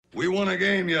We won a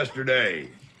game yesterday.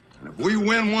 And if we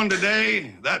win one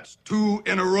today, that's 2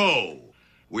 in a row.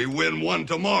 We win one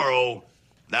tomorrow,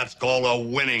 that's called a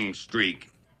winning streak.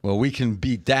 Well, we can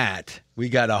beat that. We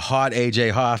got a hot A.J.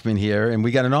 Hoffman here, and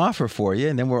we got an offer for you.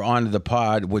 And then we're on to the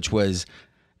pod, which was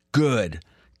good.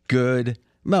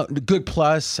 No, good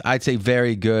plus. I'd say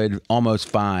very good, almost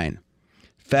fine.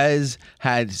 Fez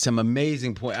had some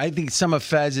amazing points. I think some of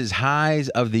Fez's highs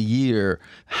of the year,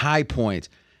 high points,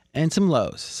 and some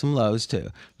lows too.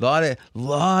 A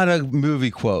lot of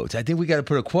movie quotes. I think we got to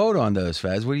put a quote on those,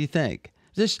 Fez. What do you think?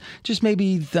 Just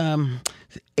maybe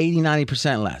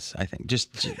 80-90% less, I think.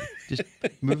 Just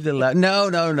move the left.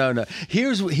 No.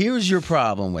 Here's your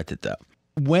problem with it, though.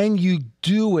 When you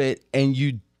do it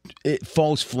and it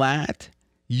falls flat,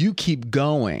 you keep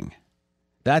going.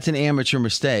 That's an amateur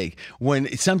mistake.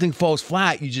 When something falls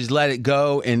flat, you just let it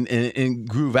go and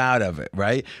groove out of it,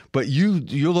 right? But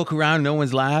you'll look around, no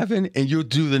one's laughing, and you'll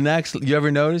do the next. You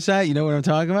ever notice that? You know what I'm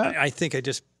talking about? I think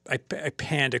I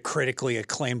panned a critically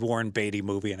acclaimed Warren Beatty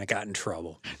movie and I got in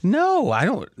trouble. No, I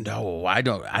don't. No, I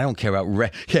don't care about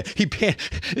red. Yeah,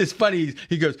 it's funny.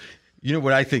 He goes, you know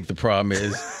what I think the problem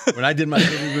is? When I did my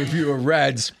movie review of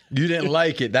Reds, you didn't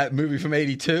like it. That movie from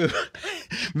 '82.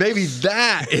 Maybe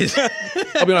that is.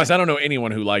 I'll be honest, I don't know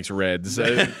anyone who likes Reds.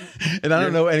 And I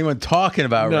don't know anyone talking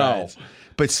about Reds.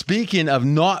 But speaking of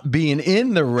not being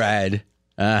in the red,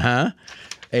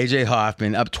 A.J.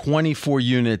 Hoffman up 24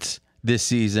 units this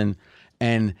season.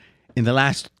 And in the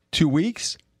last 2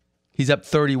 weeks, he's up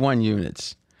 31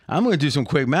 units. I'm going to do some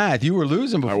quick math. You were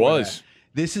losing before. I was. That.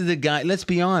 This is a guy, let's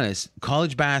be honest,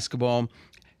 college basketball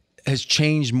has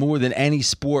changed more than any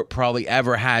sport probably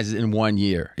ever has in 1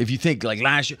 year. If you think like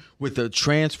last year with the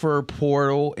transfer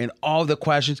portal and all the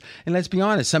questions, and let's be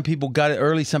honest, some people got it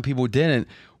early, some people didn't.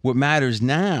 What matters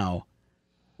now,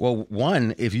 well,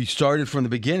 one, if you started from the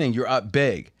beginning, you're up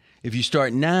big. If you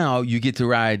start now, you get to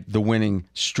ride the winning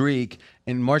streak,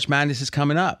 and March Madness is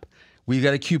coming up. We've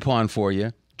got a coupon for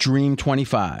you, Dream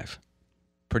 25.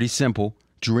 Pretty simple,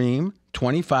 Dream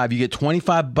 25. You get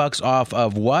 $25 off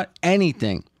of what?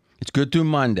 Anything. It's good through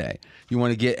Monday. You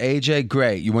want to get AJ?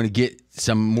 Great. You want to get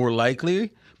some more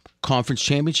likely conference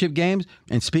championship games?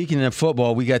 And speaking of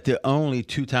football, we got the only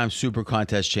 2-time Super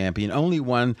Contest champion. Only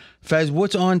one. Fez,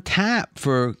 what's on tap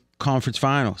for conference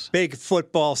finals? Big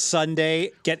football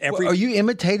Sunday. Are you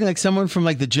imitating like someone from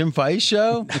like the Jim Fice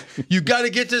show? You got to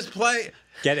get this play.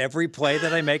 Get every play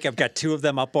that I make. I've got 2 of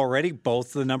them up already.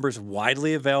 Both the numbers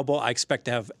widely available. I expect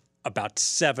to have about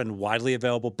 7 widely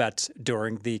available bets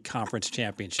during the conference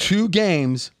championship. 2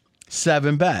 games,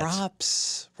 7 bets.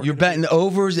 Props. You're betting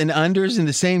overs and unders in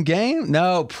the same game?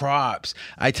 No, props.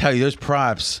 I tell you, those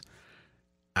props,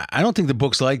 I don't think the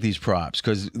books like these props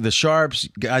because the sharps,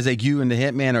 guys like you and the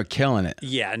Hitman are killing it.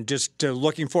 Yeah, and just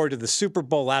looking forward to the Super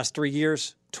Bowl last 3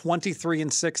 years,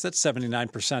 23-6. That's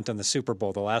 79% on the Super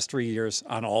Bowl the last 3 years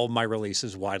on all my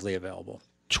releases widely available.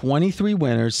 23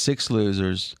 winners, 6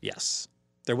 losers. Yes.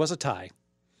 There was a tie.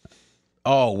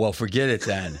 Oh, well, forget it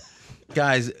then.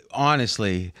 Guys,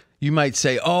 honestly, you might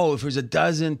say, oh, if there's a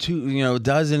dozen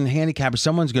handicappers,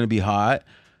 someone's going to be hot.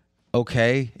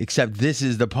 Okay, except this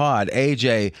is the pod.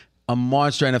 AJ, a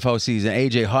monster NFL season.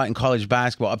 AJ, hot in college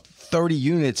basketball, up 30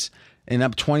 units and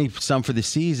up 20-some for the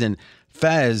season.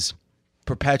 Fez,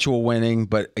 perpetual winning,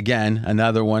 but again,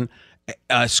 another one.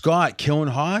 Scott, killing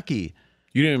hockey.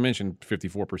 You didn't even mention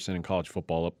 54% in college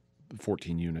football, up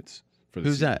 14 units.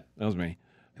 Who's that? That was me.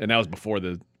 And that was before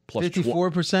the plus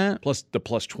 54%? Plus the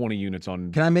plus 20 units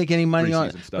on. Can I make any money on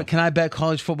it? Stuff. But can I bet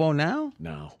college football now?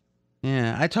 No.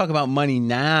 Yeah, I talk about money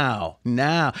now.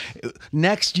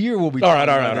 Next year we'll be talking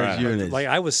about those units. Like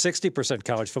I was 60%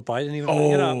 college football. I didn't even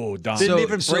bring it up. Don. Didn't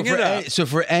even bring it up. So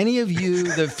for any of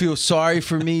you that feel sorry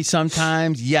for me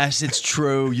sometimes, yes, it's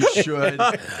true. You should.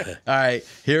 All right,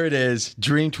 here it is.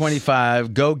 Dream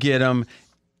 25. Go get them.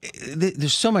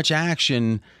 There's so much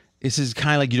action. This is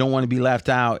kind of like you don't want to be left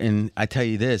out. And I tell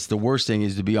you this, the worst thing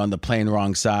is to be on the plain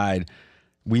wrong side.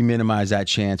 We minimize that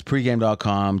chance.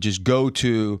 Pregame.com. Just go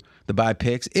to the buy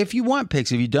picks. If you want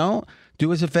picks, if you don't,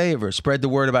 do us a favor. Spread the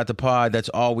word about the pod. That's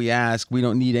all we ask. We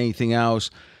don't need anything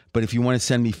else. But if you want to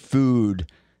send me food,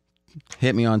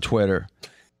 hit me on Twitter.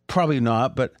 Probably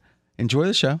not, but enjoy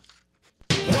the show.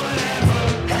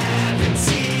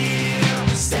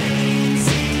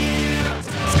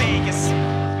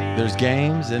 There's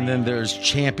games, and then there's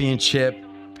championship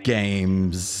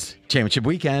games. Championship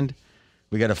weekend.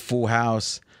 We got a full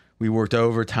house. We worked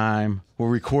overtime. We're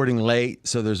recording late,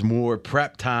 so there's more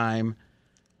prep time.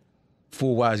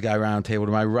 Full Wise Guy Roundtable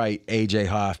to my right, A.J.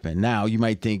 Hoffman. Now, you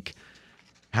might think,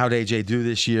 how'd A.J. do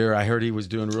this year? I heard he was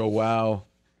doing real well.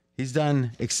 He's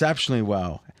done exceptionally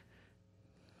well.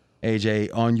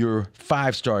 AJ, on your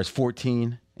 5 stars,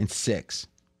 14-6.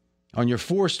 On your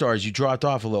 4 stars, you dropped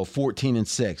off a little,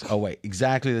 14-6. Oh, wait,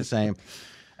 exactly the same.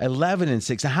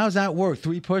 11-6. Now, how's that work?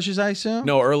 3 pushes, I assume?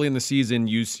 No, early in the season,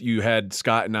 you had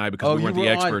Scott and I, because we weren't the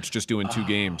experts, just doing 2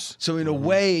 games. So in a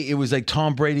way, it was like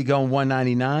Tom Brady going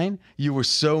 199. You were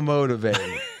so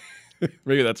motivated.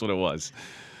 Maybe that's what it was.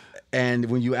 And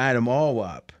when you add them all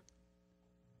up,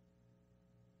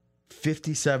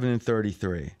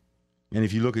 57-33. And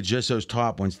if you look at just those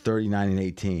top ones,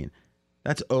 39-18.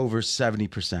 That's over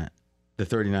 70%, the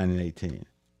 39-18.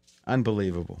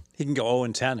 Unbelievable. He can go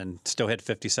 0-10 and still hit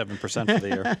 57% for the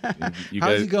year.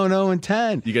 How's he going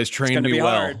 0-10? You guys trained me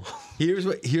well. Hard. Here's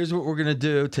what we're going to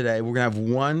do today. We're going to have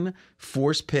one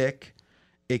force pick.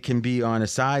 It can be on a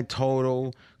side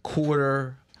total,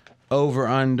 quarter, over,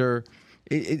 under.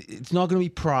 It's not going to be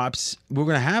props. We're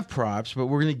going to have props, but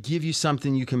we're going to give you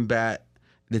something you can bet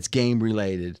that's game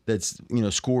related, that's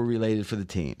score related for the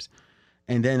teams.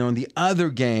 And then on the other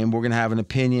game, we're going to have an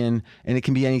opinion, and it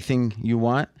can be anything you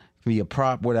want. It can be a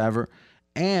prop, whatever.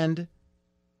 And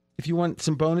if you want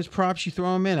some bonus props, you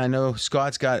throw them in. I know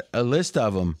Scott's got a list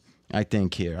of them, I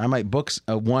think, here. I might book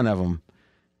one of them.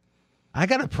 I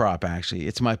got a prop, actually.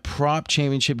 It's my prop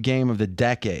championship game of the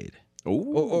decade.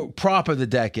 Or prop of the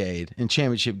decade in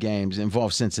championship games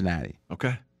involve Cincinnati.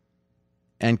 Okay.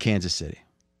 And Kansas City.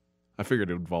 I figured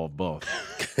it would involve both.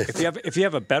 If you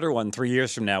have a better one 3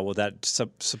 years from now, will that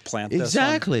supplant this?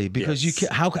 Exactly, because yes.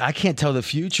 I can't tell the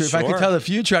future. If I Sure. could tell the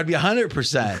future, I'd be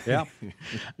 100%. Yeah.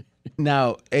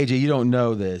 Now, AJ, you don't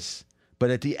know this,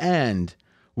 but at the end,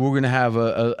 we're going to have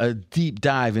a deep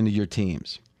dive into your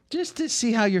teams, just to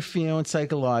see how you're feeling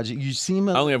psychologically. You seem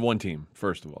I only have one team,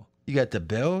 first of all. You got the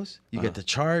Bills. You got the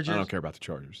Chargers. I don't care about the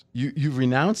Chargers. You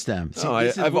renounced them. See, No,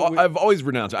 I've always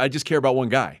renounced it. I just care about one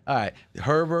guy. All right,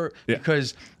 Herbert, Yeah.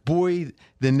 because, boy,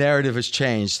 the narrative has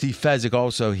changed. Steve Fezzik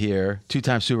also here,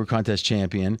 2-time Super Contest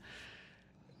champion.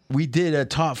 We did a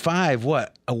top 5,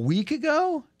 a week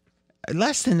ago?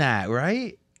 Less than that,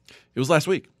 right? It was last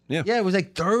week. Yeah. Yeah, it was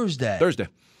like Thursday.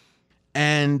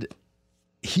 And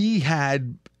he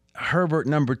had Herbert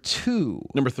number 2.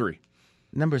 Number 3.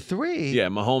 3? Yeah,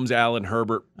 Mahomes, Allen,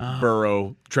 Herbert,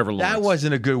 Burrow, Trevor Lawrence. That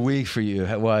wasn't a good week for you,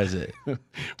 was it?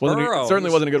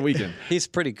 Certainly wasn't a good weekend. He's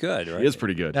pretty good, right? He is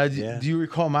pretty good. Now, do you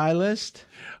recall my list?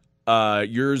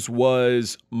 Yours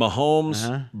was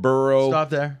Mahomes, Burrow.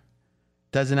 Stop there.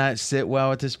 Doesn't that sit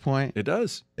well at this point? It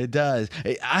does. It does.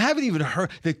 I haven't even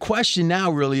heard. The question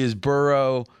now really is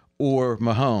Burrow or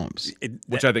Mahomes.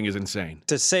 Which I think is insane.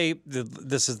 To say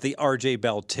this is the R.J.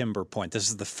 Bell Timber point. This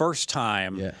is the first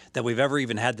time that we've ever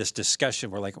even had this discussion.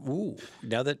 We're like, ooh,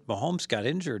 now that Mahomes got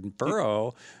injured and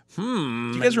Burrow,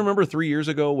 Do you guys remember 3 years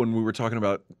ago when we were talking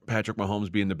about Patrick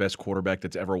Mahomes being the best quarterback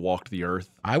that's ever walked the earth?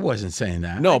 I wasn't saying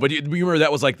that. No, but you remember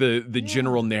that was like the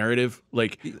general narrative?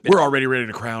 Like, we're already ready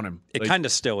to crown him. It kind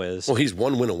of still is. Well, he's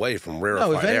 1 win away from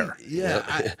rarefied air.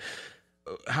 Yeah.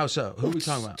 How so? Who are we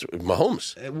talking about?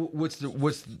 Mahomes. What's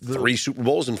the 3 Super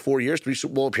Bowls in 4 years, 3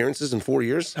 Super Bowl appearances in 4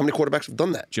 years. How many quarterbacks have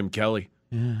done that? Jim Kelly.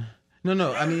 Yeah.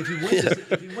 No. I mean,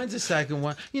 if he wins the second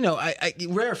one, I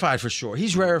rarefied for sure.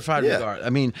 He's rarefied regardless. I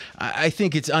mean, I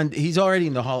think he's already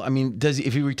in the Hall. I mean,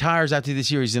 if he retires after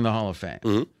this year, he's in the Hall of Fame.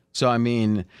 Mm-hmm. So I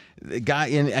mean, the guy.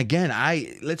 And again,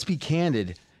 let's be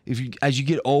candid. As you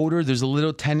get older, there's a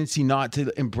little tendency not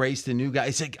to embrace the new guy.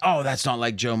 It's like, oh, that's not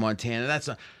like Joe Montana. That's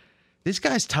not. This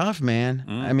guy's tough, man.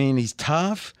 I mean, he's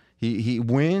tough. He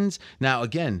wins. Now,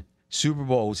 again, Super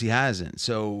Bowls he hasn't.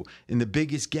 So in the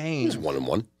biggest game, He's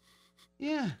 1-1.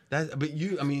 Yeah,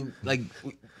 like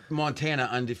Montana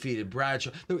undefeated, Bradshaw.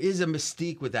 There is a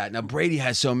mystique with that. Now Brady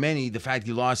has so many. The fact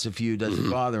he lost a few doesn't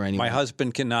bother anyone. My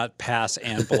husband cannot pass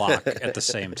and block at the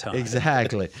same time.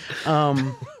 Exactly.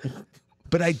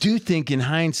 But I do think, in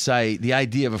hindsight, the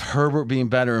idea of Herbert being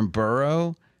better than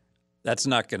Burrow. That's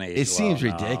not going to age. It seems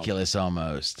well, ridiculous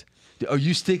almost. Are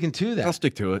you sticking to that? I'll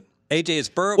stick to it. AJ, is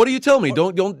Burrow. What do you tell me?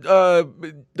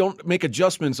 Don't make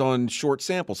adjustments on short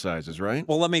sample sizes, right?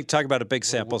 Well, let me talk about a big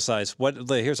sample size.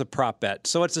 Here's a prop bet.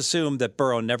 So let's assume that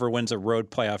Burrow never wins a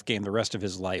road playoff game the rest of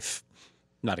his life.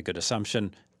 Not a good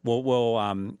assumption. Will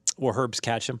Herbs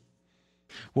catch him?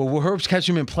 Well, will Herbs catch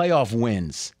him in playoff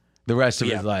wins the rest of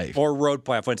his life? Or road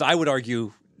playoff wins? I would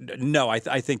argue no. I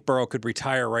think Burrow could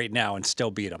retire right now and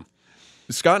still beat him.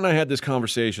 Scott and I had this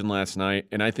conversation last night,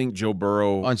 and I think Joe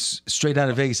Burrow on Straight Out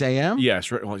of Vegas AM. Yeah,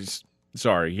 straight out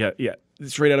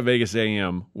of Vegas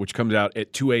AM, which comes out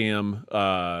at 2 a.m.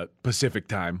 Pacific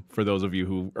time. For those of you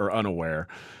who are unaware,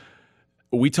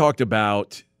 we talked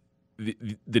about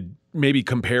the maybe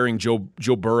comparing Joe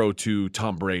Burrow to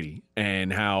Tom Brady,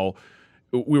 and how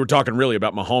we were talking really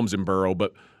about Mahomes and Burrow,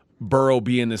 but Burrow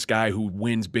being this guy who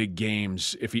wins big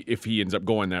games if he ends up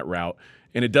going that route.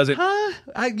 And it doesn't.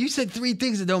 You said three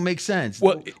things that don't make sense.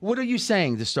 Well, what are you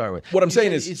saying to start with? What I'm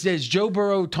saying is, it says Joe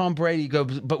Burrow, Tom Brady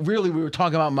goes, but really we were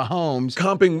talking about Mahomes.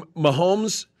 Comping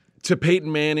Mahomes to Peyton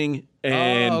Manning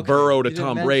and okay. Burrow to You didn't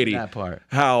Tom mention Brady. that part.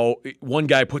 How one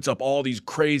guy puts up all these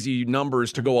crazy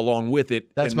numbers to go along with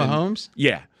it. That's and then- Mahomes?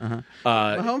 Yeah.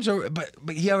 Mahomes,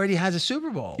 but he already has a Super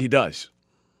Bowl. He does.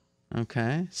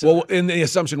 Okay. So, Well, and the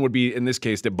assumption would be in this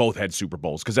case that both had Super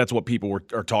Bowls because that's what people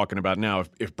are talking about now.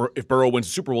 If Burrow wins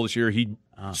the Super Bowl this year, he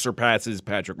surpasses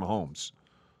Patrick Mahomes.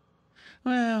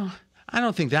 well, I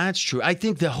don't think that's true. I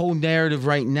think the whole narrative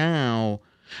right now,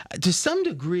 to some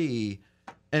degree,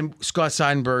 and Scott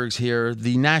Seidenberg's here,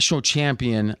 the national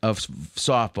champion of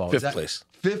softball. Fifth place.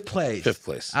 Fifth place. Fifth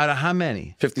place. Out of how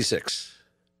many? 56.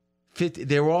 50.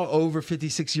 They were all over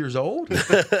 56 years old.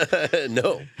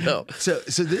 No. So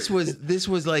this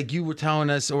was like you were telling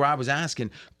us, or I was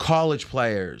asking, college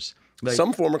players. Like,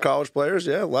 Some former college players,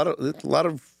 yeah, a lot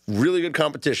of really good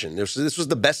competition. This was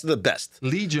the best of the best.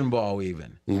 Legion Ball,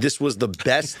 even. This was the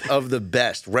best of the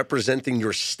best, representing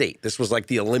your state. This was like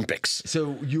the Olympics,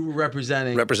 So you were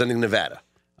representing. representing Nevada.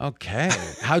 Okay.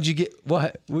 How'd you get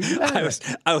what? Were you I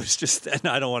was just, and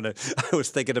I don't want to, I was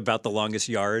thinking about the longest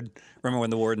yard. Remember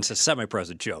when the warden says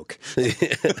semi-present joke?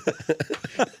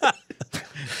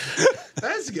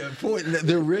 That's a good point.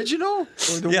 The original? Or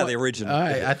the Yeah, one? the original. All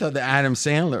right. I thought the Adam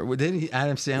Sandler. Didn't he?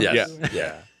 Adam Sandler? Yes.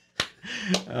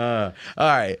 Yeah. All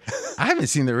right. I haven't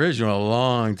seen the original in a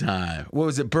long time. What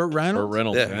was it? Burt Reynolds? Burt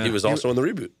Reynolds. Yeah, he was also in the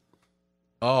reboot.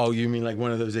 Oh, you mean like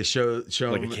one of those they show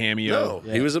like a him- cameo.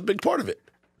 No, he was a big part of it.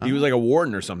 He was like a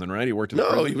warden or something, right? He worked in the No,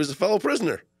 prison? he was a fellow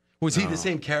prisoner. Was he the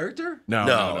same character? No.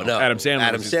 No. Adam Sandler.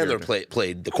 Adam was his Sandler character.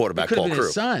 played the quarterback, Could have Paul been Crew.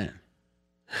 his son.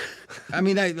 I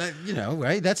mean,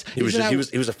 right? That's He was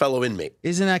a fellow inmate.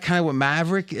 Isn't that kind of what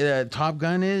Maverick, Top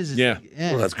Gun is? Yeah.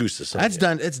 Well, that's Goose's son. That's yeah.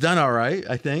 done. It's done all right,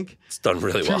 I think. It's done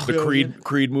really well. The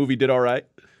Creed movie did all right.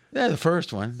 Yeah, the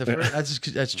first one.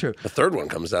 That's true. The third one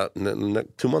comes out in the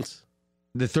next 2 months.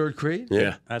 The third Creed.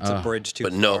 Yeah, That's a bridge too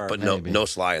but far. no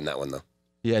Sly in that one though.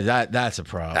 Yeah, that's a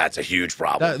problem. That's a huge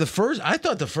problem. I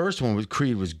thought the first one with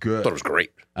Creed was good. I thought it was great.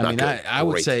 I Not mean, good. I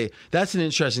would Great. say that's an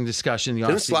interesting discussion.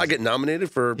 Didn't Sly get nominated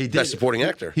for He did. Best Supporting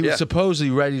Actor? He was supposedly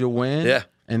ready to win. Yeah.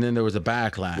 And then there was a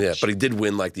backlash. Yeah, but he did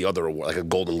win like the other award, like a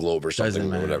Golden Globe or something Doesn't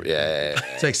or matter. whatever. Yeah.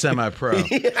 It's like semi-pro.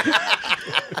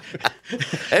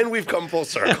 And we've come full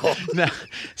circle. Now,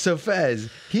 so Fez,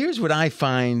 here's what I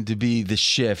find to be the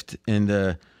shift in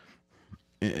the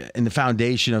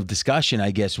foundation of discussion,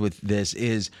 I guess, with this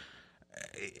is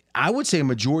I would say a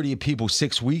majority of people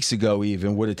 6 weeks ago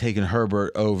even would have taken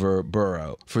Herbert over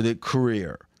Burrow for the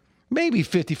career. Maybe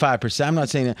 55%. I'm not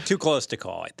saying that. Too close to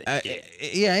call, I think.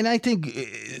 Yeah, and I think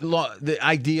the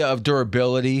idea of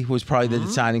durability was probably the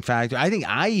deciding factor. I think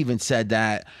I even said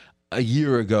that a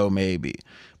year ago, maybe.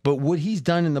 But what he's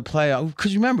done in the playoff,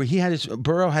 because remember,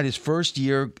 Burrow had his first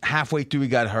year, halfway through he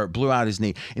got hurt, blew out his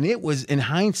knee. And it was, in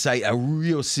hindsight, a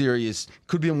real serious,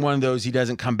 could be in one of those he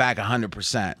doesn't come back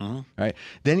 100%. Right?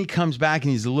 Then he comes back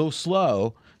and he's a little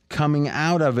slow coming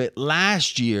out of it.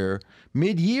 Last year,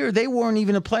 mid-year, they weren't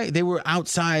even they were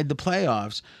outside the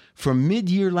playoffs from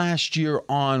mid-year last year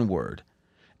onward.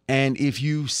 And if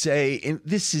you say, and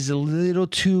this is a little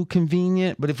too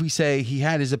convenient, but if we say he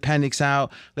had his appendix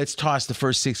out, let's toss the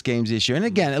first 6 games this year. And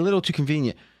again, a little too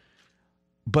convenient.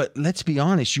 But let's be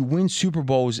honest, you win Super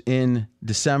Bowls in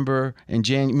December and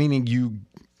January, meaning you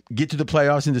get to the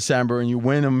playoffs in December and you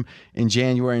win them in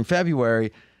January and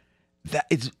February.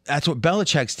 That's what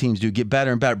Belichick's teams do, get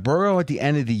better and better. Burrow at the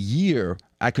end of the year,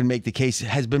 I could make the case,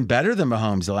 has been better than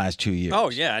Mahomes the last 2 years. Oh,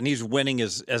 yeah, and he's winning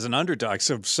as an underdog.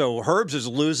 So Herbs is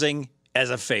losing as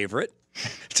a favorite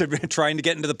to trying to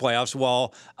get into the playoffs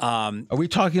while Are we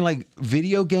talking like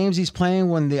video games he's playing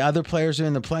when the other players are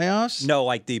in the playoffs? no,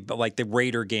 like the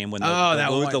Raider game when the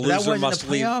that loser wasn't a must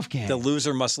leave playoff game. the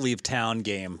loser must leave town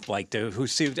game. I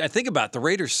think about it, the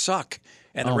Raiders suck.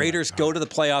 And the Raiders go to the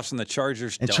playoffs and the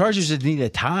Chargers And don't. Chargers would need a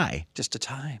tie. Just a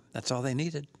tie. That's all they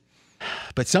needed.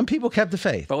 But some people kept the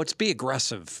faith. But let's be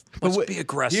aggressive. Let's be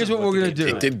aggressive. Here's what with we're the going to game.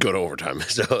 do. It did go to overtime,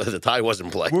 so the tie was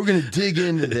in play. We're going to dig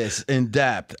into this in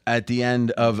depth at the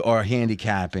end of our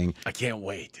handicapping. I can't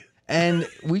wait. And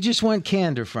we just want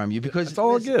candor from you because That's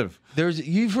all I'll give.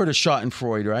 You've heard of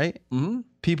Schadenfreude, right?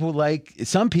 Mm-hmm.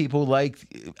 Some people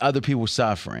like other people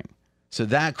suffering. So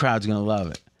that crowd's going to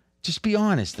love it. Just be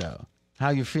honest, though. How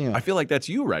you feeling? I feel like that's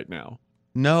you right now.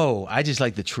 No, I just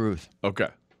like the truth. Okay.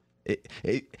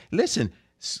 Listen,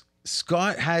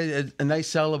 Scott had a nice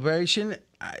celebration.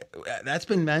 That's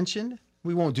been mentioned.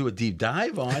 We won't do a deep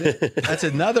dive on it. That's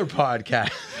another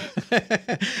podcast.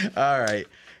 All right.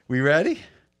 We ready?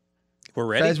 We're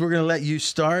ready. Guys, we're going to let you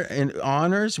start in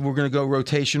honors. We're going to go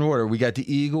rotation order. We got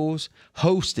the Eagles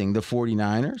hosting the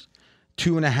 49ers.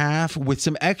 2.5 with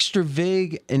some extra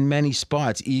vig in many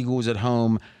spots. Eagles at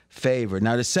home favorite.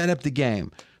 Now to set up the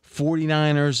game,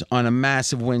 49ers on a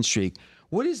massive win streak.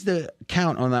 What is the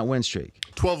count on that win streak?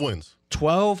 12 wins.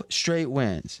 12 straight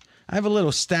wins. I have a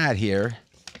little stat here.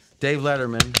 Dave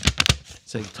Letterman,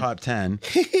 it's like top 10.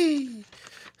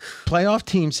 Playoff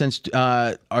team since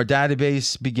our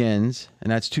database begins,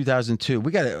 and that's 2002.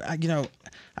 We got to, I got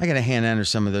to hand enter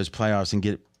some of those playoffs and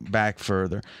get back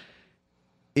further.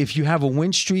 If you have a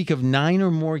win streak of 9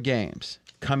 or more games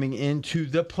coming into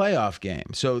the playoff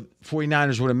game, so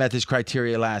 49ers would have met this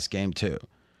criteria last game too.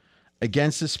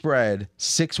 Against the spread,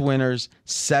 6 winners,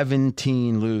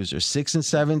 17 losers. 6 and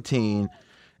 17,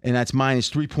 and that's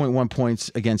minus 3.1 points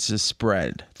against the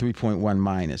spread. 3.1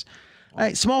 minus. All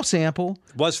right, small sample.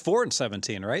 Was 4 and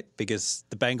 17, right? Because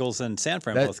the Bengals and San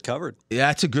Fran both covered. Yeah,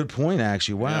 that's a good point,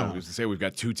 actually. Wow. Yeah, I was to say we've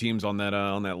got 2 teams on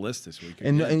that list this week.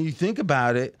 And you think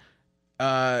about it,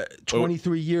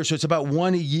 23 years, so it's about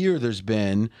 1 a year there's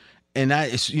been. And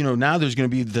that is, now there's going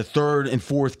to be the 3rd and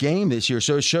 4th game this year.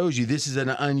 So it shows you this is an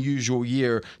unusual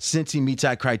year since he meets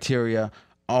that criteria.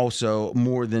 Also,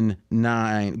 more than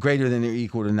 9, greater than or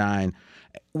equal to 9.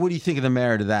 What do you think of the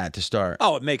merit of that to start?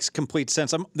 Oh, it makes complete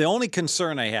sense. The only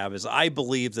concern I have is I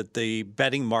believe that the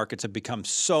betting markets have become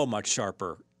so much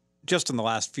sharper just in the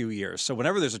last few years. So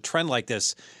whenever there's a trend like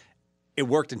this, it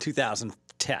worked in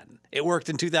 2010. It worked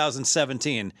in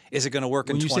 2017. Is it going to work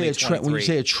in 2023? When you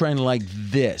say a trend like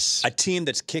this, a team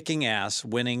that's kicking ass,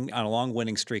 winning on a long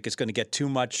winning streak is going to get too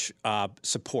much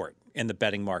support in the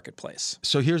betting marketplace.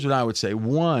 So here's what I would say.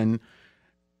 One,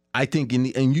 I think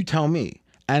and you tell me,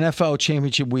 NFL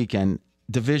championship weekend,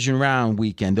 division round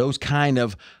weekend, those kind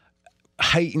of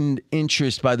heightened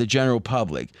interest by the general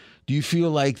public. Do you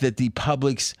feel like that the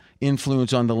public's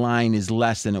influence on the line is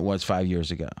less than it was 5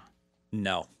 years ago?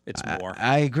 No, it's more.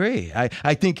 I agree.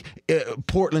 I think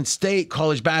Portland State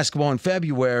college basketball in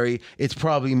February, it's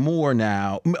probably more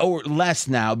now or less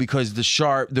now because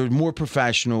there's more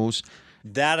professionals.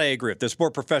 That I agree with. There's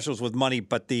more professionals with money,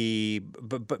 but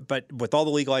with all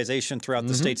the legalization throughout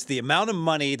the states, the amount of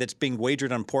money that's being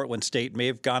wagered on Portland State may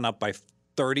have gone up by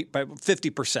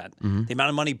 50%. The amount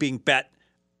of money being bet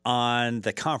on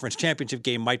the conference championship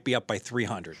game might be up by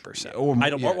 300%. Who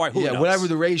knows? Whatever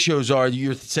the ratios are,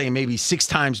 you're saying maybe 6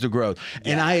 times the growth. Yes.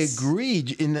 And I agree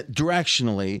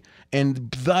directionally.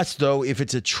 And thus, though, if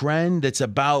it's a trend that's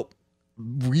about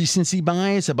recency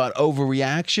bias, about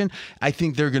overreaction, I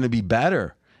think they're going to be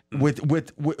better with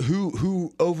who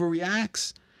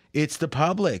overreacts. It's the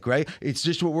public, right? It's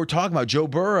just what we're talking about. Joe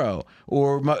Burrow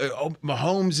or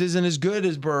Mahomes isn't as good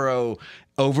as Burrow.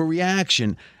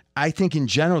 Overreaction. I think in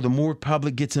general, the more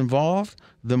public gets involved,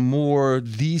 the more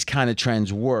these kind of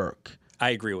trends work. I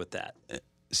agree with that.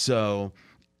 So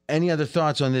any other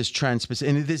thoughts on this trend?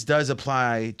 And this does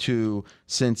apply to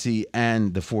Cincy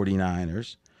and the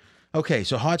 49ers. Okay,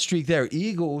 so hot streak there.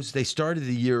 Eagles, they started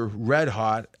the year red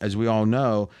hot, as we all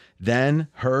know. Then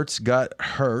Hurts got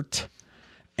hurt,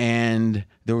 and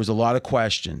there was a lot of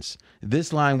questions.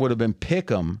 This line would have been pick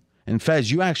 'em. And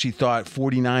Fez, you actually thought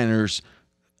 49ers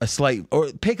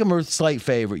pick 'em or a slight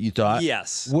favorite, you thought?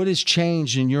 Yes. What has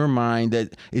changed in your mind?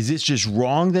 Is this just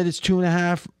wrong that it's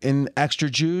 2.5 in extra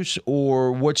juice,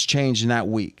 or what's changed in that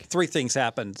week? 3 things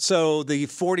happened. So the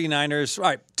 49ers, all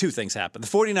right, 2 things happened. The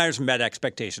 49ers met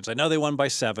expectations. I know they won by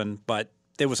 7, but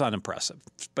it was unimpressive.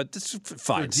 But this is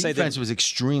fine. Their defense was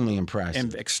extremely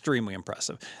impressive. Extremely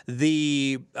impressive.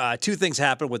 The 2 things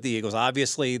happened with the Eagles.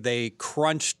 Obviously, they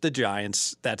crunched the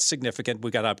Giants. That's significant. We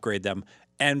got to upgrade them.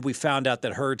 And we found out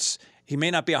that Hurts, he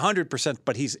may not be 100%,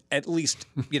 but he's at least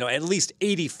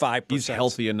 85%. He's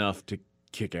healthy enough to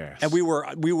kick ass. And we were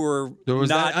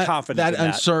not confident that in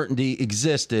that. uncertainty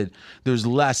existed. There's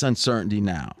less uncertainty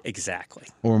now. Exactly.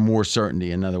 Or more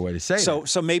certainty, another way to say it.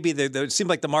 So maybe it seems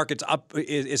like the market's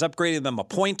is upgrading them a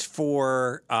point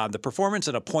for the performance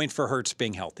and a point for Hurts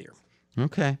being healthier.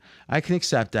 Okay. I can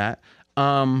accept that.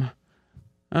 That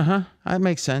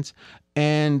makes sense.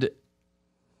 And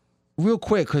real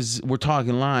quick, because we're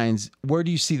talking lines, where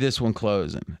do you see this one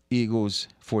closing? Eagles,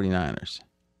 49ers.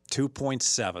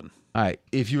 2.7. All right.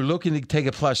 If you're looking to take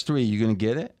a +3, you're going to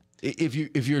get it? If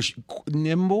you're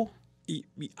nimble?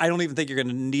 I don't even think you're going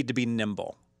to need to be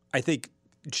nimble. I think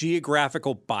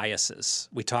geographical biases.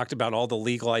 We talked about all the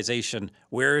legalization.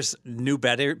 Where's new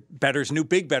big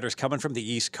bettors coming from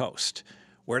the East Coast?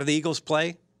 Where do the Eagles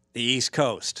play? The East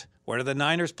Coast. Where do the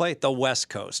Niners play? The West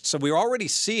Coast. So we were already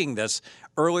seeing this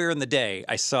earlier in the day.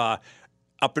 I saw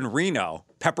up in Reno,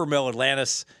 Peppermill,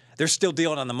 Atlantis, they're still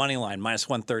dealing on the money line, minus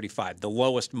 135, the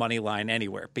lowest money line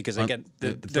anywhere. Because again,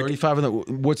 the 35.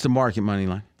 What's the market money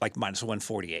line? Like minus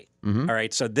 148. All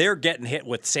right, so they're getting hit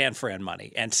with San Fran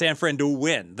money, and San Fran to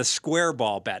win the square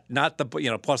ball bet, not the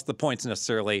plus the points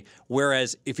necessarily.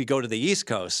 Whereas if you go to the East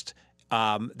Coast,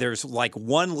 there's like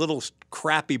one little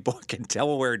crappy book in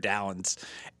Delaware Downs,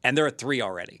 and there are 3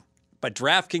 already. But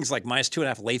DraftKings like minus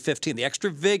 2.5, lay 15. The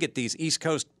extra vig at these East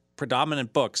Coast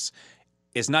predominant books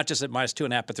is not just at minus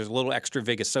 2.5, but there's a little extra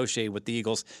vig associated with the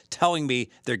Eagles, telling me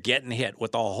they're getting hit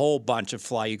with a whole bunch of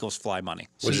fly Eagles fly money.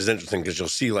 Which is interesting because you'll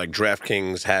see like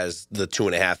DraftKings has the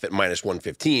 2.5 at minus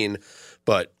 115,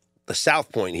 but the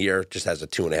South Point here just has a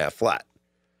 2.5 flat.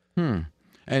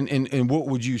 And what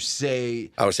would you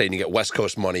say? I was saying you get West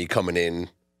Coast money coming in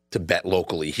to bet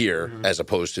locally here as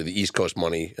opposed to the East Coast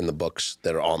money in the books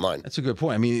that are online. That's a good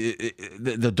point. I mean,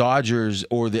 the Dodgers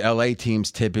or the LA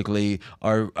teams typically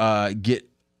are get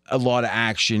a lot of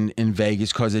action in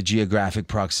Vegas because of geographic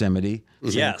proximity.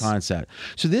 Same concept.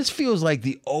 So this feels like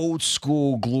the old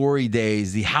school glory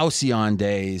days, the halcyon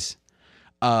days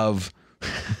of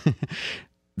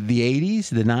the 80s,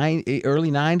 the early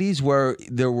 90s, where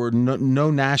there were no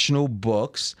national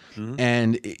books.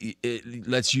 And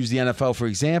let's use the NFL for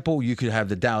example. You could have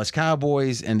the Dallas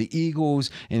Cowboys and the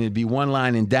Eagles, and it'd be one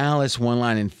line in Dallas, one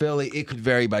line in Philly. It could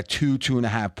vary by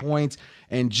 2.5 points.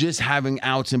 And just having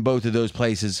outs in both of those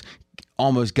places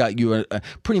almost got you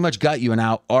pretty much got you an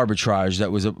out arbitrage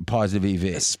that was a positive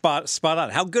EV. Spot on.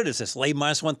 How good is this? Lay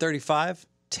minus 135?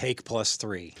 Take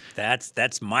 +3.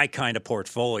 That's my kind of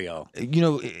portfolio.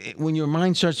 When your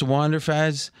mind starts to wander,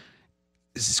 Faz,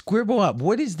 scribble up.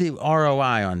 What is the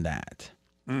ROI on that?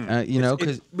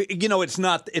 Because it's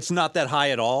not that high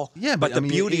at all. Yeah, but the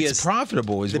beauty is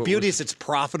profitable. It's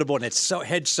profitable, and it's so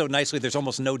hedged so nicely. There's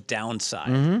almost no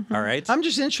downside. All right. I'm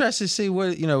just interested to see what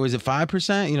is it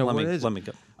 5%? Let me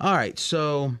go. All right,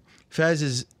 so Fez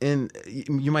is in.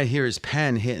 You might hear his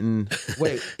pen hitting.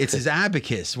 Wait, it's his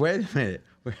abacus. Wait a minute.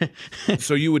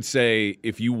 So you would say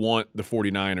if you want the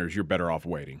 49ers, you're better off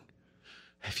waiting.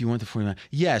 If you want the 49ers.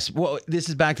 Yes. Well, this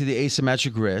is back to the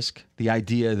asymmetric risk, the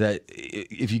idea that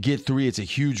if you get 3, it's a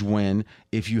huge win.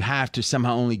 If you have to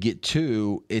somehow only get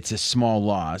 2, it's a small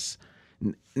loss.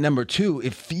 Number 2,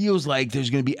 it feels like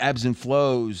there's going to be ebbs and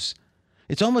flows.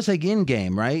 It's almost like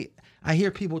in-game, right? I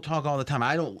hear people talk all the time.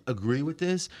 I don't agree with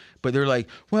this, but they're like,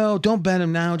 well, don't bet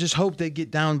them now. Just hope they get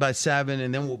down by 7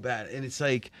 and then we'll bet. And it's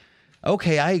like,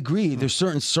 okay, I agree. There's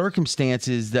certain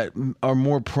circumstances that are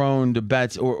more prone to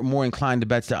bets or more inclined to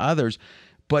bets to others.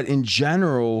 But in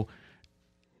general,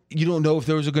 you don't know if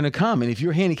those are going to come. And if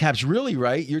your handicap's really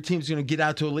right, your team's going to get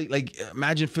out to a lead. Like,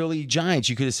 imagine Philly Giants.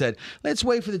 You could have said, let's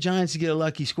wait for the Giants to get a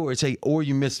lucky score. Or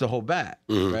you missed the whole bet,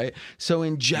 right? So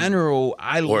in general,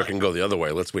 Or it can go the other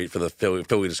way. Let's wait for the Philly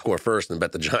to score first and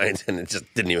bet the Giants, and it just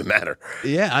didn't even matter.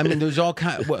 Yeah, I mean, there's all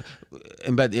kinds.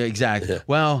 Exactly. Yeah.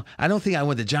 Well, I don't think I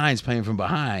want the Giants playing from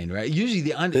behind, right?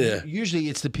 Usually, usually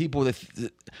it's the people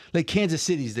that, like Kansas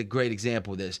City's the great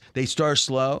example of this. They start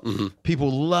slow.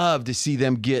 People love to see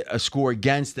them get a score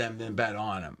against them than bet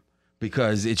on them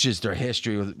because it's just their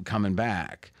history of coming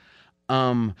back.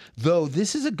 Though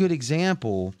this is a good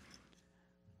example,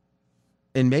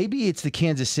 and maybe it's the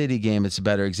Kansas City game that's a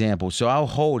better example, so I'll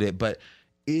hold it, but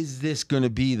is this going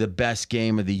to be the best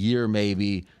game of the year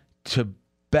maybe to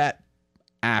bet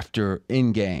after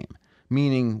in-game?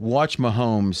 Meaning watch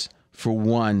Mahomes for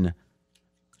 1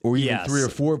 or even 3 or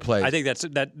 4 plays. I think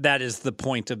that is the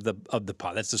point of the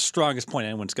pot. That's the strongest point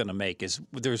anyone's going to make. Is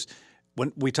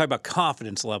when we talk about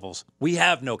confidence levels, we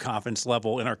have no confidence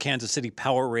level in our Kansas City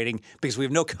power rating because we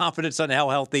have no confidence on how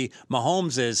healthy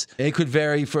Mahomes is. It could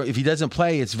vary if he doesn't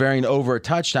play, it's varying over a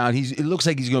touchdown. It looks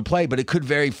like he's going to play, but it could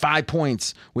vary 5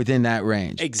 points within that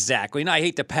range. Exactly. And I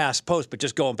hate to pass post, but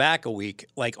just going back a week,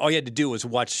 like all you had to do was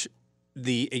watch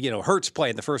the Hurts play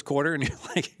in the first quarter, and you're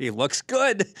like, he looks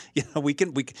good. We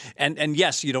can and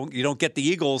yes, you don't get the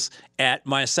Eagles at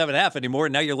minus 7.5 anymore.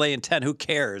 Now you're laying 10. Who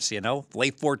cares?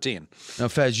 Lay 14. Now,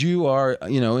 Fez, you are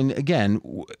and again,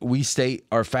 we state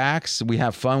our facts. We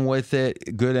have fun with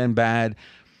it, good and bad.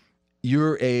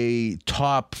 You're a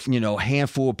top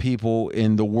handful of people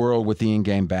in the world with the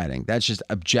in-game betting. That's just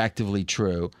objectively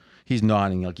true. He's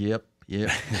nodding like, yep.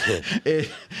 Yeah, the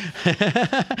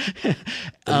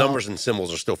numbers and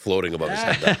symbols are still floating above his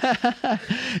head.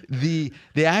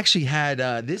 They actually had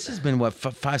this has been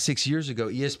 5-6 years ago.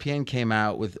 ESPN came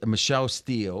out with Michelle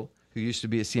Steele. who used to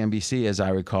be at CNBC, as I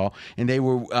recall, and they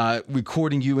were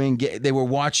recording you they were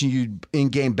watching you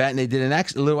in-game bet, and they did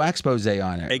a little expose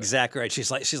on it. Exactly right.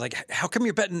 She's like, how come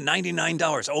you're betting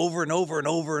 $99 over and over and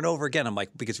over and over again? I'm like,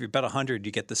 because if you bet 100,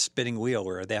 you get the spinning wheel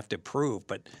where they have to approve.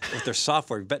 But with their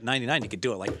software, you bet 99, you could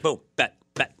do it like boom, bet.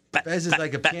 Fez is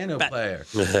like a piano player.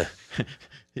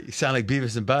 You sound like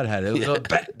Beavis and Butthead.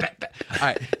 Bet. All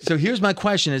right. So here's my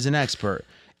question as an expert: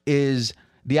 is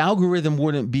the algorithm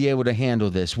wouldn't be able to handle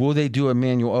this? Will they do a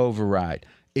manual override?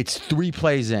 It's 3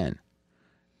 plays in.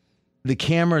 The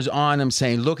camera's on him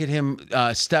saying, look at him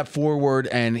step forward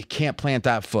and he can't plant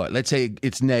that foot. Let's say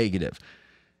it's negative.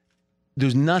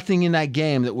 There's nothing in that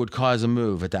game that would cause a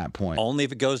move at that point. Only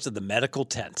if it goes to the medical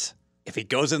tent. If it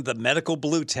goes into the medical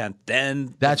blue tent,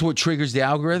 then that's what triggers the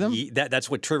algorithm.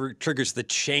 That's what triggers the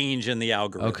change in the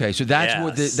algorithm. Okay, so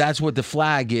that's what the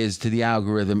flag is to the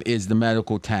algorithm is the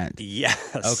medical tent.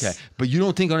 Yes. Okay, but you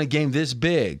don't think on a game this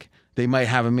big they might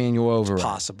have a manual override? It's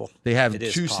possible. They have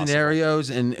 2 scenarios,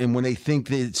 and when they think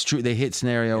that it's true, they hit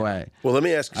scenario A. Well, let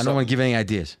me ask you I don't want to give any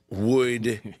ideas.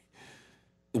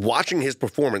 Watching his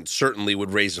performance certainly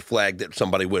would raise a flag that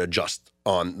somebody would adjust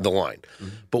on the line. Mm-hmm.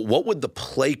 But what would the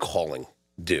play calling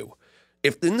do?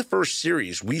 If in the first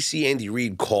series we see Andy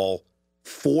Reid call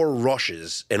 4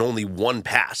 rushes and only 1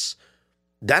 pass,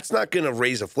 that's not going to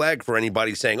raise a flag for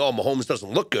anybody saying, oh, Mahomes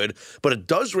doesn't look good. But it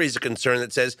does raise a concern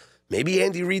that says maybe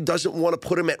Andy Reid doesn't want to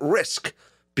put him at risk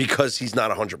because he's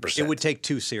not 100%. It would take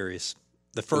 2 series.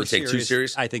 The first series, 2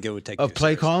 series? I think it would take of 2 play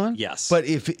series. calling. Yes, but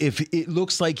if it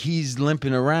looks like he's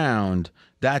limping around,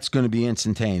 that's going to be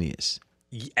instantaneous.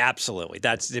 Absolutely,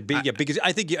 that's the big. Yeah, because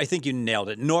I think you nailed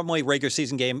it. Normally, regular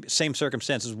season game, same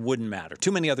circumstances wouldn't matter.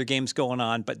 Too many other games going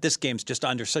on, but this game's just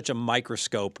under such a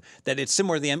microscope that it's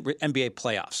similar to the NBA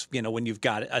playoffs. You know, when you've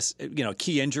got a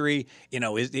key injury,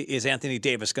 is Anthony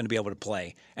Davis going to be able to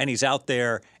play? And he's out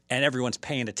there, and everyone's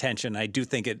paying attention. I do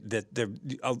think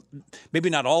that maybe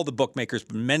not all the bookmakers,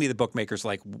 but many of the bookmakers,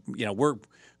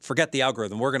 forget the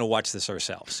algorithm. We're going to watch this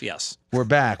ourselves. Yes, we're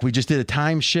back. We just did a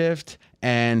time shift.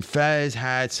 And Fez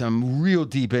had some real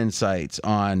deep insights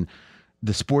on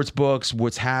the sports books,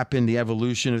 what's happened, the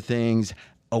evolution of things,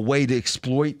 a way to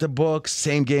exploit the books,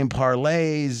 same game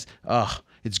parlays.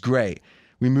 It's great.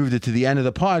 We moved it to the end of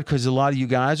the pod because a lot of you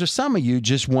guys, or some of you,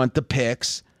 just want the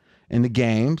picks and the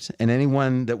games. And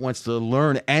anyone that wants to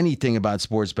learn anything about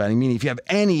sports betting, meaning if you have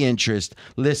any interest,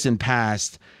 listen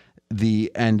past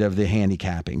the end of the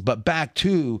handicapping. But back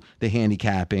to the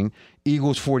handicapping,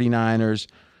 Eagles, 49ers.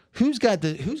 Who's got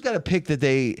a pick that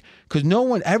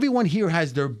because everyone here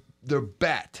has their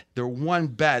bet, their one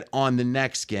bet on the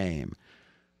next game.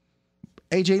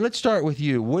 AJ, let's start with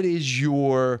you. What is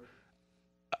we'll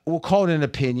call it an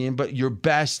opinion, but your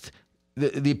best,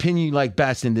 the opinion you like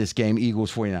best in this game,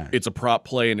 Eagles 49? It's a prop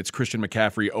play, and it's Christian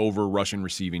McCaffrey over rushing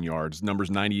receiving yards. Number's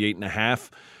 98.5.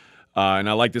 And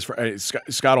I like this.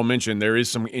 Scott will mention there is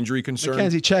some injury concern.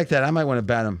 Mackenzie, check that. I might want to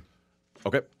bet him.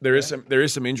 Okay, there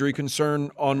is some injury concern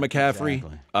on McCaffrey,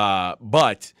 exactly.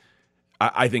 But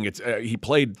I think it's he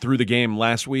played through the game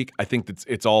last week. I think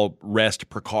it's all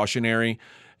rest precautionary,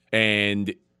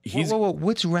 and he's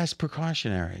what's rest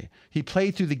precautionary? He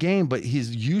played through the game, but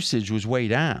his usage was way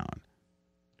down.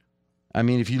 I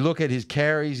mean, if you look at his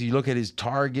carries, you look at his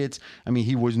targets, I mean,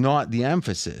 he was not the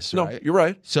emphasis, right? No, you're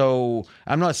right. So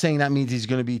I'm not saying that means he's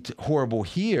going to be horrible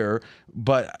here,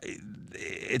 but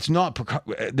it's not.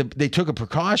 They took a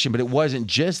precaution, but it wasn't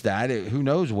just that. Who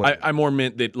knows what? I more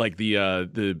meant that like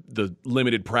the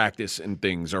limited practice and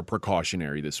things are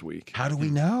precautionary this week. How do we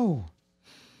know?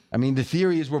 I mean, the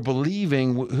theory is we're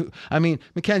believing. I mean,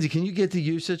 Mackenzie, can you get the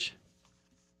usage?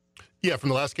 Yeah, from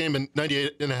the last game, and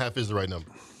 98.5 is the right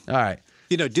number. All right.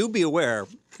 Do be aware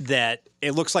that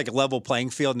it looks like a level playing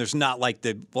field, and there's not like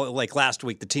last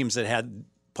week, the teams that had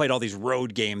played all these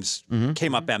road games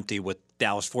came up empty with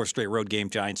Dallas 4 straight road game,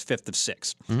 Giants 5th of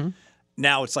 6. Mm-hmm.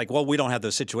 Now it's like, well, we don't have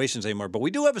those situations anymore, but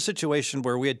we do have a situation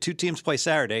where we had 2 teams play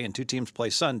Saturday and 2 teams play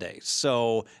Sunday.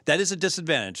 So that is a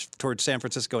disadvantage towards San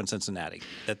Francisco and Cincinnati,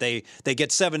 that they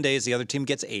get 7 days, the other team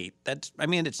gets 8. It's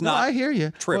not. No, I hear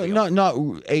you. Trivial. Well,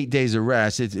 not 8 days of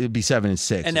rest. It'd be 7 and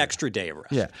 6. An extra day of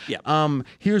rest. Yeah.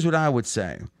 Here's what I would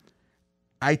say.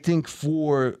 I think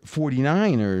for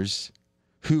 49ers,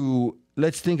 who,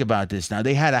 let's think about this now.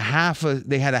 They had a half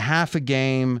a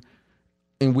game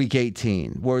in Week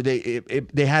 18, where they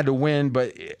had to win,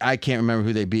 but I can't remember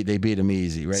who they beat. They beat them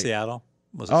easy, right? Seattle?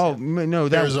 No,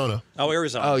 Arizona. Oh,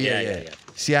 Arizona. Oh, yeah.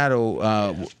 Seattle.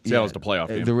 Seattle's the playoff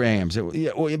game. The Rams.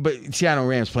 But Seattle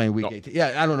Rams playing week 8.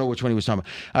 Yeah, I don't know which one he was talking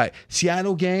about. All right,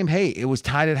 Seattle game. Hey, it was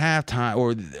tied at halftime,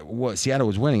 or what? Seattle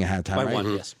was winning at halftime, By right?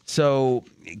 one, yes. So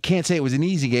can't say it was an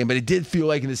easy game, but it did feel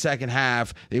like in the second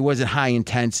half it wasn't high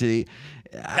intensity.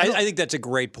 I think that's a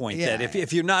great point. Yeah. That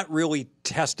if you're not really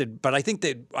tested, but I think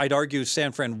that I'd argue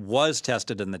San Fran was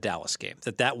tested in the Dallas game.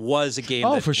 That was a game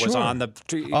that for was sure. on the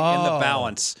in the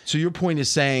balance. So your point is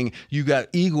saying you got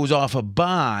Eagles off a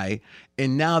bye,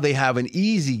 and now they have an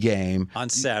easy game On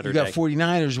Saturday. You got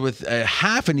 49ers with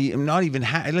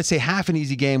half an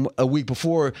easy game a week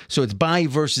before. So it's bye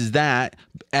versus that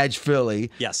edge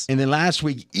Philly. Yes. And then last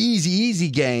week easy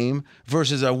game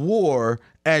versus a war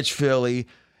edge Philly.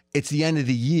 It's the end of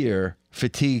the year.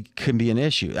 Fatigue can be an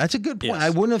issue. That's a good point. Yes. I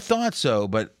wouldn't have thought so,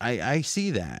 but I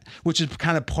see that, which is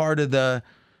kind of part of the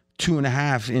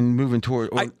 2.5 in moving toward.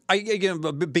 Again,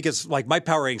 because like my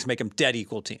power ratings make them dead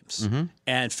equal teams,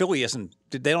 and Philly isn't.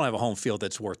 They don't have a home field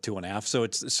that's worth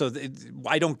 2.5.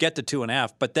 I don't get the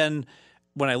 2.5. But then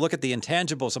when I look at the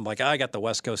intangibles, I'm like, I got the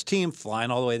West Coast team flying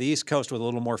all the way to the East Coast with a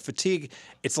little more fatigue.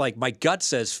 It's like my gut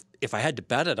says if I had to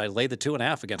bet it, I'd lay the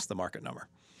 2.5 against the market number.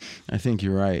 I think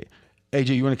you're right.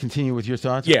 AJ, you want to continue with your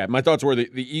thoughts? Yeah, my thoughts were the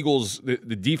Eagles, the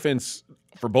defense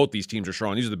for both these teams are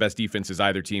strong. These are the best defenses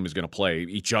either team is going to play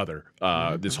each other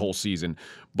this whole season.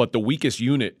 But the weakest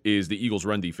unit is the Eagles'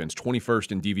 run defense,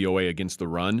 21st in DVOA against the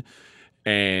run.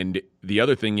 And the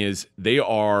other thing is they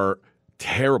are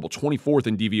terrible, 24th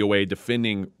in DVOA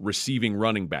defending receiving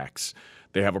running backs.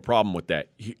 They have a problem with that.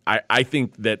 I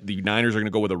think that the Niners are going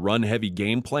to go with a run-heavy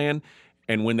game plan,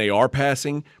 and when they are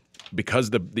passing – because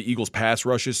the Eagles' pass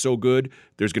rush is so good,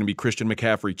 there's going to be Christian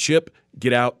McCaffrey chip,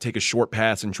 get out, take a short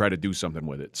pass, and try to do something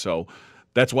with it. So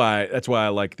that's why I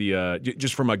like the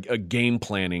just from a game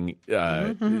planning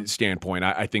standpoint.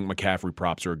 I think McCaffrey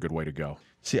props are a good way to go.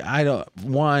 See, I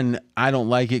don't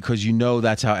like it because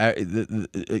that's how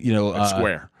It's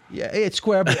square. Yeah, it's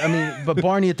square, but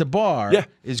Barney at the bar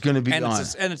is going to be and on.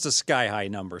 It's a sky high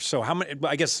number. So how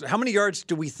many yards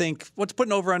do we think? What's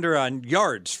putting over under on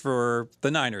yards for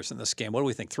the Niners in this game? What do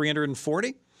we think?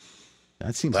 340?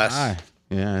 That seems Less. high.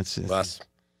 Yeah, it's Less.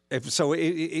 If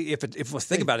we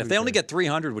think about it, if they only get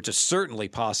 300, which is certainly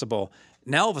possible,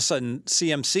 now all of a sudden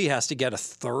CMC has to get a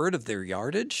third of their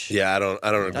yardage. Yeah, I don't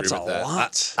agree That's with a that.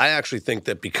 lot. I actually think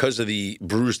that because of the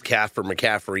bruised calf for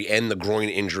McCaffrey and the groin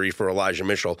injury for Elijah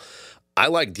Mitchell, I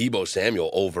like Deebo Samuel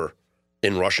over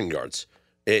in rushing yards.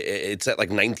 It's at like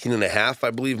 19.5,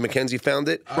 I believe McKenzie found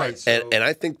it. Right. So and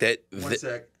I think that one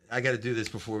sec. I got to do this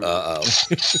before we.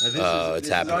 it's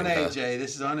happening.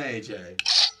 This is on AJ.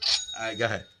 All right, go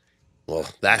ahead. Well,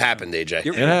 that happened, AJ.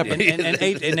 It happened. And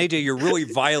AJ, you're really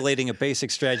violating a basic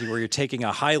strategy where you're taking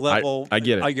a high level. I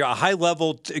get it. You're a high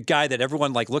level guy that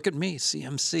everyone like. Look at me,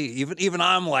 CMC. Even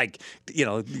I'm like,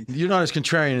 You're not as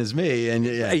contrarian as me, and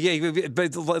yeah.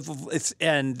 But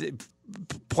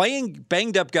playing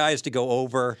banged up guys to go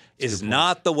over is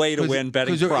not the way to win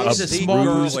betting 'cause there props. is a See small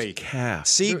Gurley. calf.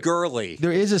 See Gurley.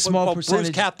 there is a small percentage.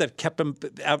 bruised cap that kept him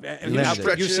Stretching it on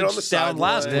the usage down sideline,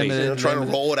 last week. trying to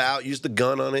roll it out, use the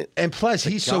gun on it. And plus,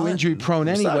 he's so gun. injury prone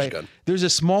Massage anyway. gun. There's a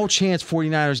small chance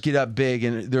 49ers get up big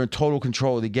and they're in total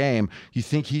control of the game. You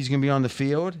think he's going to be on the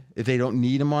field if they don't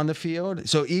need him on the field?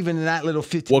 So even in that little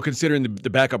 15. Well, considering the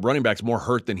backup running back's more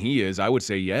hurt than he is, I would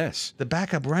say yes. The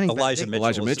backup running back. Elijah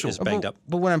Mitchell is banged up.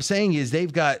 But what I'm saying is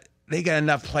they've got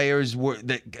enough players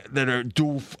that are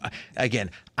dual. Again,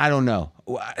 I don't know.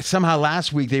 Somehow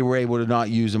last week they were able to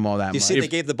not use them all that You much. see, they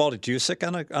gave the ball to Jusic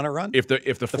on a run. If the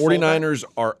 49ers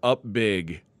are up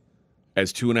big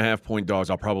as 2.5-point dogs,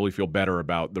 I'll probably feel better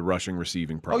about the rushing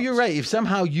receiving props. Oh, you're right. If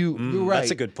somehow you're right.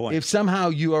 That's a good point. If somehow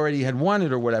you already had won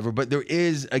it or whatever, but there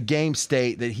is a game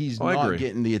state that he's I not agree.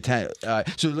 getting the attention.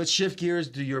 So let's shift gears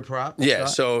to your prop. Yeah, Scott.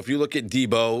 so if you look at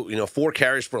Debo, 4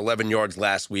 carries for 11 yards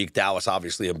last week. Dallas,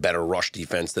 obviously, a better rush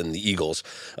defense than the Eagles.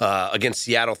 Against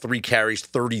Seattle, 3 carries,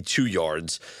 32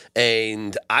 yards.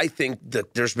 And I think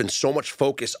that there's been so much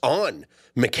focus on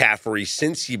McCaffrey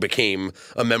since he became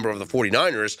a member of the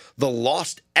 49ers. The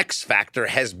lost X factor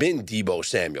has been Deebo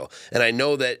Samuel. And I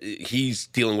know that he's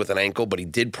dealing with an ankle, but he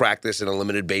did practice on a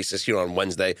limited basis here on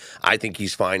Wednesday. I think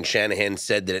he's fine. Shanahan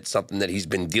said that it's something that he's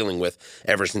been dealing with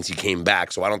ever since he came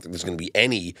back. So I don't think there's going to be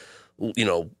any,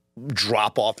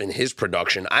 drop off in his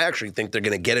production. I actually think they're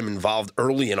going to get him involved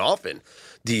early and often,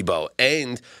 Debo,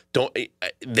 and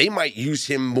they might use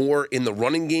him more in the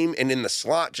running game and in the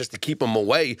slot just to keep him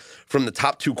away from the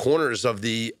top 2 corners of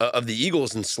the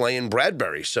Eagles and Slay and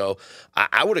Bradbury. So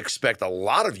I would expect a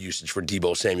lot of usage for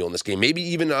Debo Samuel in this game. Maybe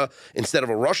even instead of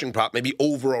a rushing prop, maybe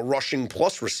over a rushing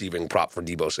plus receiving prop for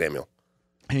Debo Samuel.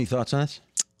 Any thoughts on this?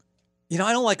 You know,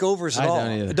 I don't like overs at I all.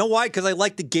 don't either. Know why? Because I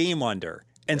like the game under.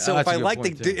 And so That's if a I good like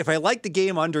point, the too. if I like the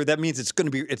game under, that means it's going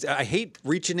to be. I hate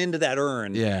reaching into that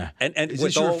urn. Yeah. And is with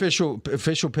this your all-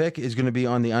 official pick? Is going to be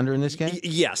on the under in this game?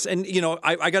 Yes, and you know,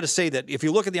 I got to say that if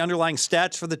you look at the underlying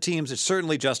stats for the teams, it's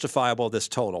certainly justifiable, this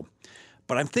total.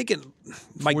 But I'm thinking,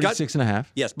 my gut, 46.5.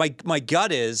 yes, my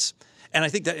gut is, and I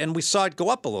think that, and we saw it go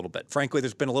up a little bit. Frankly,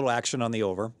 there's been a little action on the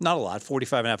over, not a lot,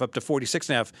 45.5 up to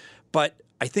 46.5. But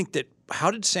I think that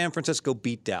how did San Francisco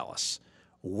beat Dallas?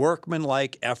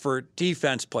 Workmanlike effort,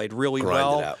 defense played really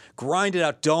well. Grind it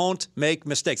out. Don't make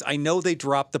mistakes. I know they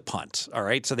dropped the punt, all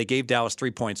right? So they gave Dallas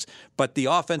 3 points, but the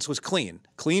offense was clean.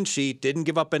 Clean sheet, didn't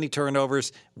give up any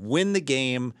turnovers, win the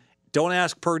game. Don't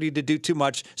ask Purdy to do too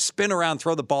much. Spin around,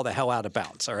 throw the ball the hell out of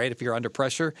bounds, all right, if you're under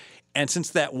pressure. And since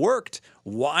that worked,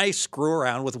 why screw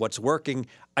around with what's working?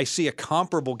 I see a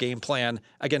comparable game plan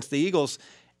against the Eagles,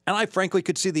 and I frankly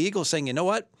could see the Eagles saying, you know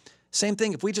what? Same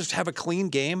thing. If we just have a clean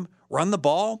game, run the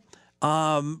ball,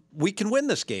 we can win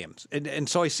this game. And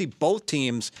so I see both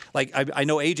teams. Like I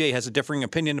know AJ has a differing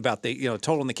opinion about the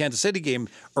total in the Kansas City game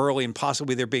early and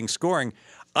possibly there being scoring.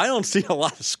 I don't see a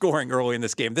lot of scoring early in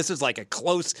this game. This is like a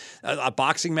close a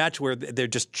boxing match where they're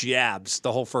just jabs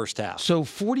the whole first half. So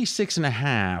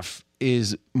 46.5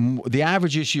 is the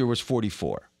average this year was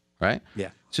 44, right? Yeah.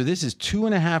 So this is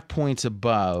 2.5 points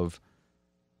above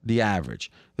the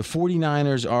average. The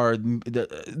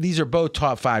 49ers these are both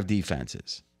top 5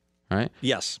 defenses, right?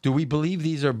 Yes. Do we believe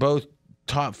these are both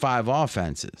top 5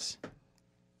 offenses?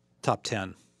 Top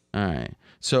 10. All right.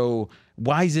 So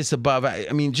why is this above? I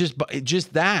mean, just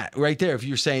that right there. If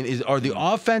you're saying are the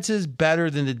offenses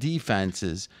better than the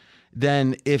defenses,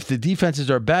 then if the defenses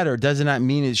are better, doesn't that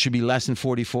mean it should be less than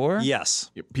 44?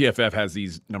 Yes. PFF has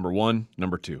these number 1,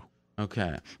 number 2.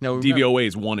 Okay. Now DVOA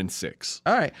is 1 and 6.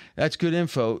 All right, that's good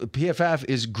info. PFF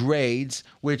is grades,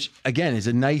 which again is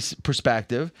a nice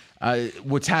perspective.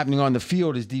 What's happening on the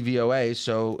field is DVOA.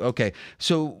 So okay,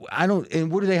 so I don't.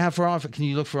 And what do they have for offense? Can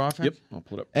you look for offense? Yep, I'll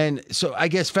pull it up. And so I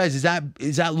guess Fez,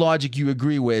 is that logic you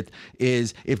agree with?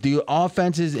 Is if the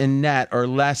offenses in net are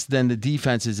less than the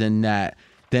defenses in net,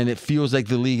 then it feels like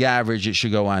the league average. It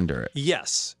should go under it.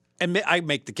 Yes. And I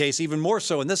make the case even more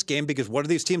so in this game because what are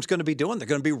these teams going to be doing? They're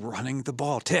going to be running the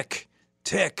ball. Tick,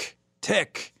 tick,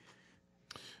 tick.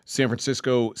 San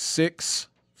Francisco 6,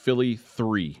 Philly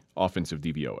 3 offensive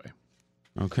DVOA.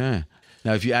 Okay.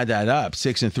 Now, if you add that up,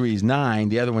 6 and 3 is 9.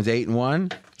 The other one's 8 and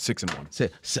 1. 6 and 1.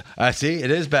 See, it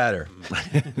is better.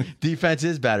 Defense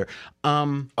is better.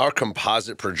 Our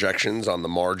composite projections on the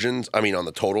margins, on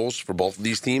the totals for both of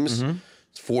these teams,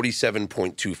 it's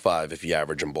 47.25 if you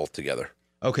average them both together.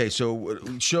 Okay, so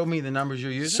show me the numbers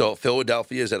you're using. So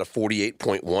Philadelphia is at a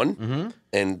 48.1,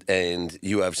 and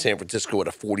you have San Francisco at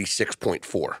a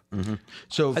 46.4.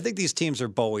 So I think these teams are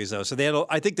bullies, though. So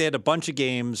I think they had a bunch of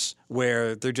games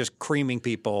where they're just creaming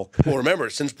people. Well, remember,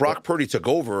 since Brock Purdy took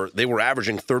over, they were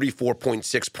averaging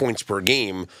 34.6 points per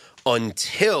game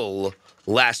until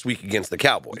last week against the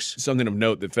Cowboys. Something of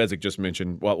note that Fezzik just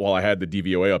mentioned while I had the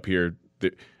DVOA up here,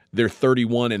 they're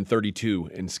 31 and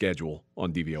 32 in schedule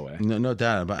on DVOA. no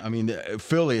doubt about. I mean,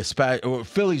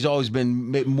 Philly's always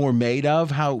been more made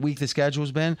of how weak the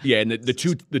schedule's been. Yeah, and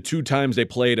the two times they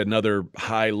played another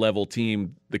high level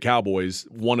team, the Cowboys,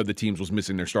 one of the teams was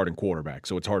missing their starting quarterback,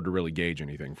 so it's hard to really gauge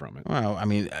anything from it. Well, I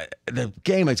mean, the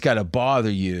game that's got to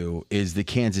bother you is the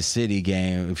Kansas City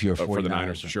game if you're 49ers. For the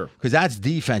Niners, sure. Because that's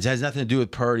defense. It has nothing to do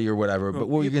with Purdy or whatever. But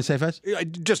what were you going to say, Fez?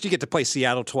 Just you get to play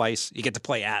Seattle twice. You get to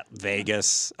play at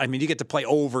Vegas. I mean, you get to play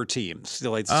over teams.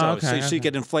 So you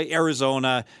get to play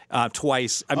Arizona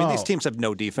twice. I mean, these teams have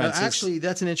no defenses. Actually,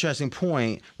 that's an interesting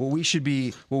point. What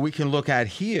we can look at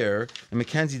here, and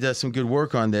Mackenzie does some good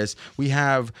work on this. We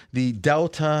have the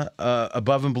delta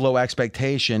above and below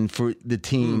expectation for the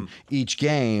team each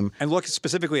game. And look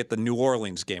specifically at the New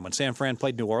Orleans game. When San Fran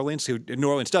played New Orleans, New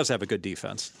Orleans does have a good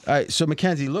defense. All right, so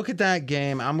Mackenzie, look at that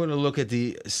game. I'm going to look at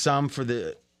the sum for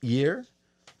the year.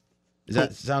 Does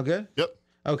that sound good? Yep.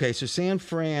 Okay, so San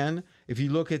Fran, if you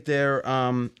look at their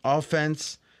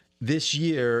offense this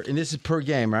year, and this is per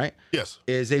game, right? Yes.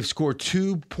 Is they've scored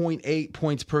 2.8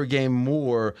 points per game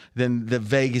more than the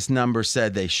Vegas number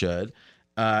said they should.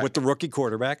 With the rookie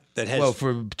quarterback that has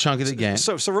for a chunk of the game.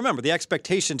 So remember, the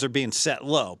expectations are being set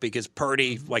low because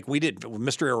Purdy, like we did,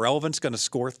 Mr. Irrelevant's going to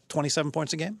score 27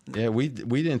 points a game. Yeah, we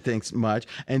didn't think much.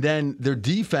 And then their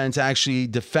defense actually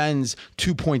defends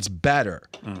 2 points better.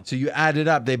 So you add it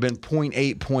up, they've been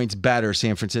 0.8 points better,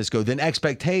 San Francisco, than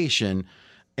expectation.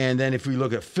 And then if we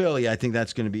look at Philly, I think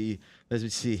that's going to be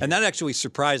Let's see. And that actually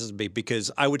surprises me because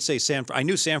I would say I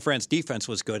knew San Fran's defense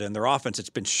was good, and their offense, it's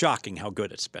been shocking how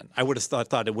good it's been. I would have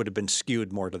thought it would have been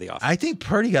skewed more to the offense. I think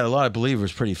Purdy got a lot of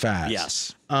believers pretty fast.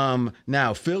 Yes.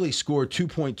 Now, Philly scored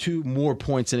 2.2 more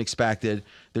points than expected.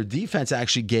 Their defense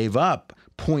actually gave up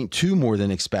 0.2 more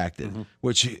than expected,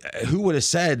 which who would have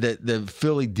said that the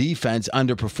Philly defense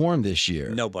underperformed this year?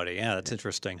 Nobody. Yeah, that's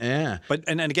interesting. Yeah. But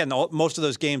and again, most of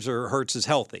those games are Hurts is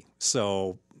healthy.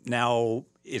 So now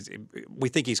we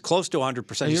think he's close to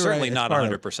 100%. He's certainly not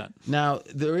 100%. Now,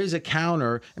 there is a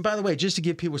counter. And by the way, just to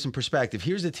give people some perspective,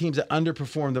 here's the teams that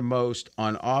underperformed the most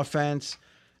on offense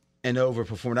and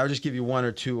overperformed. I'll just give you one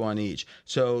or two on each.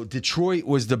 So Detroit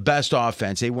was the best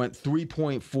offense. They went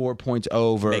 3.4 points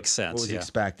over Makes sense, what was yeah.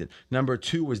 expected. Number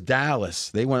 2 was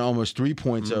Dallas. They went almost 3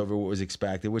 points over what was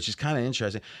expected, which is kind of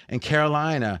interesting. And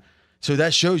Carolina. So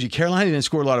that shows you Carolina didn't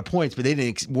score a lot of points, but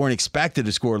they weren't expected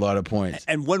to score a lot of points.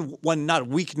 And one not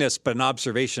weakness, but an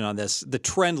observation on this, the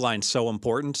trend line's so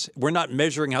important. We're not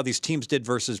measuring how these teams did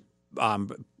versus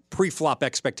pre-flop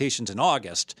expectations in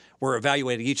August. We're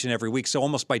evaluating each and every week. So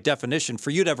almost by definition,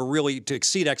 for you to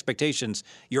exceed expectations,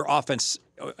 your offense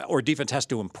or defense has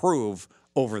to improve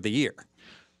over the year.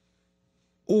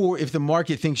 Or if the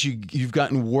market thinks you've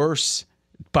gotten worse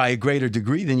by a greater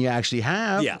degree than you actually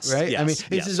have, yes, right? Yes, I mean,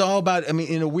 this is all about. I mean,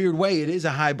 in a weird way, it is a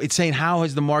high. It's saying how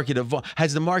has the market evolved?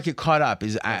 Has the market caught up?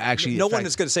 Is actually no one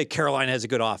is going to say Carolina has a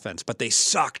good offense, but they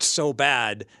sucked so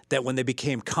bad that when they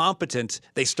became competent,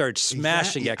 they started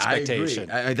smashing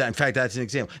expectation. I agree. In fact, that's an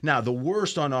example. Now, the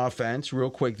worst on offense, real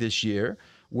quick this year,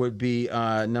 would be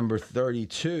number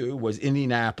 32 was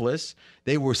Indianapolis.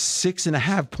 They were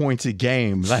 6.5 points a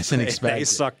game less than expected. They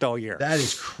sucked all year. That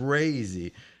is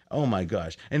crazy. Oh my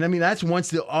gosh. And I mean, that's once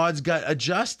the odds got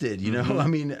adjusted, you know? I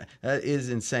mean, that is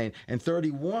insane. And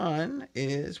 31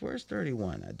 is, where's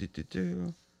 31?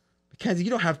 Mackenzie, you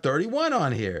don't have 31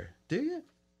 on here, do you?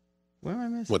 Where am I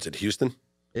missing? What's it, Houston?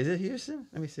 Is it Houston?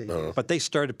 Let me see. But they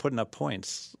started putting up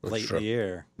points late in the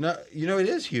year. No, you know, it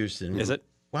is Houston. Is it?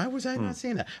 Why was I not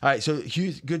seeing that? All right, so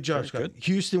good job, Scott. Good.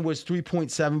 Houston was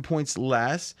 3.7 points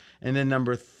less. And then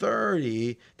number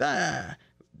 30,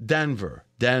 Denver.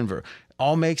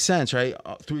 All makes sense, right?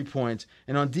 3 points.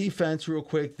 And on defense, real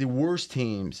quick, the worst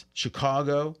teams,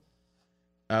 Chicago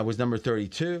was number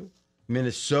 32,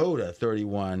 Minnesota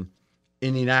 31,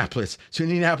 Indianapolis. So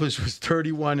Indianapolis was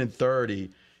 31 and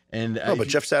 30. And but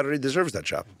Jeff Saturday deserves that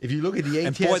job. If you look at the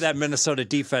ATS, And boy, that Minnesota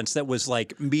defense that was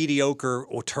like mediocre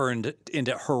or turned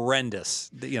into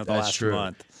horrendous, the last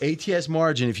month. ATS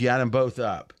margin, if you add them both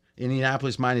up,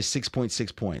 Indianapolis minus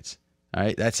 6.6 points. All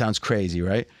right, that sounds crazy,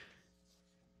 right?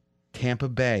 Tampa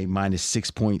Bay minus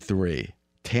 6.3.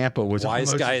 Tampa was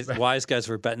wise guys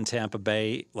were betting Tampa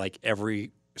Bay like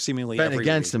seemingly betting every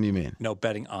against week. them. You mean? No,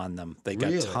 betting on them. They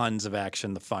got Really? tons of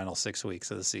action the final 6 weeks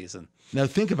of the season. Now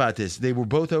think about this. They were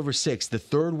both over 6. The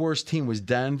third worst team was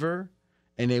Denver,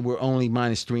 and they were only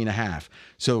minus 3.5.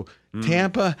 So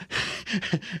Tampa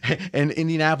and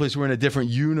Indianapolis were in a different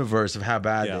universe of how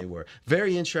bad they were.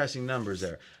 Very interesting numbers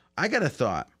there. I got a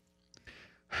thought.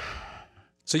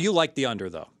 So you like the under,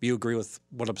 though? You agree with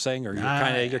what I'm saying, or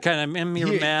you're kind of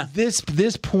meh?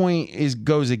 This point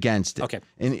goes against it. Okay,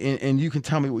 and you can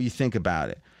tell me what you think about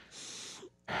it.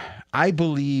 I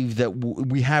believe that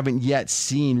we haven't yet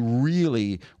seen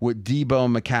really what Debo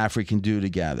and McCaffrey can do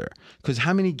together. Because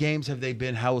how many games have they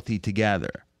been healthy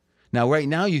together? Now, right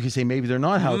now, you can say maybe they're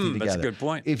not healthy together. That's a good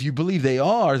point. If you believe they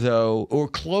are, though, or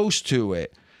close to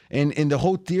it, and the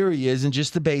whole theory is, and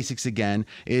just the basics again,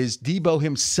 is Debo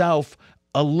himself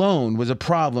alone was a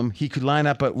problem. He could line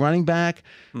up at running back,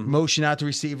 motion out the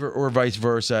receiver, or vice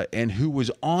versa. And who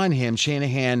was on him,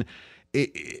 Shanahan,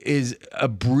 is a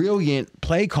brilliant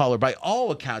play caller by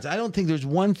all accounts. I don't think there's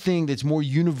one thing that's more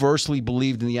universally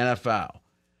believed in the NFL.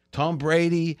 Tom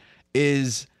Brady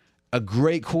is a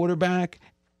great quarterback.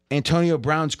 Antonio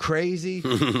Brown's crazy,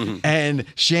 and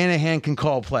Shanahan can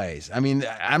call plays. I mean,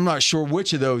 I'm not sure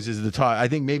which of those is the top. I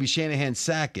think maybe Shanahan's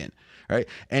second, right?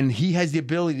 And he has the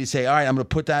ability to say, all right, I'm going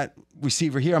to put that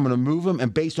receiver here. I'm going to move him,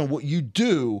 and based on what you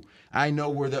do, I know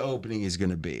where the opening is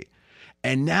going to be.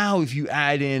 And now if you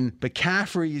add in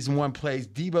McCaffrey is in one place,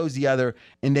 Debo's the other,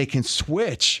 and they can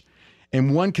switch,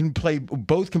 and one can play,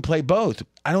 both can play both.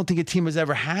 I don't think a team has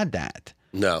ever had that.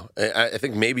 No, I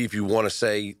think maybe if you want to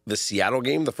say the Seattle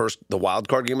game, the wild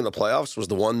card game in the playoffs was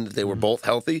the one that they were both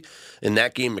healthy. In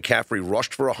that game, McCaffrey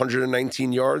rushed for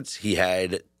 119 yards. He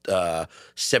had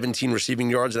 17 receiving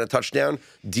yards and a touchdown.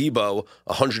 Debo,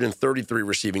 133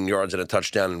 receiving yards and a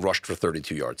touchdown and rushed for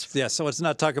 32 yards. Yeah, so let's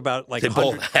not talk about like They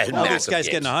 100. both had All these massive guys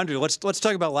games. getting 100. Let's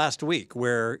talk about last week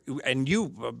where, and you,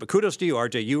 kudos to you,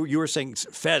 RJ. You were saying,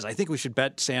 Fez, I think we should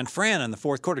bet San Fran in the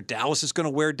fourth quarter. Dallas is going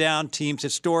to wear down. Teams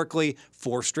historically,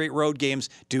 4 straight road games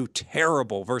do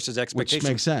terrible versus expectations.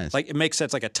 Which makes sense. Like it makes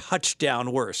sense, like a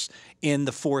touchdown worse in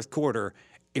the fourth quarter.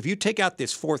 If you take out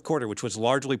this fourth quarter, which was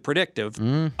largely predictive,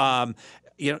 San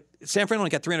Fran only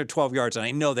got 312 yards, and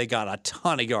I know they got a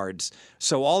ton of yards.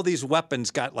 So all these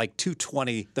weapons got like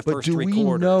 220 the first 3 quarters. But do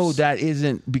we know that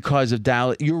isn't because of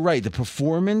Dallas? You're right. The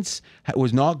performance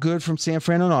was not good from San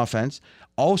Fran on offense.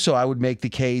 Also, I would make the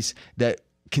case that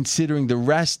considering the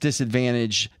rest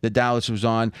disadvantage that Dallas was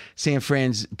on, San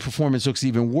Fran's performance looks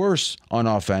even worse on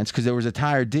offense because there was a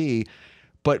tired D.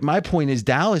 But my point is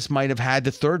Dallas might have had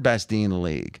the third best D in the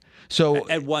league. So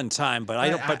at one time,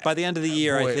 but but by the end of the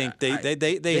year, I think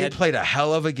they had played a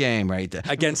hell of a game right there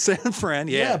against San Fran.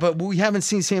 Yeah, but we haven't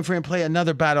seen San Fran play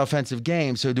another bad offensive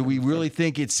game. So do we really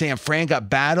think it's San Fran got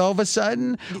bad all of a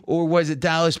sudden, or was it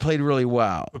Dallas played really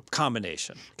well?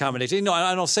 Combination. No,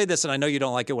 I don't say this, and I know you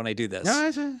don't like it when I do this. No,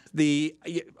 I say.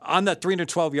 On that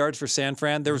 312 yards for San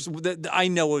Fran, I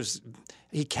know it was.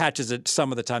 He catches it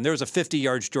some of the time. There was a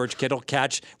 50-yard George Kittle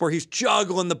catch where he's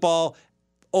juggling the ball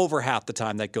over half the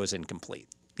time that goes incomplete.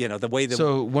 The way that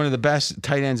so one of the best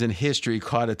tight ends in history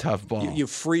caught a tough ball. You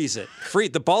freeze it.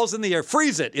 The ball's in the air.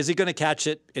 Freeze it. Is he going to catch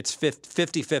it? It's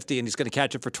 50-50, and he's going to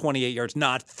catch it for 28 yards,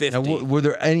 not 50. Now, were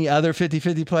there any other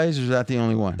 50-50 plays, or was that the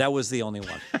only one? That was the only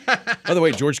one. By the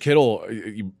way, George Kittle,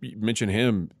 you mentioned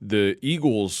him. The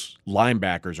Eagles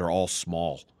linebackers are all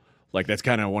small. Like, that's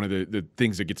kind of one of the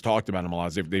things that gets talked about them a lot.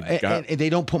 Is they've got, and they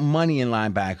don't put money in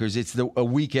linebackers. It's a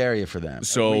weak area for them.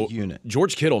 So a weak unit.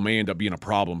 George Kittle may end up being a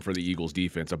problem for the Eagles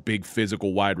defense. A big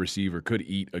physical wide receiver could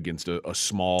eat against a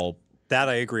small. That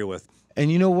I agree with.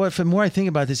 And you know what? The more I think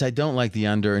about this, I don't like the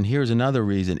under. And here's another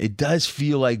reason. It does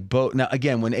feel like both. Now,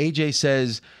 again, when AJ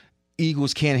says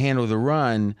Eagles can't handle the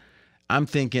run, I'm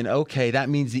thinking, okay, that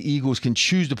means the Eagles can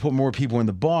choose to put more people in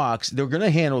the box. They're going to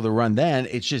handle the run then.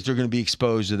 It's just they're going to be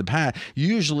exposed to the pass.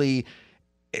 Usually,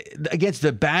 against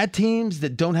the bad teams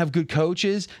that don't have good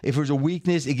coaches, if there's a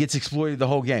weakness, it gets exploited the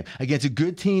whole game. Against a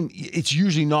good team, it's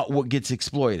usually not what gets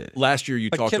exploited. Last year,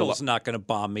 But talked Kittle's a lot. not going to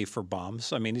bomb me for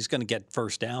bombs. I mean, he's going to get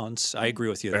first downs. I agree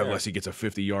with you there. Unless he gets a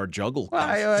 50-yard juggle.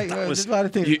 There's a lot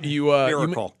of things.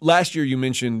 Miracle. Last year, you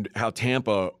mentioned how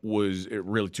Tampa was,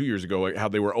 really 2 years ago, how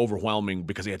they were overwhelming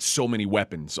because they had so many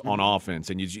weapons on offense,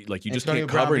 and you just Antonio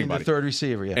can't Brown cover being anybody. the third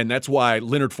receiver, yeah. And that's why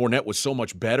Leonard Fournette was so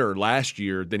much better last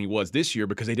year than he was this year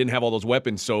because they didn't have all those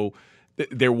weapons. So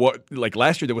there was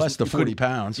last year there was Plus the 40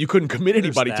 pounds. You couldn't commit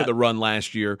anybody to that. the run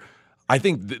last year. I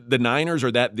think the Niners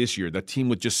are that this year. The team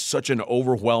with just such an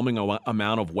overwhelming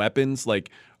amount of weapons.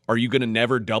 Like, are you going to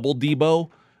never double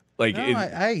Debo? Like, No,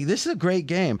 this is a great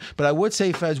game. But I would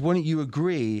say, Fez, wouldn't you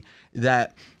agree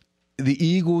that the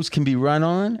Eagles can be run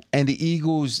on and the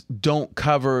Eagles don't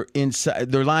cover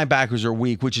inside? Their linebackers are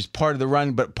weak, which is part of the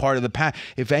run, but part of the pass.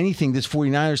 If anything, this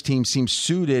 49ers team seems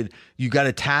suited. You got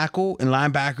to tackle and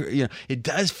linebacker. It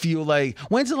does feel like.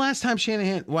 When's the last time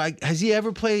Shanahan? Has he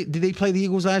ever played? Did they play the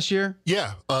Eagles last year?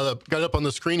 Yeah, got it up on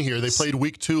the screen here. They played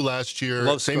week 2 last year.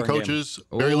 Same Low-scoring coaches,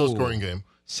 very low-scoring game.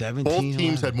 17. Both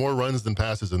teams had more runs than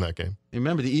passes in that game.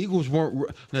 Remember, the Eagles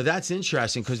weren't. Now, that's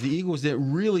interesting because the Eagles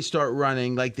didn't really start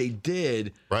running like they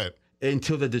did Right.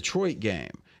 until the Detroit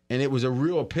game. And it was a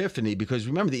real epiphany because,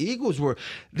 remember, the Eagles were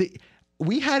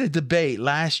we had a debate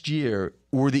last year,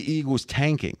 were the Eagles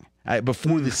tanking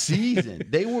before the season?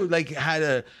 They were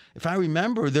if I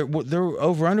remember, their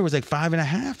over-under was like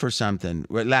 5.5 or something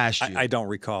last year. I don't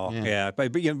recall. Yeah.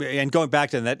 But and going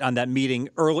back to that on that meeting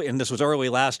early, and this was early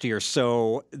last year.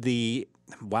 So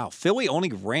Philly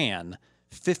only ran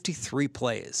 53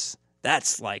 plays.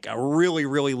 That's like a really,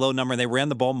 really low number. And they ran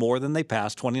the ball more than they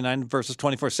passed, 29 versus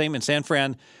 24. Same in San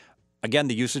Fran. Again,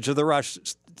 the usage of the rush,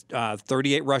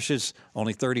 38 rushes,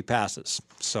 only 30 passes.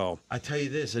 So I tell you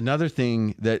this, another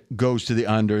thing that goes to the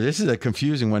under, this is a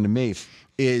confusing one to me,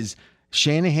 is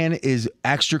Shanahan is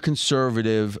extra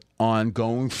conservative on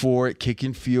going for it,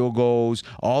 kicking field goals,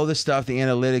 all the stuff the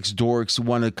analytics dorks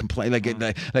want to complain.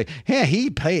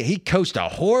 He coached a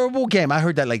horrible game. I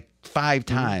heard that like 5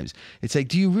 times. It's like,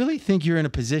 do you really think you're in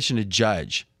a position to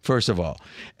judge, first of all?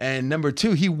 And number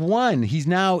 2, he won. He's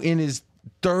now in his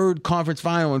 3rd conference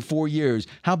final in 4 years.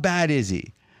 How bad is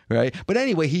he? Right. But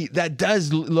anyway, that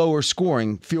does lower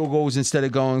scoring, field goals instead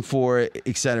of going for it,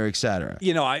 et cetera, et cetera.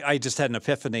 I just had an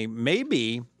epiphany.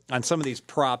 Maybe on some of these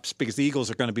props because the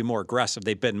Eagles are going to be more aggressive.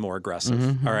 They've been more aggressive.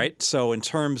 Mm-hmm. All right. So in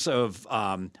terms of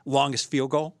longest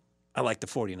field goal, I like the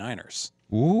 49ers.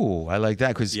 Ooh, I like that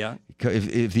because Yeah.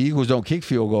 if the Eagles don't kick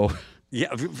field goal, Yeah,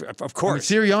 of I mean, course.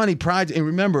 Sirianni prides, and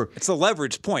remember, It's the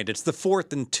leverage point. It's the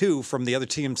 4th and 2 from the other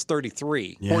team's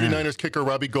 33. 49ers kicker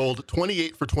Robbie Gould,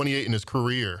 28 for 28 in his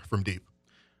career from deep.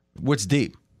 what's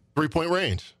deep? 3-point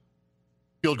range.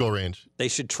 Field goal range. They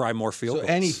should try more field So goals.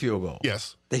 any field goal.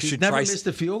 Yes. They He's should never try. missed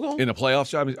a field goal. In the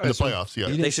playoffs, In the playoffs, yeah.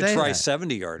 He They didn't should say try that.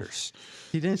 70-yarders.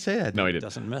 He didn't say that. No, he didn't.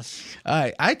 Doesn't miss. All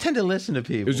right, I tend to listen to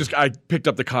people. It was just I picked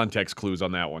up the context clues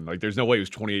on that one. Like, there's no way he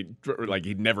was 28. Like,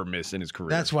 he'd never miss in his career.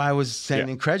 That's why I was saying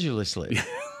Yeah. incredulously.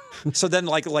 So then,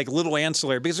 like little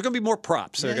ancillary, because there's going to be more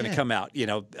props that are going Yeah. to come out. You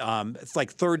know, it's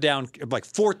like 4th down.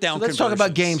 Let's talk about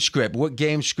conversions. game script. What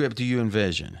game script do you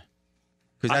envision?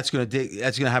 Because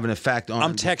that's going to have an effect on.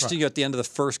 I'm texting you at the end of the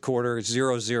first quarter,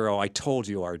 0-0. I told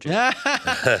you, RJ.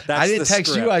 I didn't the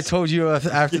text you. script. I told you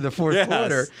after the fourth Yes.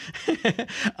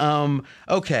 quarter.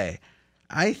 Okay.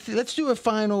 Let's do a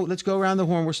final. Let's go around the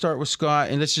horn. We'll start with Scott,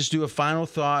 and let's just do a final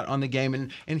thought on the game.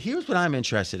 And here's what I'm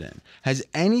interested in: has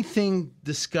anything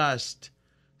discussed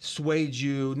swayed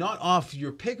you, not off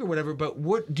your pick or whatever, but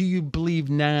what do you believe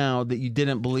now that you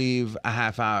didn't believe a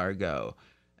half hour ago?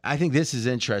 I think this is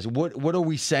interesting. What are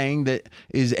we saying that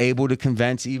is able to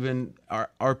convince even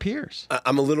our peers?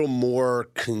 I'm a little more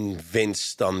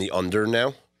convinced on the under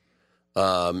now.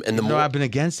 And the No, more I've been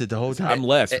against it the whole time. I'm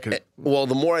less. Because, well,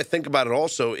 the more I think about it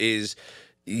also is,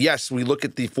 yes, we look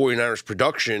at the 49ers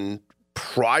production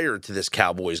prior to this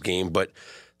Cowboys game, but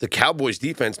the Cowboys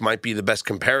defense might be the best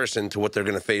comparison to what they're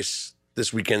going to face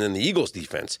this weekend in the Eagles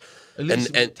defense. At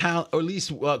least and talent, or at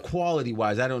least quality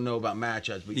wise. I don't know about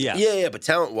matchups, but Yeah. Yeah, but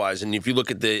talent-wise, and if you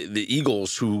look at the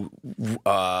Eagles, who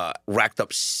racked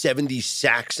up 70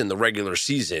 sacks in the regular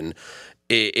season,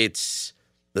 it's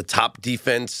the top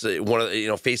defense.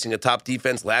 Facing a top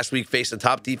defense last week, faced a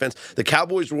top defense. The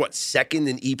Cowboys were second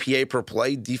in EPA per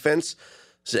play defense,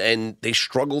 and they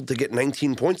struggled to get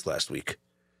 19 points last week.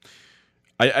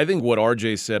 I think what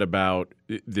RJ said about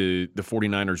the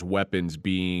 49ers' weapons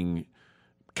being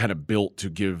kind of built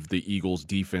to give the Eagles'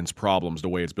 defense problems the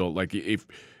way it's built. Like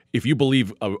if you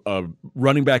believe a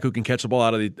running back who can catch the ball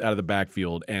out of the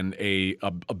backfield and a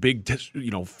big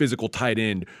physical tight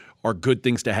end are good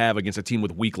things to have against a team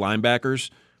with weak linebackers,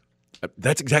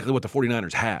 that's exactly what the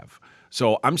 49ers have.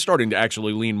 So I'm starting to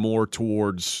actually lean more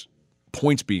towards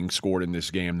points being scored in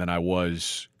this game than I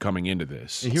was coming into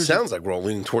this. It sounds like we're all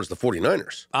leaning towards the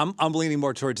 49ers. I'm leaning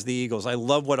more towards the Eagles. I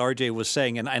love what RJ was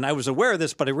saying, and I was aware of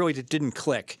this, but I really didn't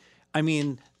click. I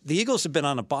mean, the Eagles have been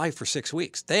on a bye for 6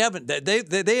 weeks. They haven't.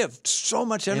 They have so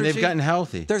much energy. and they've gotten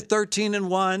healthy. They're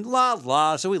 13-1.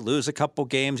 La. So we lose a couple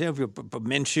games.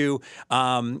 Minshew,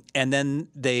 and then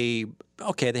they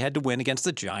had to win against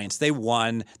the Giants. They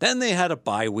won. Then they had a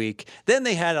bye week. Then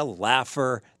they had a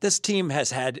laugher. This team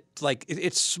has had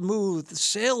it's smooth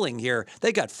sailing here.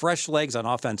 They got fresh legs on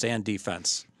offense and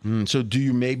defense. So do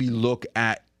you maybe look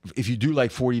at, if you do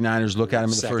like 49ers, look at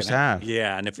them in the first half?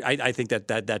 Yeah, and if I think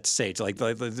that's safe. Like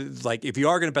if you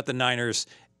are going to bet the Niners,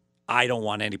 I don't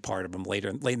want any part of them late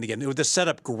in the game. It was the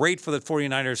setup great for the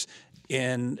 49ers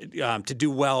to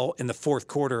do well in the fourth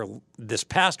quarter this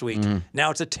past week. Now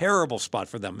it's a terrible spot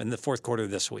for them in the fourth quarter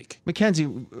this week. Mackenzie,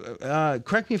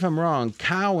 correct me if I'm wrong.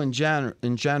 Kyle in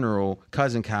general,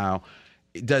 cousin Kyle,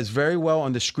 does very well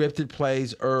on the scripted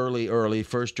plays early,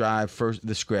 first drive,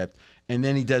 the script, and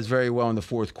then he does very well in the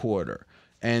fourth quarter.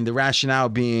 And the rationale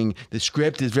being the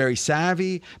script is very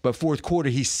savvy, but fourth quarter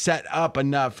he set up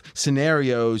enough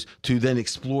scenarios to then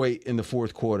exploit in the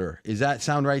fourth quarter. Does that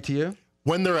sound right to you?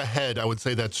 When they're ahead, I would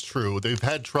say that's true. They've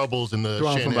had troubles in the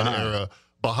Throwing from Shanahan behind. era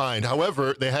behind.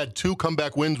 However, they had 2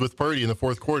 comeback wins with Purdy in the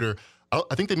fourth quarter.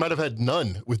 I think they might have had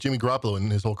none with Jimmy Garoppolo in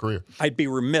his whole career. I'd be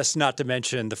remiss not to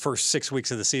mention the first 6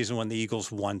 weeks of the season when the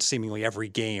Eagles won seemingly every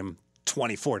game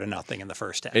 24-0 in the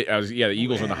first half. The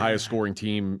Eagles are the highest scoring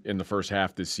team in the first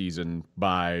half this season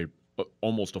by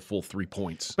almost a full 3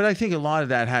 points. But I think a lot of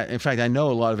that, in fact, I know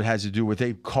a lot of it has to do with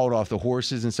they called off the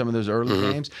horses in some of those early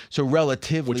games. So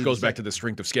relatively, Which goes back to the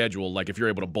strength of schedule. Like if you're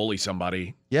able to bully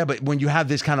somebody. Yeah, but when you have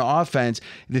this kind of offense,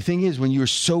 the thing is, when you're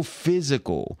so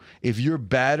physical, if you're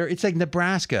better, it's like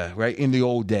Nebraska, right? In the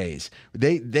old days,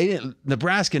 they didn't.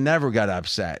 Nebraska never got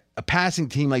upset. A passing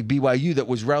team like BYU that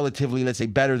was relatively, let's say,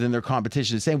 better than their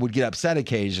competition, the same, would get upset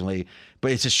occasionally.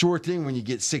 But it's a sure thing when you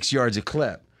get 6 yards a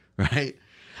clip, right?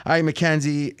 All right,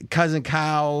 Mackenzie, cousin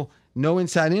Kyle, no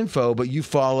inside info, but you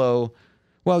follow.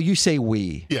 Well, you say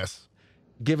we. Yes.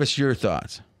 Give us your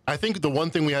thoughts. I think the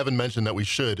one thing we haven't mentioned that we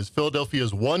should is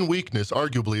Philadelphia's one weakness,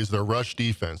 arguably, is their rush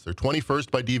defense. They're 21st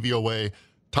by DVOA,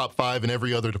 top 5 in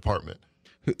every other department.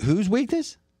 Whose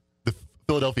weakness? The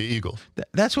Philadelphia Eagles.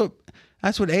 That's what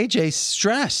AJ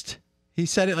stressed. He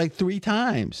said it like 3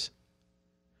 times.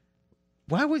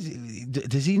 Why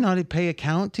does he not pay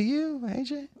account to you,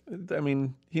 AJ? I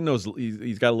mean, he knows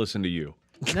he's got to listen to you.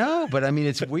 No, but I mean,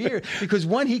 it's weird because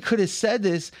he could have said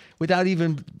this without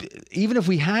even if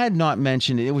we had not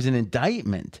mentioned it, it was an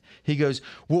indictment. He goes,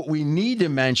 what we need to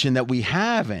mention that we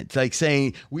haven't, like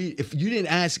saying if you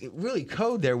didn't ask, really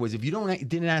code there was, if you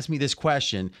didn't ask me this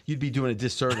question, you'd be doing a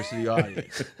disservice to the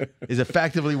audience, is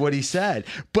effectively what he said.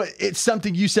 But it's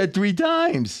something you said 3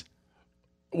 times.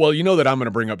 Well, you know that I'm going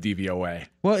to bring up DVOA.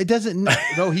 Well, it doesn't,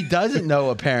 no, he doesn't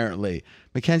know apparently.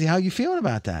 Mackenzie, how are you feeling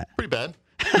about that? Pretty bad.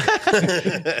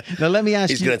 Now let me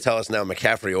ask you. He's going to tell us now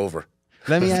McCaffrey over.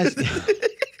 Let me ask.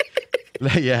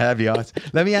 Yeah, that'd be awesome.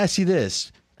 Let me ask you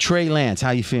this: Trey Lance, how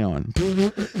you feeling?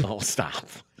 Oh, stop.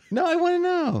 No, I want to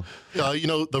know. You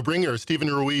know, the Ringer,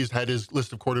 Stephen Ruiz had his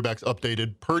list of quarterbacks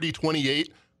updated. Purdy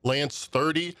 28, Lance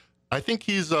 30. I think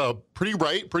he's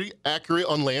pretty accurate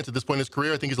on Lance at this point in his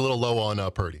career. I think he's a little low on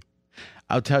Purdy.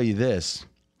 I'll tell you this.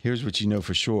 Here's what you know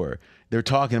for sure. They're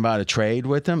talking about a trade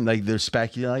with him. Like they're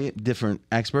speculating, different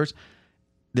experts.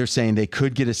 They're saying they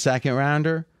could get a 2nd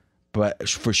rounder, but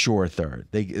for sure a 3rd.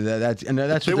 That's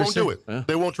what They won't saying. do it. Yeah.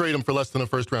 They won't trade him for less than a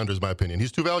 1st rounder, is my opinion.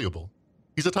 He's too valuable.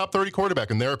 He's a top 30 quarterback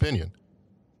in their opinion.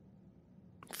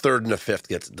 3rd and a 5th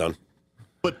gets it done.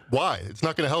 But why? It's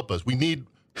not going to help us. We need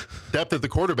depth at the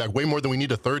quarterback way more than we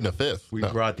need a 3rd and a 5th. We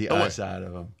brought the ice out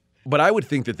of him. But I would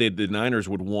think that the Niners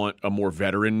would want a more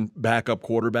veteran backup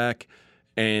quarterback,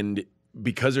 and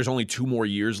because there's only 2 more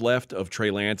years left of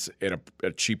Trey Lance at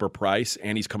a cheaper price,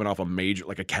 and he's coming off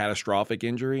a catastrophic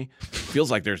injury, feels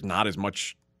like there's not as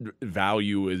much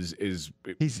value as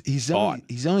he's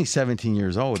only 17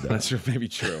 years old though. That's maybe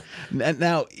true.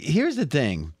 Now here's the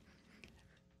thing.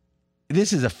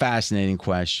 This is a fascinating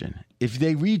question. If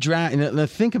they redraft, and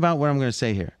think about what I'm going to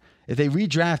say here. If they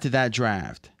redrafted that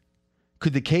draft,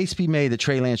 could the case be made that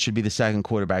Trey Lance should be the 2nd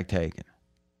quarterback taken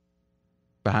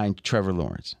behind Trevor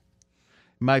Lawrence?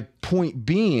 My point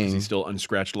being, is he still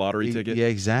unscratched lottery ticket? Yeah,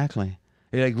 exactly.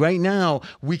 Like right now,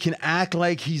 we can act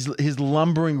like his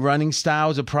lumbering running style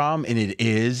is a problem, and it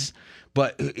is.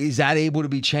 But is that able to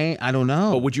be changed? I don't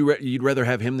know. But would you'd rather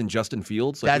have him than Justin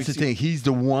Fields? That's the thing. He's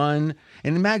the one,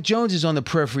 and Mac Jones is on the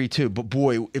periphery too. But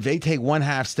boy, if they take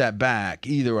 1/2 step back,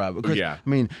 either of them. Yeah. I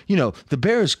mean, the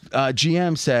Bears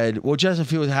GM said, well, Justin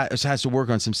Fields has to work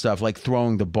on some stuff like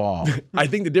throwing the ball. I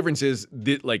think the difference is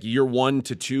that, like, year 1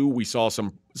 to 2, we saw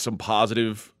some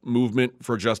positive movement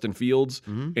for Justin Fields,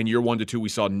 and year 1 to 2, we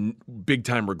saw big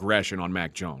time regression on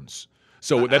Mac Jones.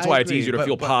 So that's why it's easier to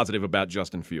feel positive about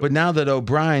Justin Fields. But now that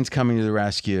O'Brien's coming to the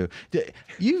rescue,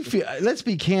 you feel. Let's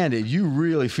be candid. You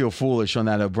really feel foolish on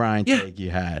that O'Brien take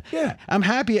you had. Yeah, I'm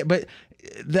happy, but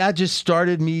that just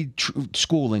started me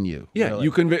schooling you. Yeah, really.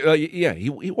 you can.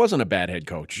 He wasn't a bad head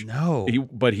coach. No,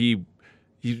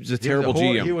 he's a terrible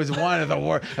GM. He was one of the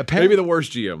worst. Maybe the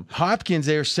worst GM. Hopkins,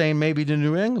 they were saying maybe to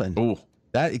New England. Oh,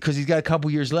 that because he's got a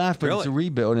couple years left, but it's a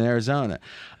rebuild in Arizona.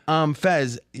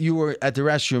 Fez, you were at the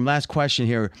restroom. Last question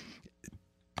here.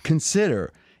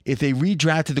 Consider if they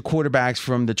redrafted the quarterbacks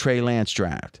from the Trey Lance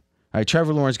draft. All right,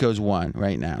 Trevor Lawrence goes 1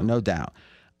 right now, no doubt.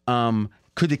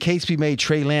 Could the case be made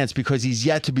Trey Lance because he's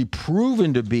yet to be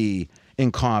proven to be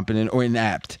incompetent or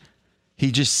inept?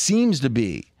 He just seems to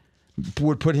be.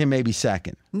 Would put him maybe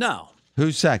 2nd. No.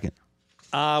 Who's 2nd?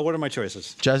 What are my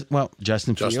choices? Justin Fields.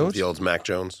 Justin Fields, Mac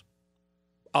Jones.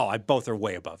 Oh, both are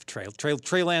way above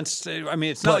Trey Lance. I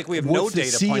mean, it's not like we have no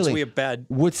data points. We have bad.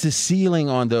 What's the ceiling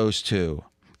on those two?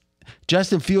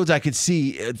 Justin Fields, I could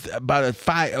see about a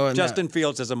 5. Justin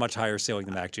Fields has a much higher ceiling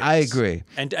than Mac Jones. I agree.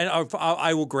 And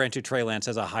I will grant you Trey Lance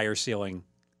has a higher ceiling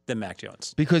than Mac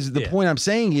Jones. Because the point I'm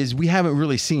saying is we haven't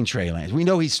really seen Trey Lance. We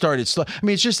know he started slow. I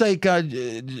mean, it's just like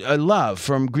Love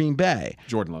from Green Bay.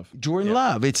 Jordan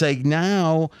Love. It's like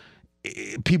now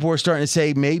people are starting to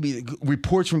say maybe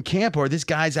reports from camp are this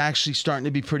guy's actually starting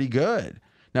to be pretty good.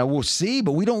 Now, we'll see,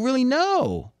 but we don't really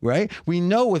know, right? We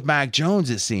know with Mac Jones,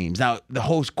 it seems. Now, the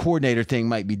host coordinator thing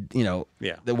might be, the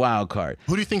wild card.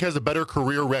 Who do you think has a better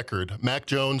career record, Mac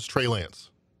Jones, Trey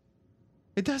Lance?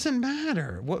 It doesn't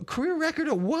matter. What career record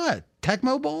of what?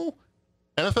 Tecmo Bowl?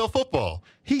 NFL football.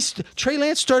 Trey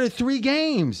Lance started 3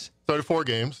 games. Started 4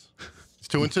 games. It's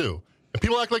 2-2. And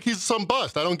people act like he's some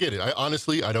bust. I don't get it.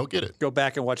 I don't get it. Go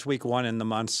back and watch week 1 in the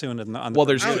monsoon on the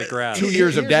there's grass. 2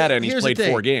 years of data, and he's played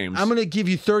 4 games. I'm going to give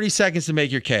you 30 seconds to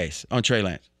make your case on Trey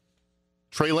Lance.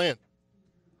 Trey Lance.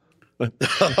 That's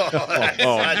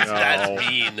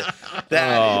mean.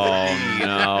 That is mean.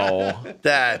 No.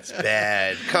 That's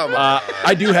bad. Come on.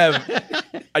 I do have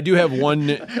I do have one.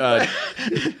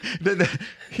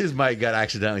 His mic got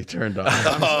accidentally turned on.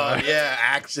 Oh, yeah,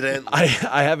 accident. I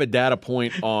have a data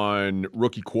point on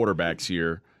rookie quarterbacks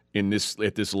here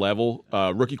at this level.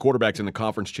 Rookie quarterbacks in the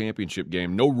conference championship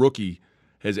game. No rookie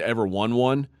has ever won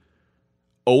one.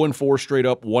 0-4 straight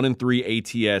up,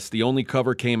 1-3 ATS. The only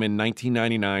cover came in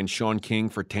 1999. Sean King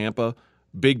for Tampa.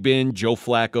 Big Ben, Joe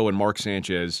Flacco, and Mark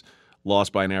Sanchez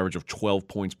lost by an average of 12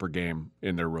 points per game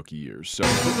in their rookie years. So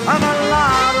I'm a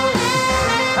lotto,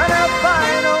 and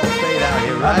albino. Fade out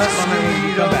here. Last one,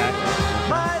 you come back.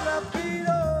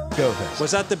 Go, Fez.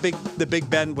 Was that the Big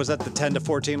Ben? Was that the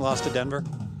 10-14 loss to Denver?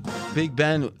 Big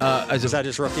Ben, Was that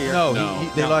his rookie year? No,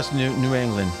 No. they lost to New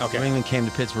England. Okay. New England came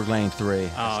to Pittsburgh laying 3.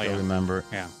 I still remember.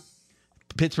 Yeah.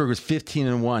 Pittsburgh was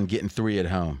 15-1, getting 3 at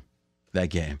home that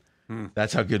game.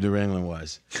 That's how good New England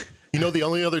was. You know the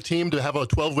only other team to have a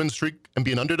 12-win streak and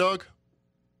be an underdog?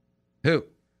 Who?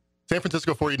 San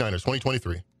Francisco 49ers,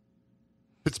 2023.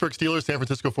 Pittsburgh Steelers, San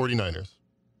Francisco 49ers.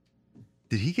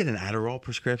 Did he get an Adderall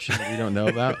prescription that we don't know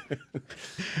about?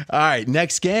 All right,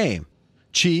 next game.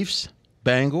 Chiefs,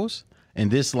 Bengals. And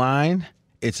this line,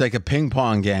 it's like a ping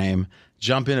pong game.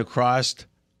 Jump in across,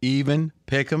 even,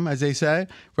 pick them, as they say.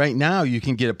 Right now, you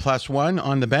can get a +1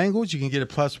 on the Bengals. You can get a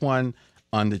 +1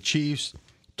 on the Chiefs.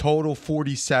 Total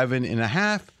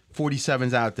 47.5.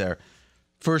 47's out there.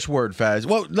 First word, Faz.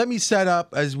 Well, let me set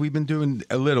up as we've been doing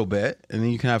a little bit, and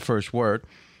then you can have first word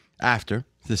after.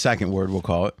 The second word, we'll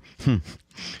call it.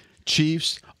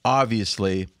 Chiefs,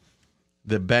 obviously,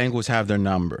 the Bengals have their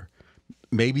number.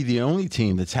 Maybe the only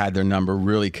team that's had their number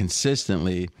really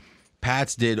consistently.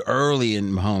 Pats did early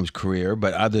in Mahomes' career,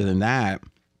 but other than that,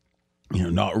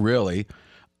 not really.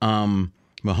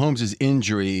 Mahomes'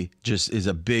 injury just is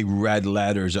a big red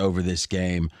letters over this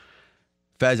game.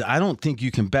 Fez, I don't think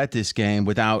you can bet this game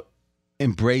without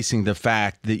embracing the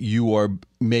fact that you are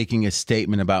making a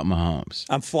statement about Mahomes.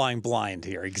 I'm flying blind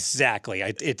here. Exactly.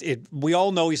 We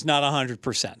all know he's not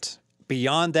 100%.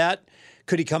 Beyond that,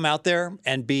 could he come out there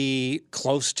and be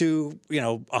close to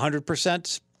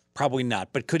 100%? Probably not.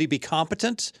 But could he be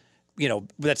competent?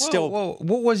 That's still. Whoa.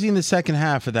 What was he in the second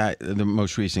half of the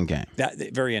most recent game?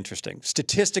 Very interesting.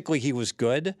 Statistically, he was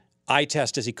good. Eye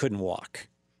test is he couldn't walk.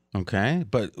 Okay,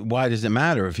 but why does it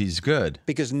matter if he's good?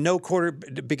 Because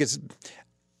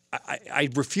I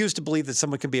refuse to believe that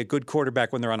someone can be a good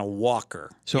quarterback when they're on a walker,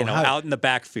 out in the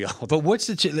backfield. But what's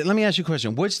let me ask you a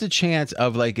question. What's the chance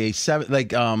of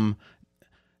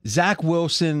Zach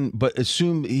Wilson, but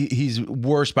assume he's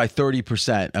worse by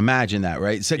 30%. Imagine that,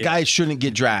 right? It's a guy shouldn't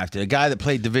get drafted, a guy that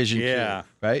played Division II,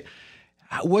 right?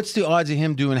 What's the odds of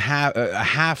him doing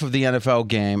half of the NFL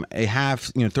game, a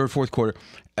half, third, fourth quarter,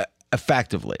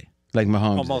 effectively, like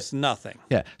Mahomes? Almost nothing.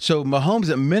 Yeah. So Mahomes,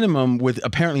 at minimum, with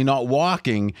apparently not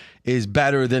walking, is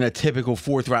better than a typical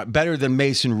fourth round, better than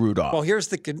Mason Rudolph. Well,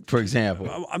 for example.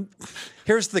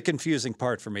 Here's the confusing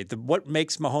part for me. What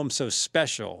makes Mahomes so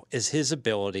special is his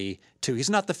ability to,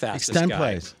 he's not the fastest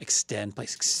guy. Extend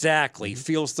plays. Exactly. He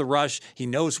feels the rush. He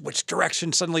knows which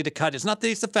direction suddenly to cut. It's not that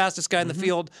he's the fastest guy in the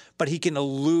field, but he can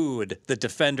elude the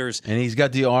defenders. And he's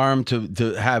got the arm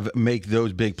to make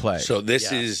those big plays. So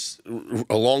this is,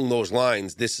 along those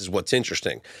lines, this is what's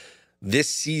interesting. This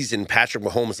season, Patrick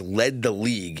Mahomes led the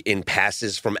league in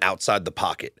passes from outside the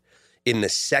pocket. In the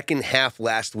second half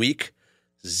last week,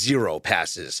 0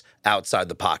 passes outside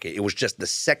the pocket. It was just the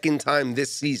second time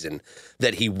this season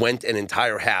that he went an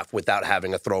entire half without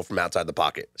having a throw from outside the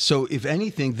pocket. So if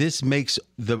anything, this makes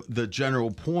the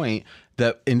general point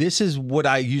that, and this is what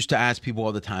I used to ask people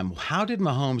all the time, how did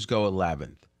Mahomes go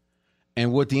 11th?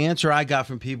 And what the answer I got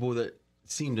from people that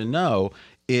seem to know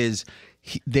is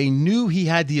they knew he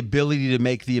had the ability to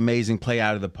make the amazing play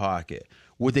out of the pocket.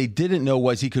 What they didn't know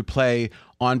was he could play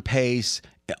on pace,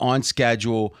 on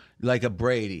schedule, like a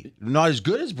Brady. Not as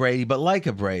good as Brady, but like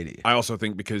a Brady. I also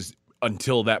think because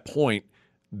until that point,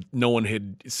 no one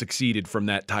had succeeded from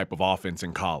that type of offense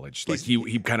in college. Like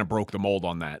he kind of broke the mold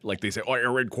on that. Like they say,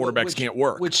 air raid quarterbacks can't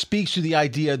work. Which speaks to the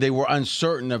idea they were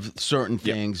uncertain of certain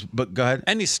things. But go ahead.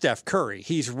 And he's Steph Curry.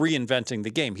 He's reinventing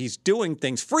the game. He's doing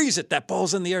things. Freeze it. That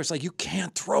ball's in the air. It's like you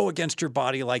can't throw against your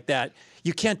body like that.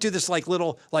 You can't do this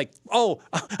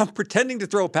I'm pretending to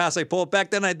throw a pass. I pull it back,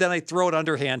 then I throw it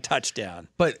underhand, touchdown.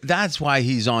 But that's why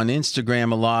he's on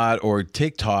Instagram a lot or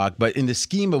TikTok. But in the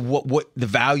scheme of what the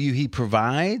value he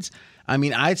provides, I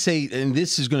mean, I'd say, and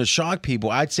this is going to shock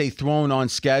people, I'd say thrown on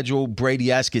schedule,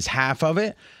 Brady-esque is half of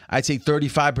it. I'd say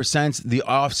 35% the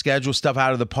off-schedule stuff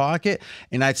out of the pocket,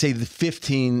 and I'd say the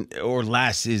 15 or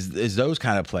less is those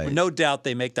kind of plays. No doubt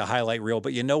they make the highlight reel,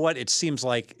 but you know what? It seems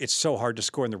like it's so hard to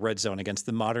score in the red zone against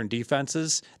the modern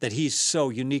defenses that he's so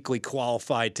uniquely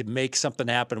qualified to make something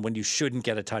happen when you shouldn't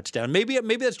get a touchdown. Maybe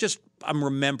that's just I'm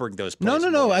remembering those plays.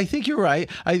 No. I think you're right.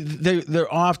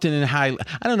 They're often in high.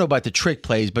 I don't know about the trick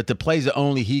plays, but the plays that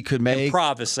only he could make.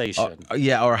 Improvisation.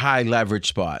 Or high leverage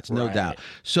spots, no doubt.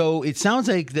 So it sounds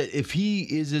like that if he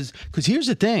is because here's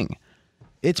the thing,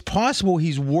 it's possible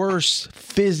he's worse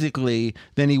physically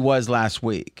than he was last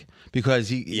week because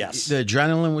the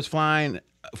adrenaline was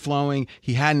flowing.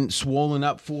 He hadn't swollen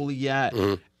up fully yet,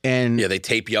 and they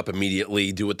tape you up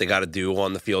immediately, do what they got to do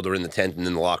on the field or in the tent and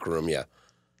in the locker room. Yeah.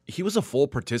 He was a full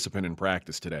participant in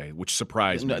practice today, which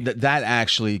surprised me. That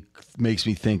actually makes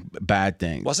me think bad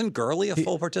things. Wasn't Gurley a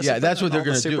full participant? Yeah, that's what they're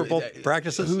going to do. Super Bowl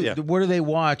practices. What are they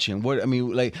watching?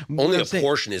 Only a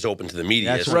portion is open to the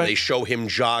media. That's so right. They show him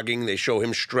jogging, they show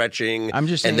him stretching. I'm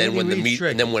just saying,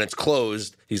 and then when it's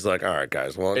closed, he's like, "All right,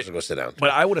 guys, well, I'm just gonna go sit down." But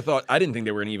I would have thought I didn't think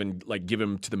they were going to even give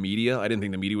him to the media. I didn't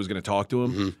think the media was going to talk to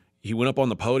him. Mm-hmm. He went up on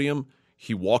the podium.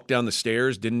 He walked down the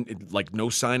stairs. No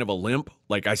sign of a limp.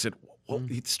 Like I said. Well,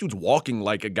 this dude's walking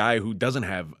like a guy who doesn't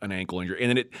have an ankle injury.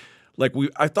 And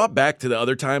then I thought back to the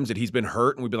other times that he's been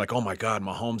hurt, and we'd be like, oh my God,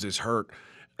 Mahomes is hurt.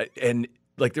 And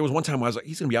there was one time where I was like,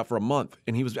 he's going to be out for a month.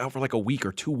 And he was out for like a week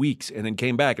or 2 weeks and then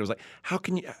came back. It was like, how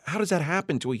does that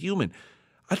happen to a human?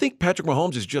 I think Patrick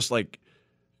Mahomes is just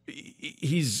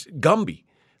he's Gumby.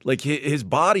 Like his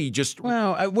body just.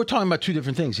 Well, we're talking about two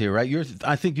different things here, right?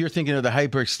 I think you're thinking of the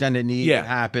hyperextended knee that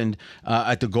happened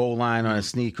at the goal line on a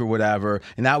sneak or whatever,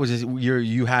 and that was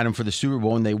you had him for the Super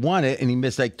Bowl and they won it, and he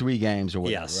missed like 3 games or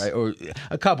whatever, right? Or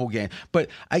a couple games.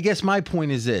 But I guess my point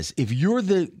is this: if you're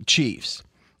the Chiefs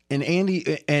and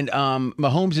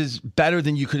Mahomes is better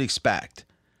than you could expect,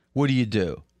 what do you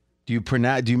do? Do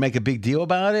you make a big deal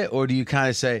about it, or do you kind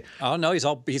of say, "Oh no,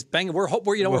 he's banging"? We're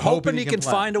hoping he can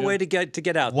find a way to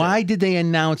get out. Why did they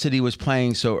announce that he was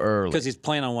playing so early? Because he's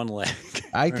playing on one leg.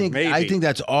 I think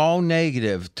that's all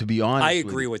negative. To be honest, I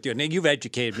agree with you. And you've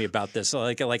educated me about this. So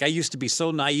like I used to be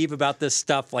so naive about this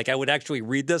stuff. Like I would actually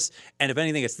read this, and if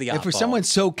anything, it's the opposite. For someone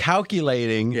so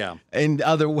calculating, in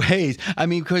other ways, I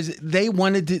mean, because they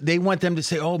want them to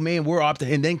say, "Oh man, we're up,"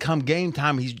 and then come game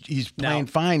time, he's playing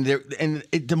fine. And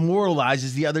it demoralizes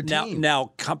the other team.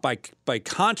 Now, by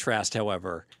contrast,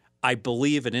 however, I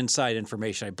believe in inside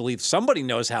information. I believe somebody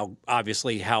knows how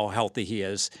healthy he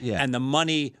is, and the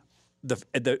money,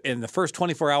 in the first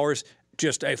 24 hours,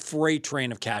 just a freight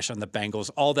train of cash on the Bengals.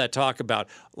 All that talk about,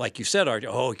 like you said,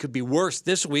 RJ, he could be worse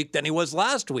this week than he was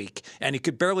last week, and he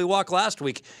could barely walk last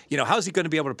week. How's he going to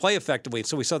be able to play effectively?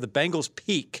 So we saw the Bengals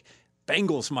peak,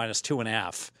 Bengals minus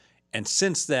 2.5, and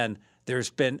since then.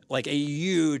 There's been like a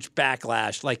huge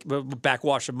backlash, like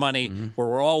backwash of money, where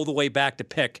we're all the way back to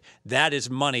pick. That is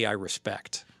money I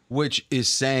respect. Which is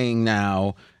saying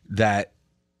now that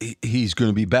he's going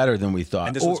to be better than we thought.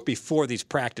 And this was before these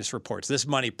practice reports. This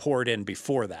money poured in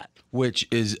before that. Which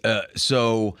is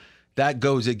so that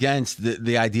goes against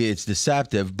the idea it's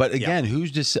deceptive. But again,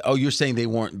 you're saying they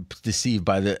weren't deceived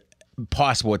by the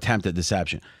possible attempt at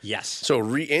deception. Yes.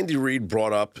 So Andy Reid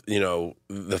brought up,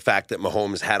 the fact that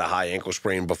Mahomes had a high ankle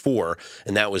sprain before,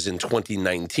 and that was in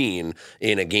 2019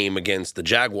 in a game against the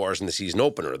Jaguars in the season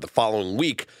opener. The following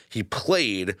week, he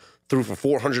threw for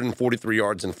 443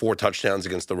 yards and 4 touchdowns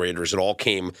against the Raiders. It all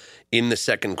came in the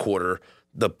second quarter.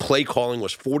 The play calling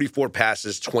was 44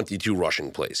 passes, 22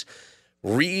 rushing plays.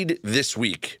 Reid this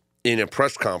week in a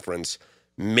press conference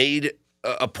made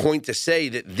a point to say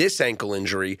that this ankle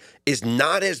injury is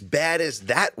not as bad as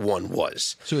that one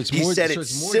was. So it's he more, said so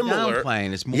it's more similar.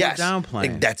 Downplaying. It's more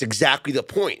downplaying. That's exactly the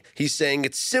point. He's saying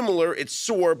it's similar, it's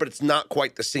sore, but it's not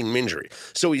quite the same injury.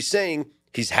 So he's saying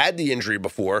he's had the injury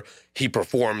before. He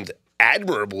performed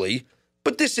admirably,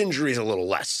 but this injury is a little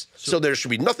less. So there should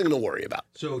be nothing to worry about.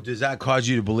 So does that cause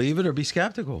you to believe it or be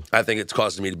skeptical? I think it's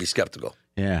causing me to be skeptical.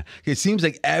 Yeah. It seems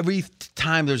like every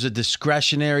time there's a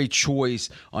discretionary choice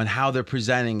on how they're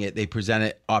presenting it, they present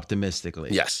it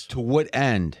optimistically. Yes. To what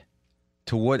end?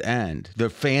 To what end? The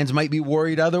fans might be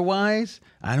worried otherwise?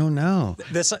 I don't know.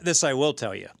 This I will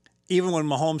tell you. Even when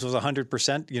Mahomes was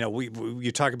 100%,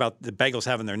 you talk about the Bengals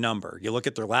having their number. You look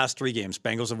at their last 3 games.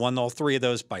 Bengals have won all 3 of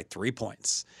those by 3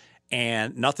 points.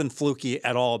 And nothing fluky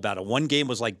at all about it. One game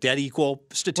was like dead equal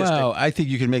statistic. Well, I think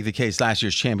you can make the case last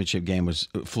year's championship game was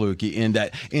fluky in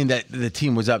that the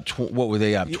team was up. What were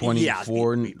they up?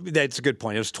 24. That's a good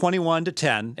point. It was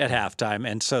 21-10 at halftime,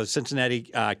 and so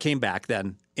Cincinnati came back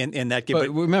then in that game. But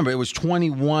remember, it was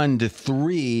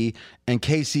 21-3, and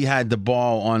KC had the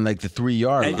ball on like the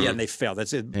 3-yard line. Yeah, and they failed.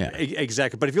 That's it. Yeah.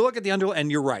 Exactly. But if you look at the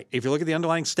and you're right. If you look at the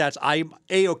underlying stats, I'm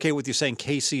okay with you saying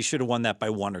KC should have won that by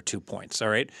 1 or 2 points. All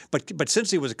right. But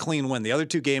since it was a clean win, the other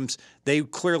two games they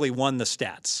clearly won the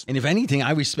stats. And if anything,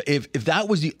 if that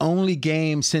was the only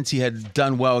game since he had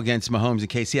done well against Mahomes and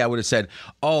KC, I would have said,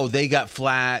 oh, they got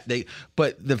flat.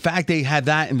 But the fact they had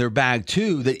that in their bag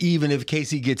too, that even if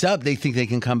KC gets up, they think they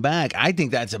can come back. I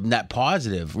think that's a net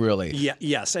positive, really. Yeah.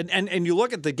 Yes. And you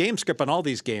look at the game script on all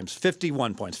these games: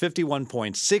 51 points,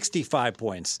 65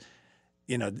 points.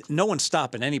 No one's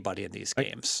stopping anybody in these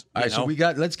games. All right, so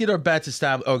let's get our bets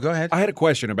established. Oh, go ahead. I had a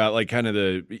question about like kind of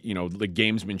the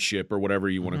gamesmanship or whatever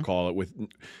you want to call it. With,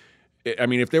 I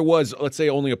mean, if there was, let's say,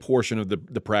 only a portion of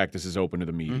the practice is open to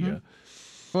the media.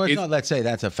 Well, it's not. Let's say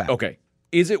that's a fact. Okay,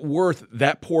 is it worth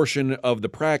that portion of the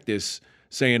practice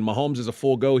saying Mahomes is a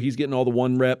full go? He's getting all the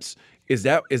 1 reps. Is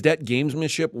that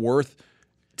gamesmanship worth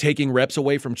taking reps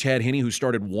away from Chad Henne, who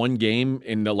started 1 game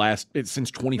in the last since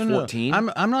 2014?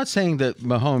 No. I'm not saying that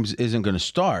Mahomes isn't going to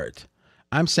start.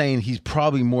 I'm saying he's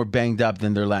probably more banged up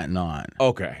than they're letting on.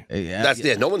 Okay,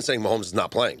 No one's saying Mahomes is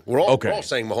not playing. We're all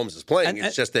saying Mahomes is playing.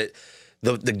 It's just that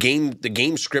the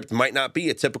game script might not be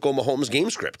a typical Mahomes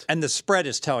game script. And the spread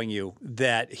is telling you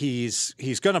that he's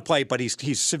going to play, but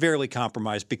he's severely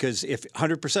compromised because if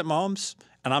 100% Mahomes,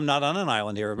 and I'm not on an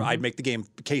island here, I'd make the game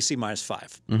KC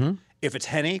 -5. Mm-hmm. If it's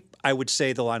Henne, I would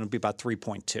say the line would be about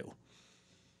 3.2.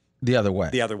 The other way.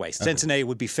 Okay. Cincinnati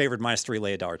would be favored -3,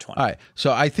 lay $1.20. All right.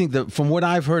 So I think that from what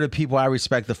I've heard of people I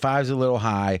respect, the 5's a little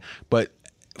high, but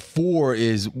 4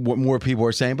 is what more people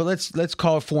are saying. But let's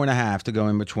call it 4.5 to go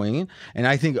in between. And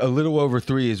I think a little over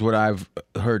 3 is what I've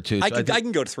heard too. So I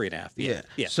can go to 3.5.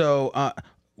 Yeah. So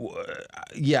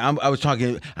I was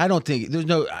talking. I don't think there's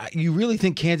no. You really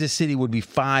think Kansas City would be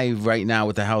 5 right now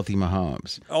with a healthy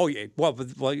Mahomes? Oh yeah. Well,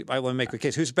 I want to make the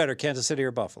case. Who's better, Kansas City or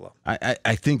Buffalo?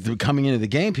 I think coming into the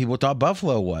game, people thought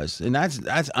Buffalo was, and that's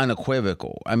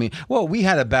unequivocal. I mean, well, we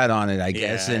had a bet on it, I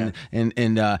guess, and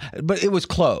but it was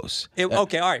close.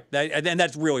 Okay, all right, and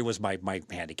that really was my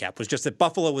handicap was just that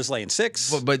Buffalo was laying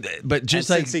 6. But just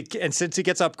since he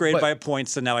gets upgraded by a point,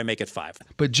 so now I make it 5.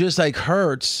 But just like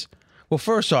Hurts. Well,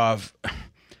 first off,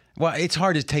 it's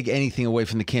hard to take anything away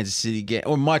from the Kansas City game,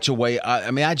 or much away.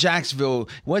 I mean, at Jacksonville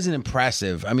wasn't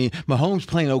impressive. I mean, Mahomes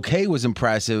playing okay was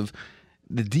impressive.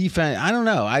 The defense, I don't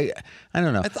know. I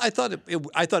don't know. I thought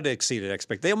it exceeded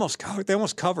expectations. They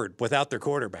almost covered without their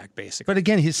quarterback, basically. But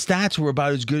again, his stats were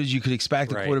about as good as you could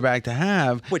expect a quarterback to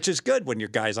have, which is good when your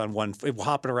guy's on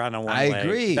hopping around on one leg. I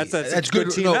agree. That's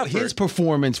good team effort. His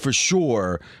performance for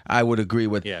sure, I would agree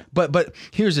with. Yeah. But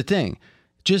here's the thing.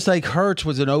 Just like Hurts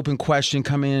was an open question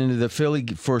coming into the Philly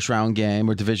first round game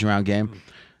or division round game,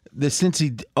 the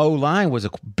Cincy O-line was a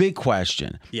big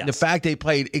question. Yes. The fact they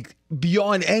played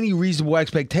beyond any reasonable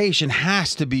expectation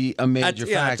has to be a major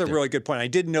factor. That's a really good point. I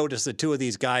did notice that 2 of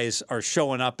these guys are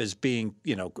showing up as being,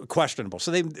 questionable.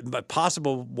 So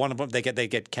possible one of them they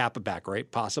get Kappa back, right?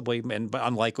 Possibly, but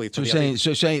unlikely. So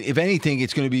saying if anything,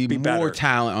 it's going to be more better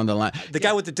talent on the line. The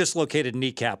guy with the dislocated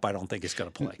kneecap, I don't think is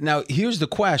going to play. Now, here's the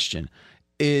question.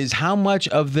 Is how much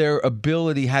of their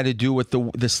ability had to do with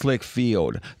the slick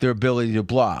field, their ability to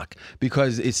block,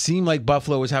 because it seemed like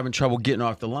Buffalo was having trouble getting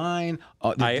off the line.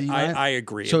 I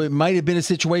agree. So it might have been a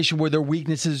situation where their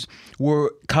weaknesses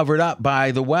were covered up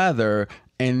by the weather,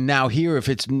 and now here, if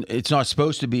it's not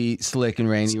supposed to be slick and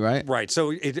rainy, right? Right. So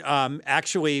it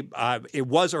it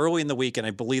was early in the week, and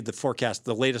I believe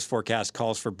the latest forecast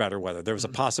calls for better weather. There was a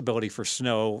possibility for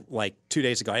snow like 2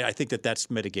 days ago. I think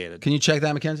that's mitigated. Can you check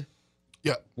that, Mackenzie?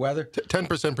 Yeah. Weather?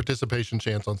 10% participation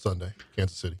chance on Sunday,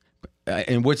 Kansas City.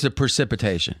 And what's the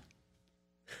precipitation?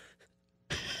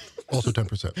 Also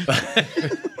 10%.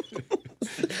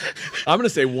 I'm going to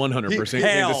say 100%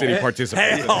 Kansas City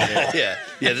participates. Yeah.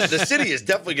 The city is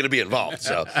definitely going to be involved.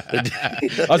 So I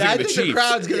think the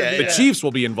Chiefs. The Chiefs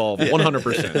will be involved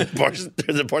 100%.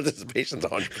 The participation's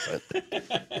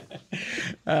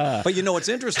 100%. But what's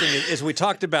interesting is we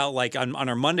talked about like on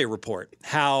our Monday report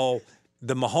how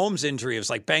the Mahomes injury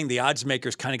was like, bang, the odds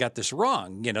makers kind of got this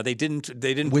wrong. They didn't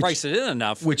price it in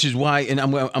enough. Which is why, and I'm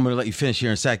going to let you finish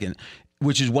here in a second,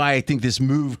 which is why I think this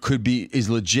move is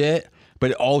legit,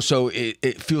 but also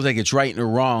it feels like it's right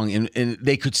and wrong, and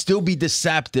they could still be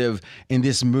deceptive in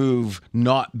this move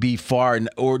not be far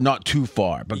or not too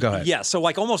far. But go ahead. Yeah, so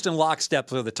like almost in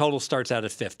lockstep, so the total starts out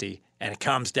at 50, and it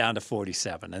comes down to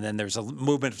 47. And then there's a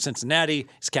movement of Cincinnati.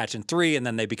 It's catching 3, and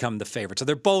then they become the favorite. So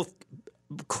they're both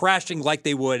crashing like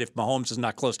they would if Mahomes is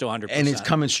not close to 100%. And it's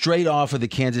coming straight off of the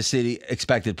Kansas City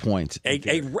expected points.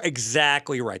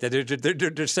 Exactly right.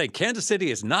 They're saying Kansas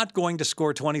City is not going to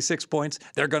score 26 points.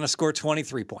 They're going to score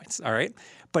 23 points. All right.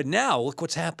 But now look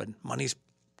what's happened. Money's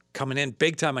coming in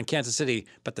big time on Kansas City,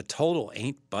 but the total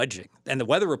ain't budging. And the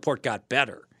weather report got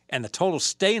better. And the total's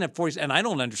staying at 40, and I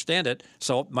don't understand it.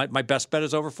 So my best bet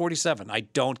is over 47. I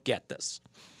don't get this.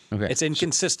 Okay. It's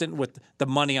inconsistent with the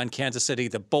money on Kansas City,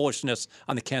 the bullishness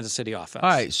on the Kansas City offense. All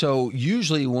right. So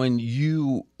usually when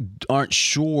you aren't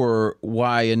sure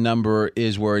why a number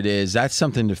is where it is, that's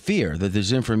something to fear, that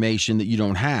there's information that you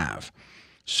don't have.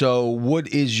 So what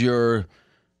is your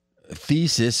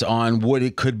thesis on what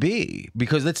it could be?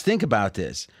 Because let's think about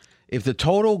this. If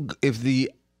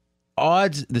the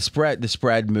odds, the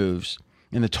spread moves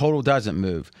and the total doesn't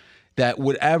move, that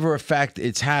whatever effect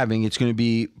it's having, it's going to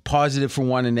be positive for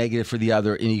one and negative for the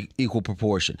other in equal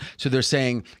proportion. So they're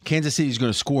saying Kansas City is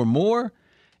going to score more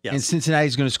and Cincinnati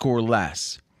is going to score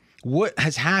less. What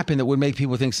has happened that would make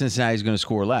people think Cincinnati is going to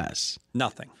score less?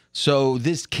 Nothing. So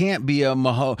this can't be a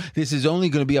Mahomes. This is only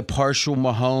going to be a partial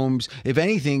Mahomes. If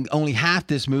anything, only half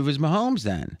this move is Mahomes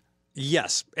then.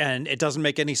 Yes, and it doesn't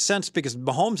make any sense because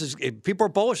people are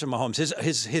bullish on Mahomes.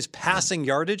 His passing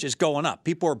yardage is going up.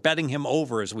 People are betting him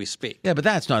over as we speak. Yeah, but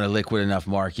that's not a liquid enough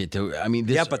market to. I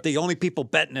mean, but the only people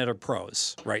betting it are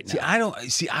pros right now.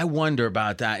 I wonder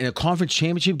about that in a conference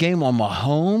championship game on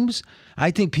Mahomes.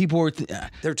 I think people are.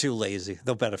 They're too lazy.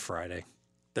 They'll bet it Friday.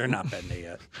 They're not betting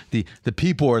it yet. The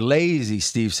people are lazy,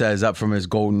 Steve says, up from his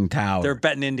golden tower. They're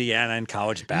betting Indiana in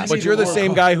college basketball. But you're the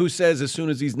same guy who says as soon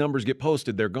as these numbers get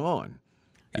posted, they're gone.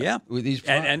 Yeah, with these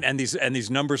and these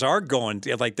numbers are going.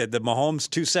 Like the Mahomes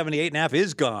 278.5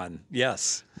 is gone.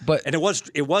 Yes, and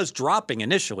it was dropping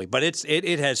initially, but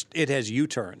it has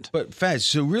U-turned. But Fez,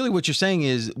 so really what you're saying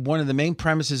is one of the main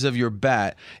premises of your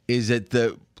bet is that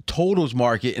the totals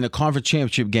market in a conference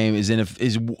championship game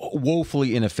is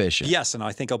woefully inefficient. Yes, and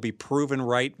I think I'll be proven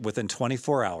right within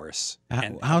 24 hours.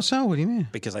 How so? What do you mean?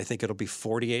 Because I think it'll be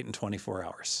 48 in 24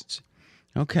 hours.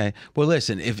 Okay. Well,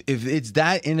 listen, if it's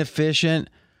that inefficient,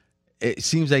 it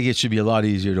seems like it should be a lot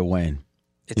easier to win.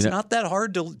 It's not that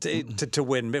hard to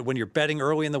win when you're betting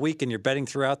early in the week and you're betting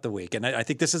throughout the week. And I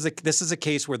think this is a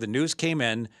case where the news came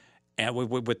in,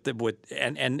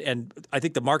 and and I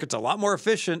think the market's a lot more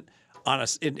efficient on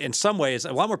us in some ways.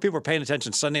 A lot more people are paying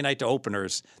attention Sunday night to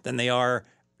openers than they are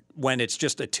when it's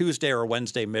just a Tuesday or a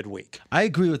Wednesday midweek. I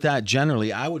agree with that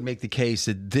generally. I would make the case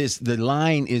that the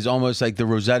line is almost like the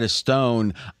Rosetta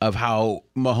Stone of how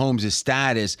Mahomes'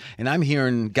 status. And I'm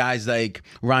hearing guys like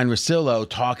Ryan Russillo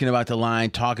talking about the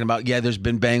line, talking about, there's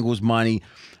been Bengals money.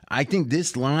 I think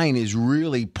this line is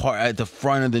really at the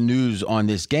front of the news on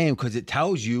this game because it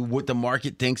tells you what the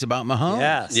market thinks about Mahomes.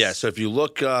 Yes. Yeah, so if you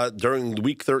look during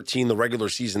week 13, the regular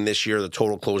season this year, the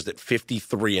total closed at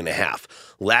 53.5.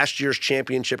 Last year's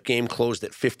championship game closed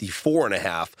at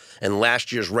 54.5, and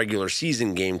last year's regular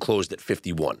season game closed at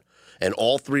 51. And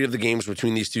all three of the games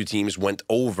between these two teams went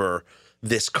over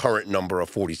this current number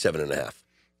of 47.5.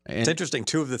 It's interesting.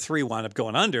 Two of the three wound up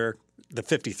going under the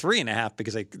 53.5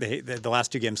 because the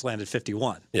last two games landed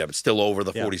 51. Yeah, but still over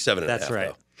the 47.5. That's right.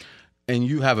 Though, and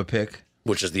you have a pick,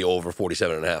 which is the over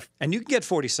 47.5. And you can get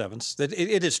 47s.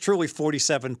 It is truly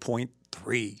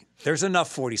 47.3. There's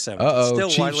enough 47s. Uh-oh,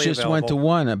 Chiefs just went to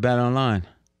 1 at Bet Online.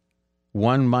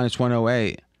 1 minus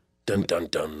 108. Dun, dun,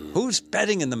 dun. Who's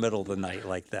betting in the middle of the night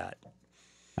like that?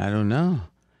 I don't know.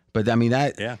 But I mean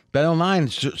Bet Online,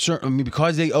 certainly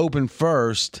because they open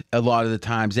first. A lot of the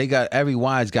times, they got every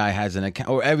wise guy has an account,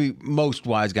 or most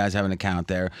wise guys have an account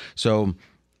there. So,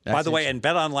 by the way, and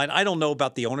Bet Online, I don't know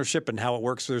about the ownership and how it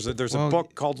works. There's a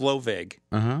book called Low Vig.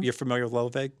 You're familiar with Low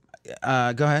Vig? Go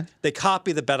ahead. They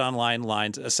copy the Bet Online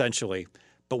lines essentially,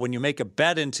 but when you make a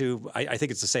bet into, I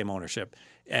think it's the same ownership,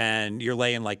 and you're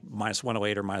laying like minus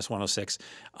 108 or minus 106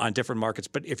 on different markets.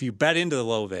 But if you bet into the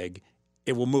Low Vig,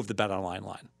 it will move the Bet Online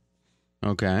line.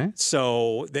 Okay.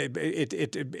 So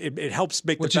it helps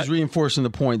make which is reinforcing the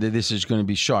point that this is going to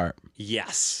be sharp.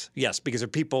 Yes, because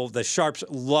the sharps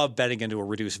love betting into a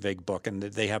reduced vig book, and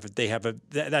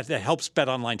that helps Bet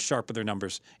Online sharpen their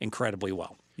numbers incredibly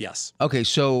well. Yes. Okay,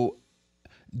 so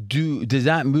does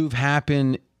that move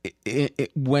happen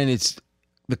when it's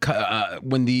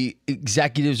when the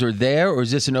executives are there, or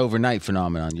is this an overnight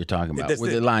phenomenon you're talking about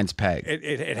where the line's pegged?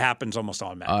 It happens almost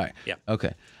automatically. All right. Yeah.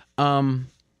 Okay.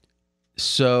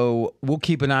 So we'll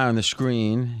keep an eye on the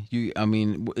screen.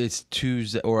 It's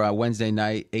Tuesday or Wednesday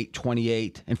night,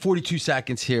 8:28 and 42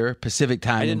 seconds here, Pacific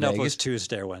time. I didn't in know Vegas. if it was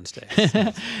Tuesday or Wednesday.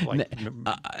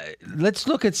 Let's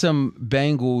look at some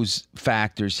Bengals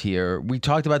factors here. We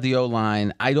talked about the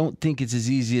O-line. I don't think it's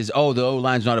as easy as, the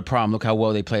O-line's not a problem. Look how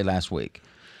well they played last week.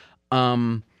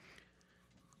 I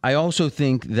also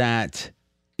think that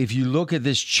if you look at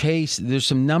this Chase, there's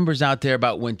some numbers out there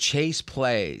about when Chase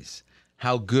plays,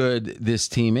 how good this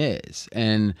team is.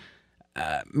 And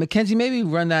Mackenzie, maybe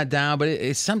run that down, but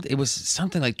it was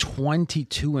something like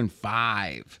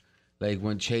 22-5, like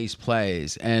when Chase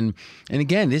plays. And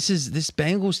again, this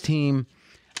Bengals team,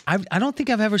 I don't think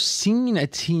I've ever seen a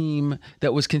team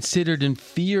that was considered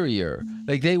inferior.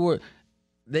 Like they were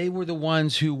the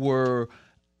ones who were,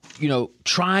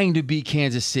 trying to beat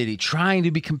Kansas City, trying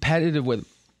to be competitive with.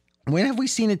 When have we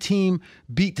seen a team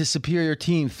beat the superior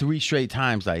team 3 straight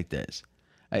times like this?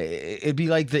 It'd be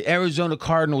like the Arizona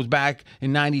Cardinals back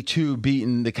in '92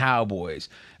 beating the Cowboys.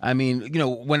 I mean,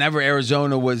 whenever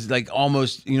Arizona was like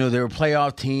almost, they were a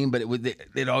playoff team, but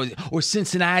they'd always, or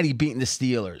Cincinnati beating the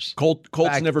Steelers.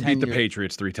 Colts never beat the years.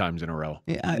 Patriots 3 times in a row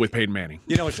with Peyton Manning.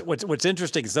 What's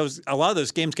interesting is a lot of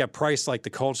those games got priced like the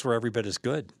Colts were every bit as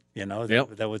good.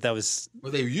 That was.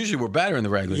 Well, they usually were better in the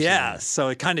regular season. Yeah, so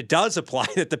it kind of does apply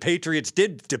that the Patriots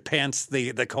did depants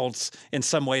the Colts in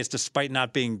some ways, despite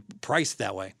not being priced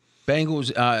that way.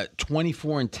 Bengals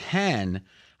 24-10.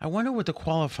 I wonder what the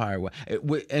qualifier was.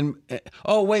 Wait.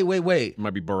 It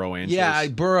might be Burrow and Yeah,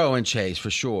 Chase. Burrow and Chase for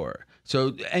sure.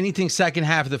 So anything second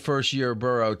half of the first year of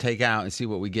Burrow, take out and see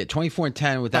what we get.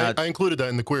 24-10 without. I included that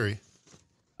in the query.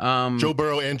 Joe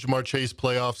Burrow and Jamar Chase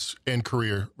playoffs and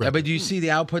career. Yeah, but do you see the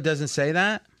output doesn't say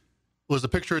that? Well, there's a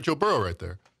picture of Joe Burrow right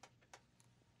there.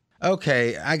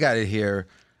 Okay, I got it here.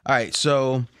 All right,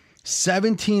 so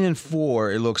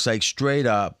 17-4, it looks like straight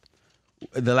up,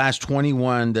 the last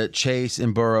 21 that Chase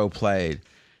and Burrow played.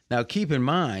 Now, keep in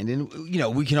mind, and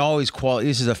we can always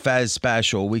this is a Fez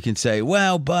special. We can say,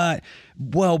 but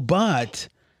I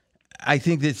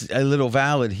think that's a little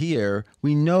valid here.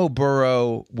 We know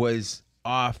Burrow was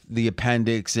off the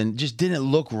appendix and just didn't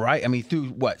look right. I mean,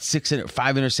 threw 5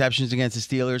 interceptions against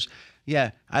the Steelers. Yeah,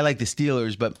 I like the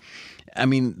Steelers, but I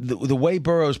mean, the way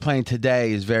Burrow's playing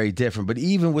today is very different. But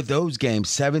even with those games,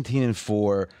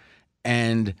 17-4,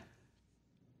 and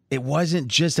it wasn't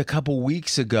just a couple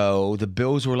weeks ago. The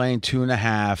Bills were laying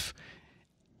 2.5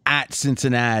 at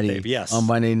Cincinnati on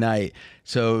Monday night.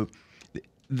 So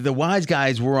the wise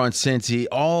guys were on Cincy.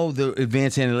 All the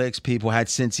advanced analytics people had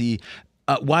Cincy.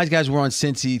 Wise guys were on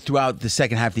Cincy throughout the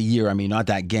second half of the year. I mean, not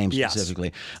that game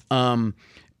specifically. And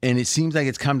it seems like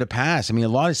it's come to pass. I mean, a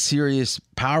lot of serious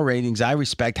power ratings I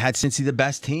respect had Cincy the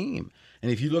best team.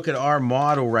 And if you look at our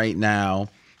model right now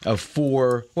of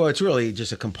 4, it's really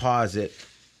just a composite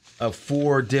of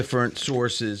 4 different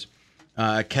sources.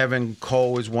 Kevin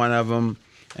Cole is one of them,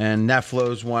 and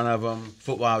Neflo is one of them.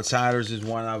 Football Outsiders is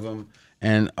one of them,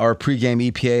 and our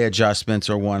pregame EPA adjustments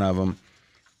are one of them.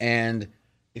 And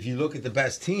if you look at the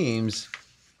best teams,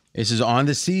 this is on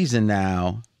the season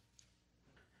now.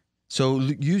 So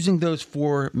using those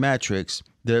 4 metrics,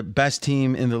 the best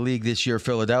team in the league this year,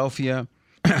 Philadelphia,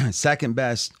 second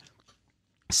best,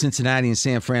 Cincinnati and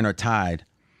San Fran are tied.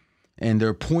 And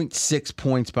they're 0.6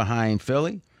 points behind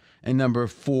Philly. And number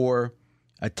 4,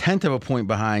 1/10 of a point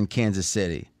behind Kansas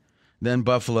City. Then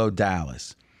Buffalo,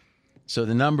 Dallas. So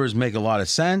the numbers make a lot of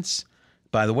sense.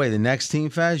 By the way, the next team,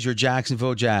 Fez, your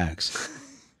Jacksonville Jags.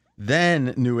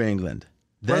 Then New England.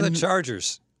 Then What are the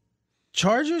Chargers?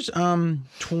 Chargers, 16.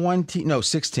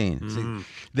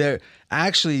 They're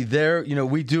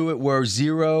we do it where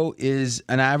 0 is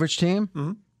an average team.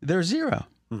 Mm-hmm. They're 0.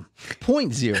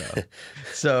 0.0.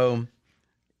 So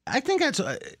I think that's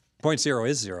 0.0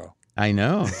 is 0. I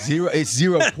know. 0. It's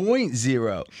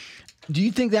 0.0. Do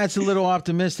you think that's a little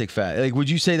optimistic, Fat? Like, would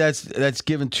you say that's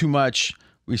given too much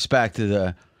respect to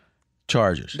the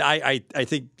Chargers? I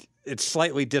think it's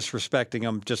slightly disrespecting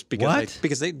them just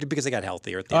because they got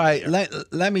healthier at the All end right, of the year.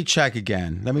 let me check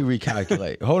again. Let me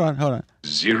recalculate. Hold on.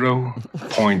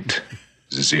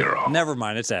 0.0. Never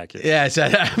mind, it's accurate. Yeah, I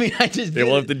just did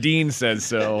Well, it. if the dean says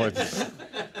so.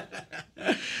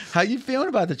 How you feeling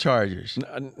about the Chargers?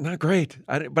 Not great.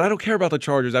 But I don't care about the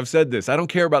Chargers. I've said this. I don't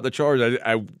care about the Chargers.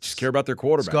 I just care about their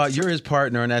quarterback. Scott, you're his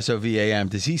partner in SOVAM.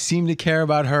 Does he seem to care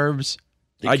about Herbs?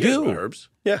 I do. Herbs.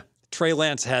 Yeah. Trey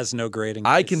Lance has no grading.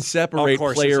 I can separate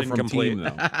player from incomplete. team,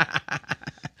 though.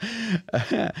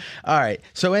 All right.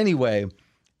 So anyway,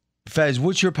 Fez,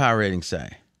 what's your power rating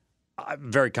say?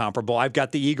 Very comparable. I've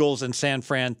got the Eagles and San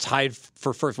Fran tied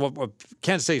for first. Well,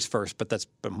 Kansas City's first, but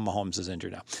Mahomes is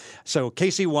injured now. So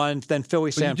KC won, then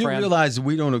Philly, San You do Fran. realize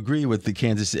we don't agree with the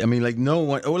Kansas City. I mean, like no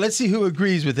one. Well, let's see who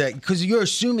agrees with that, because you're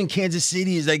assuming Kansas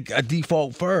City is like a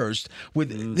default first.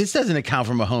 This doesn't account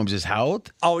for Mahomes'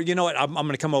 health. Oh, you know what? I'm going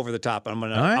to come over the top. I'm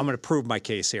going to prove my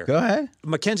case here. Go ahead,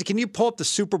 Mackenzie. Can you pull up the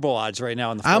Super Bowl odds right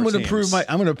now on the? I'm going to prove my.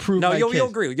 No, you'll case.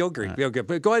 agree. You'll agree. You'll agree.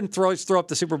 But go ahead and throw up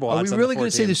the Super Bowl odds. Are we really going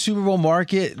to say the Super Bowl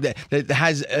market that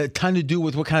has a ton to do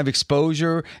with what kind of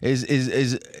exposure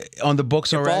is on the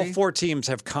books already? All 4 teams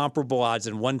have comparable odds,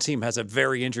 and one team has a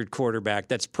very injured quarterback.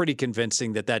 That's pretty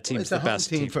convincing that team's the best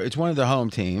team. It's one of the home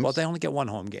teams. Well, they only get one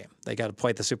home game. They got to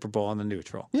play the Super Bowl on the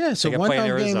neutral. Yeah, so one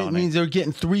home game, it means they're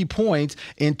getting 3 points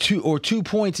in 2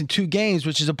 points in 2 games,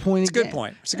 which is a point. It's a good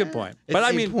point. It's a good point. But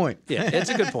I mean, yeah, it's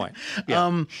a good point.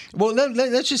 Yeah. Well,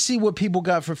 let's just see what people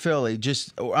got for Philly.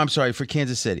 For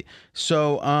Kansas City.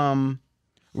 So,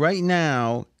 right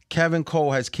now, Kevin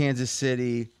Cole has Kansas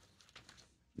City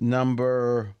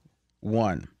number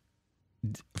 1.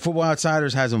 Football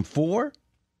Outsiders has them 4.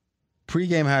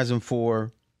 Pregame has them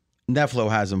 4. Neflo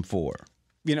has them 4.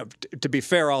 You know, to be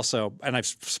fair also, and I've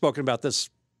spoken about this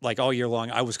like all year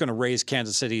long, I was going to raise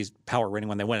Kansas City's power rating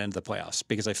when they went into the playoffs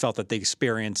because I felt that the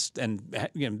experience and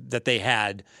that they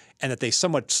had and that they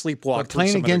somewhat sleepwalked through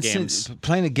some of their games.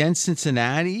 Playing against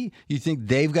Cincinnati, you think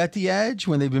they've got the edge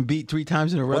when they've been beat 3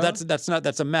 times in a row? Well, that's a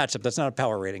matchup. That's not a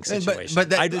power rating situation.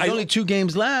 But there's only 2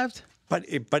 games left. But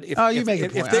if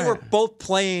they were both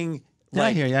playing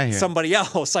I hear. somebody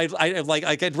else, I'd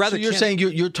rather. So you're saying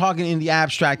you're talking in the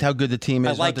abstract how good the team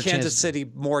is. I like Kansas City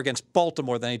more against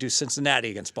Baltimore than I do Cincinnati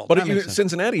against Baltimore. But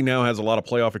Cincinnati now has a lot of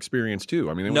playoff experience too.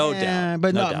 I mean, no doubt.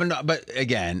 But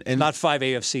again, and not 5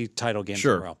 AFC title games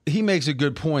in a row. He makes a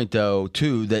good point though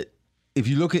too, that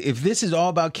if this is all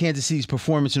about Kansas City's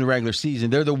performance in the regular season,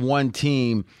 they're the one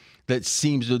team that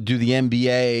seems to do the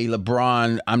NBA,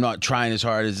 LeBron, I'm not trying as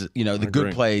hard as the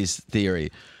good plays theory.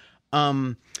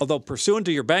 Although pursuant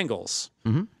to your Bengals,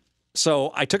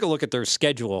 so I took a look at their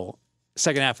schedule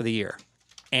second half of the year,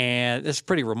 and it's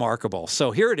pretty remarkable. So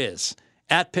here it is.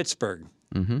 At Pittsburgh,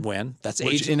 win. That's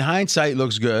Which in hindsight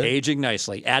looks good. Aging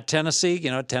nicely. At Tennessee,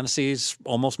 Tennessee's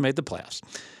almost made the playoffs.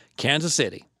 Kansas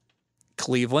City,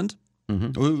 Cleveland.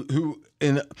 Who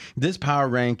in this power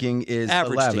ranking is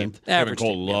average 11th. Team. Kevin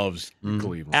Cole loves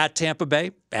Cleveland. At Tampa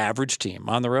Bay, average team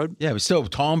on the road. Yeah, but still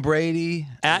Tom Brady.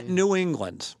 At New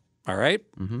England. All right.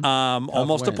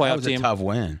 Almost win. a playoff that was team. A tough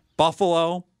win.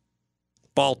 Buffalo,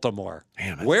 Baltimore.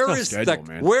 Man, that's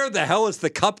where the hell is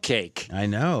the cupcake? I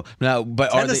know. Now,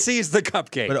 but Tennessee's the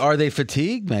cupcake. But are they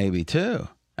fatigued? Maybe too.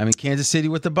 I mean, Kansas City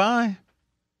with the bye.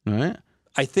 All right.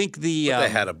 I think they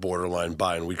had a borderline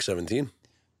bye in Week 17.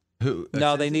 Who?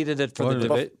 No, they needed it for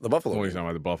the Buffalo. Always talking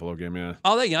about the Buffalo game, yeah.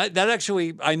 Oh, that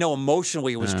actually, I know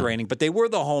emotionally it was draining, but they were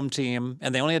the home team,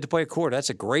 and they only had to play a quarter. That's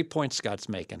a great point Scott's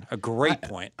making. A great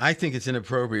point. I think it's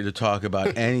inappropriate to talk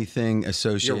about anything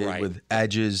associated with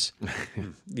edges.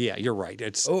 Yeah, you're right.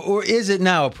 It's or is it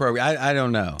now appropriate? I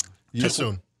don't know. Too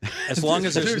soon. As long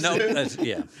as there's no,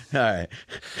 yeah. All right.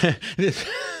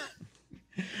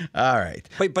 All right.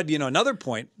 But another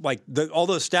point, like all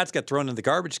those stats got thrown in the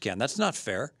garbage can. That's not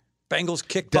fair. Bengals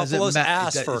kicked Buffalo's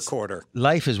ass for a quarter.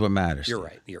 Life is what matters. You're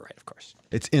right. You're right, of course.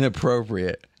 It's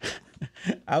inappropriate.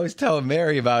 I was telling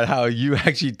Mary about how you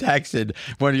actually texted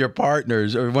one of your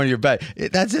partners or one of your buddies.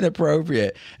 That's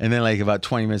inappropriate. And then like about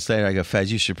 20 minutes later, I go,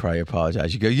 Fez, you should probably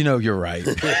apologize. You go, you're right.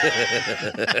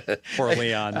 Poor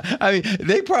Leon. I mean,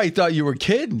 they probably thought you were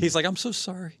kidding. He's like, I'm so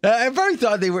sorry. I probably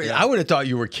thought they were. Yeah. I would have thought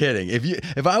you were kidding.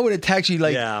 If I would have texted you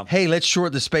like, hey, let's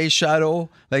short the space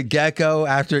shuttle, like Gecko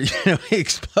after he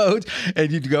explodes,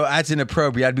 and you'd go, that's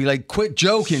inappropriate. I'd be like, quit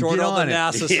joking. Short get all on the it.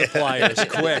 NASA suppliers,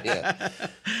 quick.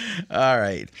 All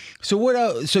right. So what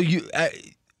else? So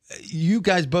you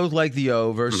guys both like the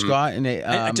over. Scott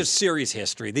and just series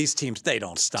history. These teams, they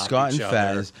don't stop Scott each and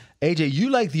other. Fez. AJ, you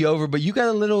like the over, but you got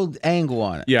a little angle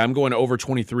on it. Yeah, I'm going to over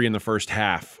 23 in the first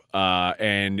half.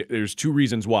 And there's 2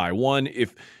 reasons why. One,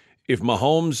 if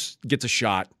Mahomes gets a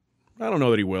shot, I don't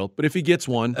know that he will, but if he gets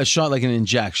one. A shot like an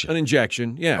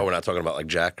injection. Yeah. Oh, we're not talking about like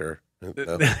Jack or...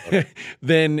 No.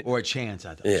 Then or a chance.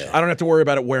 I don't have to worry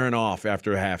about it wearing off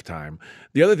after halftime.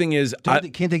 The other thing is,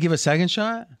 can't they give a second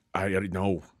shot?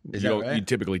 No, is that right? You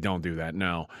typically don't do that.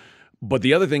 No, but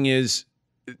the other thing is,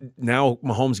 now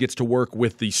Mahomes gets to work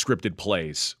with the scripted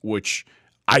plays, which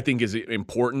I think is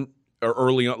important.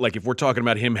 Early on, like if we're talking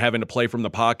about him having to play from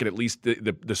the pocket, at least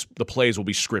the plays will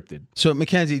be scripted. So,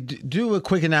 Mackenzie, do a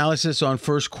quick analysis on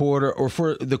first quarter or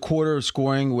for the quarter of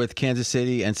scoring with Kansas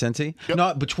City and Cincy. Yep.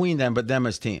 Not between them, but them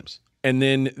as teams. And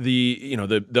then the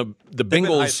They've been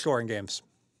Bengals high-scoring games.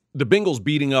 The Bengals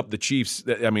beating up the Chiefs.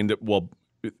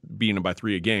 Beating them by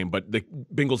 3 a game, but the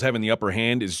Bengals having the upper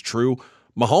hand is true.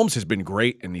 Mahomes has been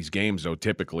great in these games, though.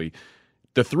 Typically,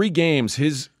 the 3 games,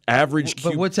 his average.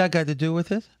 But what's that got to do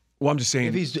with it? Well, I'm just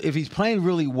saying, if he's playing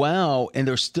really well and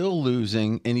they're still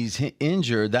losing and he's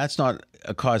injured, that's not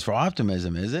a cause for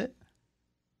optimism, is it?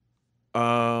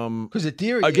 Because the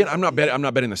theory again, I'm not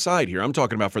betting the side here. I'm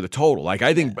talking about for the total. Like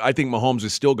I think Mahomes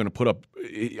is still going to put up.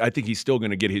 I think he's still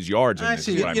going to get his yards.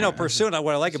 Pursuing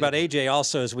what I like about AJ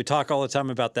also is we talk all the time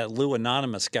about that Lou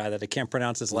Anonymous guy that I can't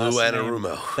pronounce his last name. Lou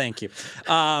Anarumo. Thank you.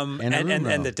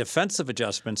 And the defensive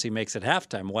adjustments he makes at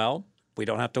halftime. Well, we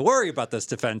don't have to worry about those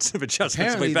defensive adjustments.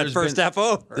 Apparently, We've had first half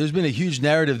over. There's been a huge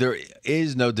narrative. There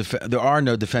are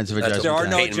no defensive adjustments. There are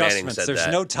no Peyton adjustments. There's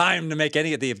no time to make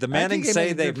any of the. If the Mannings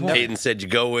say they've Peyton said you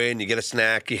go in, you get a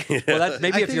snack. Well, that's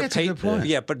maybe if you're that's a good Peyton. point.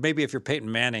 Yeah, but maybe if you're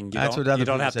Peyton Manning, you That's what don't, other you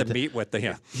don't people have to said. meet with the.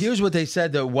 Yeah. Here's what they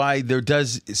said, though, why there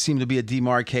does seem to be a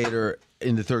demarcator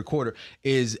in the third quarter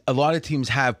is a lot of teams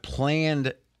have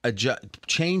planned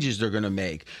changes they're going to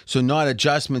make. So not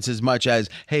adjustments as much as,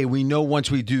 hey, we know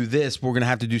once we do this, we're going to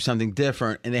have to do something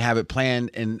different, and they have it planned,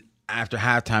 and after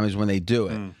halftime is when they do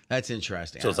it. That's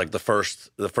interesting. So it's like the first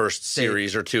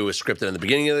series or two is scripted in the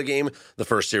beginning of the game. The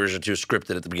first series or two is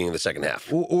scripted at the beginning of the second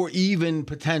half. Or even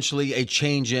potentially a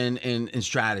change in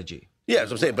strategy. Yeah,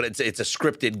 that's what I'm saying. But it's a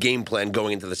scripted game plan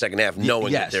going into the second half,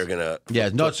 knowing that they're gonna. Yeah,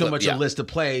 not so much a list of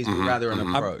plays, but rather an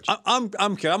approach.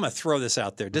 I'm gonna throw this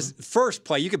out there. Does first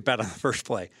play? You could bet on the first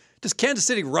play. Does Kansas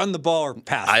City run the ball or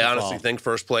pass? I honestly think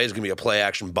first play is gonna be a play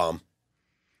action bomb.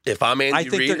 If I'm Andy Reid, I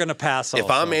think they're gonna pass. If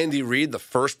I'm Andy Reid, the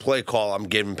first play call, I'm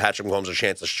giving Patrick Mahomes a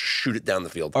chance to shoot it down the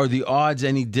field. Are the odds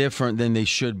any different than they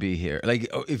should be here? Like,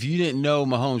 if you didn't know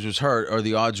Mahomes was hurt, are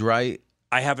the odds right?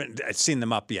 I haven't seen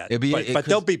them up yet, but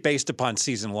they'll be based upon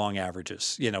season-long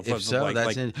averages. You know, if so, or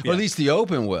at least the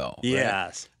open will. Right?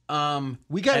 Yes.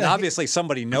 We got, and obviously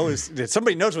somebody knows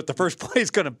what the first play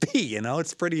is going to be. You know,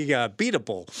 it's pretty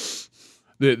beatable.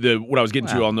 What I was getting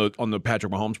to on the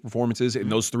Patrick Mahomes performances in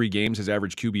those 3 games, his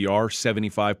average QBR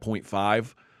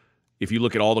 75.5. If you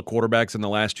look at all the quarterbacks in the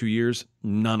last 2 years,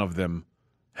 none of them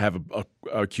have a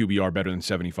QBR better than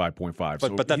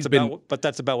 75.5. But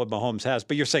that's about what Mahomes has.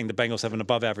 But you're saying the Bengals have an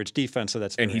above average defense, so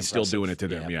that's and he's impressive. still doing it to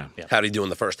them. Yeah. How did he do in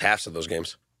the first halves of those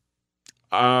games?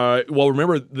 Well,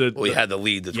 remember he had the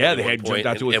lead. They had jumped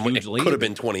out to a huge lead. It could have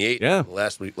been 28. Yeah.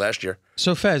 last year.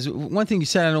 So Fez, one thing you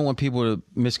said, I don't want people to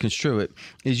misconstrue it,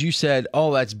 is you said,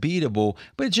 "Oh, that's beatable,"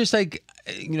 but it's just like,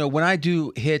 you know, when I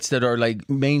do hits that are like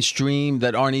mainstream,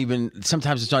 that aren't even,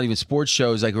 sometimes it's not even sports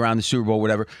shows, like around the Super Bowl,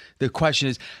 whatever. The question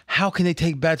is, how can they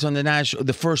take bets on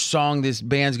the first song this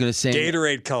band's going to sing,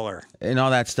 Gatorade color, and all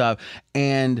that stuff?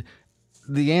 And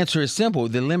the answer is simple.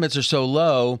 The limits are so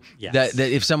low that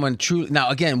if someone truly... Now,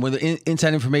 again, when the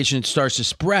inside information starts to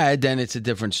spread, then it's a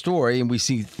different story, and we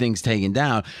see things taken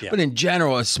down. Yeah. But in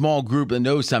general, a small group that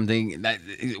knows something,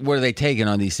 what are they taking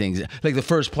on these things? Like the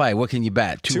first play, what can you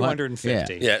bet?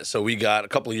 250. Yeah, so we got, a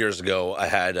couple of years ago, I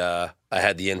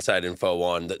had the inside info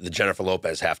on the Jennifer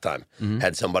Lopez halftime.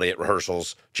 Had somebody at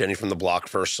rehearsals, Jenny from the Block,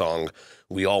 first song.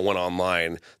 We all went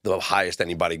online. The highest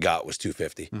anybody got was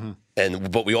 250.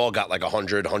 But we all got like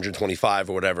 100, 125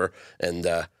 or whatever. And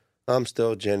I'm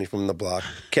still Jenny from the Block.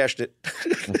 Cashed it.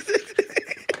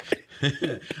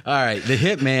 All right, the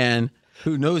hitman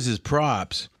who knows his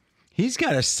props, he's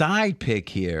got a side pick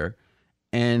here.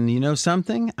 And you know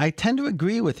something? I tend to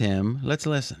agree with him. Let's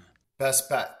listen. Best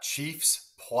bet,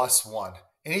 Chiefs +1.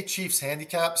 Any Chiefs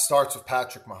handicap starts with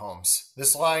Patrick Mahomes.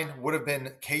 This line would have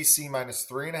been KC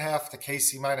 -3.5 to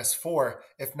KC -4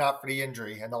 if not for the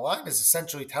injury. And the line is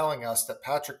essentially telling us that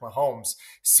Patrick Mahomes is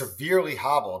severely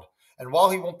hobbled. And while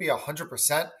he won't be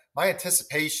 100%, my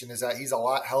anticipation is that he's a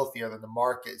lot healthier than the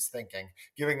market is thinking,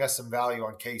 giving us some value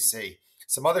on KC.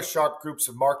 Some other sharp groups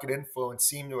of market influence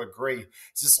seem to agree.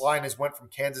 This line has went from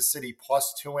Kansas City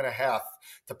 +2.5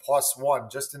 to +1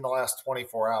 just in the last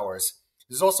 24 hours.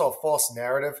 There's also a false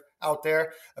narrative out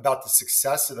there about the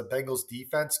success of the Bengals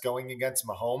defense going against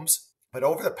Mahomes. But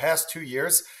over the past 2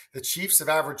 years, the Chiefs have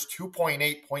averaged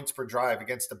 2.8 points per drive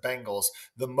against the Bengals,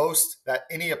 the most that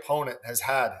any opponent has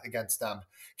had against them.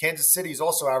 Kansas City's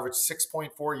also averaged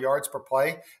 6.4 yards per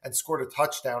play and scored a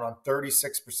touchdown on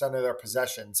 36% of their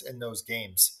possessions in those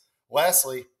games.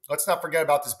 Lastly, let's not forget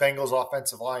about this Bengals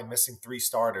offensive line missing 3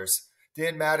 starters.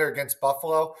 Didn't matter against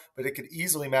Buffalo, but it could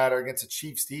easily matter against a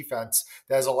Chiefs defense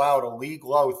that has allowed a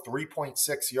league-low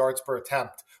 3.6 yards per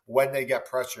attempt when they get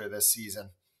pressure this season.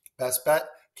 Best bet,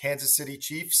 Kansas City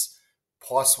Chiefs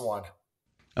 +1.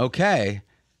 Okay.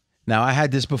 Now, I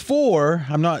had this before.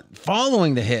 I'm not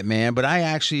following the Hitman, but I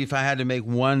actually, if I had to make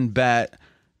one bet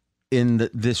in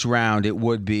this round, it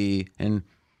would be, and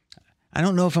I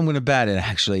don't know if I'm going to bet it,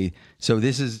 actually. So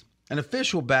this is an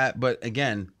official bet, but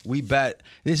again, we bet.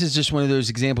 This is just one of those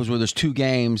examples where there's 2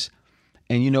 games,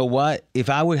 and you know what? If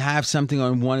I would have something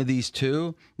on one of these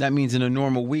 2, that means in a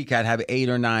normal week I'd have 8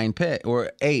 or 9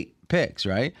 8 picks,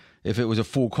 right? If it was a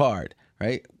full card,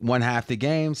 right? 1/2 the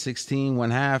game, 16,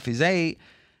 1/2 is 8.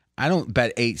 I don't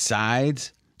bet 8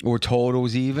 sides or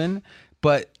totals even,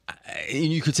 but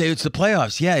you could say it's the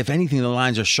playoffs. Yeah, if anything, the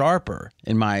lines are sharper,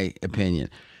 in my opinion.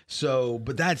 So,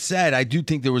 but that said, I do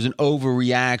think there was an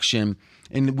overreaction,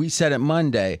 and we said it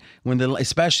Monday,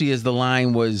 especially as the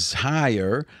line was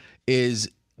higher,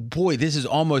 boy, this is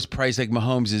almost priced like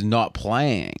Mahomes is not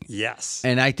playing. Yes.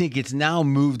 And I think it's now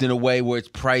moved in a way where it's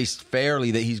priced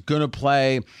fairly that he's going to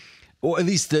play. Or at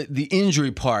least the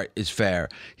injury part is fair.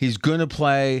 He's going to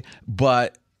play,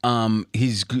 but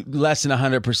he's less than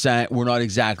 100%. We're not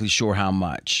exactly sure how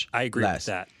much. I agree with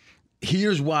that.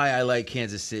 Here's why I like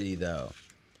Kansas City, though.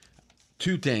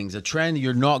 2 things. A trend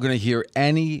you're not going to hear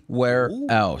anywhere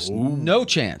else. No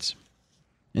chance.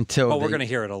 Until we're going to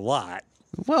hear it a lot.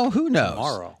 Well, who knows?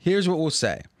 Tomorrow. Here's what we'll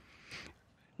say.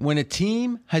 When a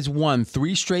team has won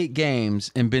 3 straight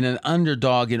games and been an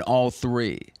underdog in all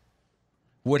 3,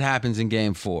 what happens in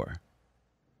game 4?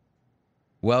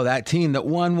 Well, that team that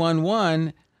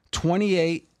won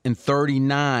 28 and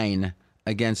 39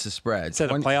 against the spread. Is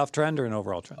that a playoff trend or an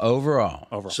overall trend?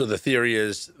 Overall. So the theory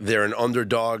is they're an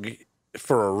underdog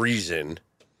for a reason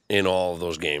in all of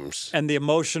those games. And the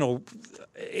emotional,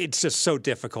 it's just so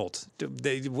difficult to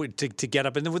get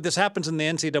up. And this happens in the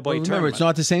NCAA tournament. Remember, it's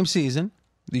not the same season.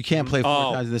 You can't play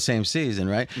 4 times in the same season,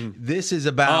 right? This is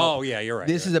about. Oh, yeah, you're right.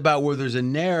 This is about where there's a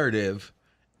narrative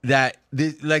that,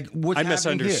 what's I happening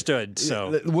misunderstood. here?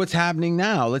 So what's happening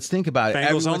now? Let's think about it.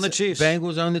 Bengals own the Chiefs.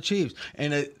 Bengals own the Chiefs,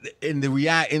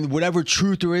 and whatever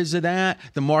truth there is to that,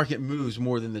 the market moves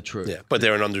more than the truth. Yeah, but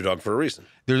they're an underdog for a reason.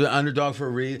 They're the underdog for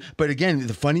a reason. But again,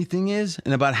 the funny thing is,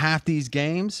 in about half these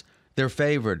games, they're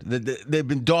favored. They've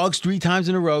been dogs 3 times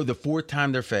in a row. The 4th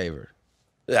time, they're favored.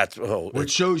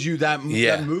 Which shows you that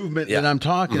movement that I'm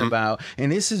talking about. And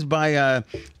this is by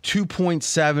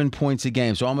 2.7 points a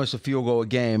game. So almost a field goal a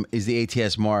game is the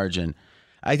ATS margin.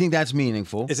 I think that's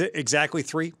meaningful. Is it exactly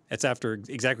 3? It's after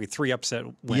exactly 3 upset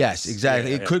wins. Yes,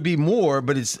 exactly. It could be more,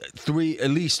 but it's 3, at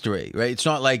least 3, right? It's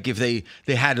not like if they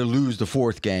had to lose the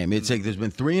 4th game. It's like there's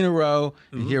been 3 in a row,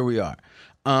 and here we are.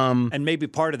 And maybe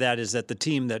part of that is that the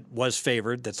team that was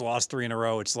favored, that's lost 3 in a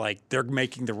row, it's like they're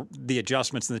making the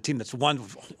adjustments, and the team that's won,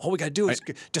 all we got to do is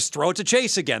just throw it to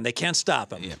Chase again. They can't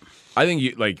stop him. Yeah. I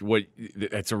think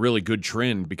that's a really good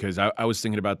trend because I was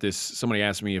thinking about this. Somebody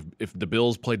asked me if the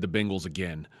Bills played the Bengals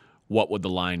again, what would the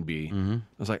line be? I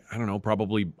was like, I don't know,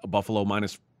 probably Buffalo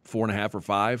minus 4.5 or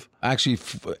 5. Actually,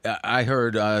 I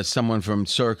heard someone from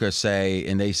Circa say,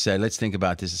 and they said, let's think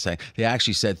about this a second. They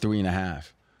actually said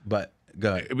 3.5, but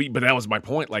go ahead. But that was my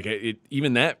point. Like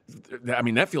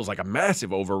that feels like a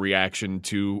massive overreaction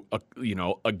to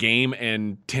a game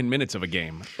and 10 minutes of a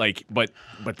game. Like, but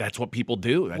that's what people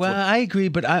do. I agree,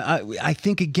 but I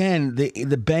think again the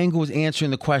Bengals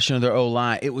answering the question of their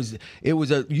O-line.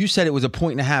 You said it was a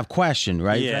 1.5 question,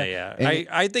 right? Yeah.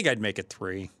 I think I'd make it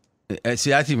 3. See,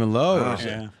 that's even lower. Oh,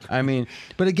 yeah. I mean,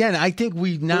 but again, I think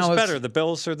we now. Who's better, the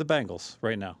Bills or the Bengals,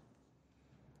 right now?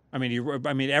 I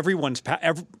mean, everyone's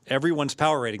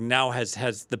power rating now has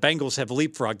the Bengals have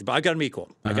leapfrogged. I got them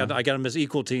equal. I got them as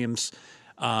equal teams.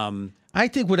 I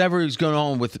think whatever is going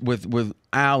on with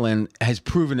Allen has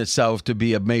proven itself to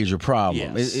be a major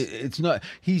problem. Yes. It's not.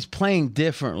 He's playing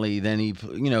differently than he.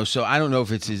 So I don't know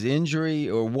if it's his injury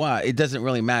or what. It doesn't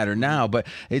really matter now. But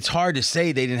it's hard to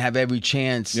say they didn't have every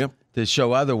chance to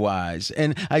show otherwise.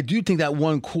 And I do think that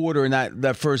one quarter in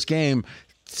that first game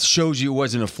shows you it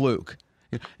wasn't a fluke.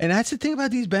 And that's the thing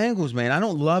about these Bengals, man. I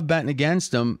don't love betting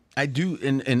against them. I do,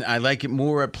 and I like it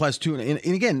more at +2.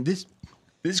 And again, this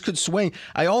could swing.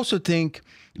 I also think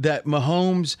that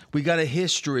Mahomes, we got a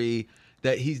history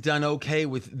that he's done okay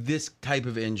with this type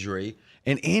of injury.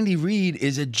 And Andy Reid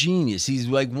is a genius. He's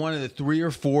like one of the 3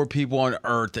 or 4 people on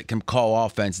earth that can call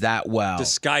offense that well.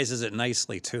 Disguises it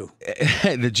nicely, too.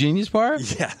 The genius part?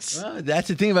 Yes. Well, that's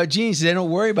the thing about geniuses. They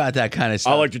don't worry about that kind of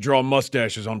stuff. I like to draw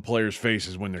mustaches on players'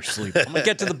 faces when they're sleeping. I'm going to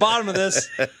get to the bottom of this.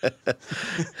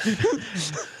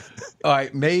 All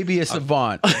right, maybe a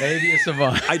savant.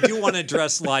 I do want to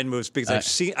address line moves because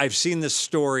I've seen this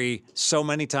story so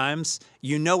many times.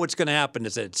 You know what's going to happen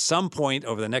is at some point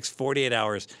over the next 48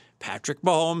 hours, Patrick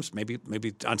Mahomes, maybe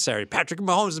on Saturday, Patrick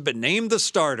Mahomes has been named the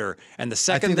starter, and the I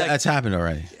second think that's happened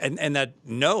already. and that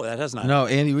that has not. No,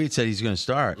 Andy Reid said he's going to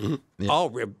start. Yeah. Oh,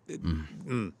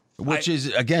 Which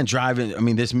is again driving. I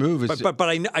mean, this move is. But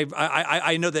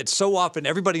I know that so often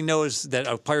everybody knows that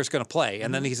a player's going to play,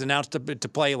 and then he's announced to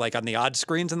play like on the odd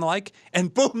screens and the like,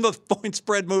 and boom, the point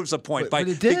spread moves a point. But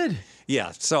it did.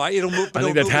 Yeah, so it'll move. I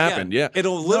think that's happened. Again. Yeah,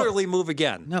 it'll literally move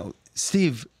again. No,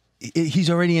 Steve. He's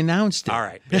already announced it. All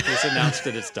right. If he's announced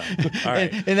it, it's done. All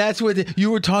right. And that's what you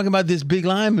were talking about, this big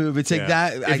line move. It's like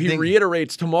that. If he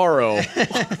reiterates tomorrow.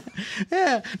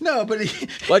 Yeah. No, but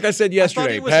like I said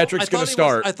yesterday, Patrick's going to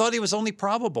start. I thought he was only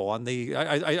probable on the.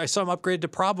 I saw him upgraded to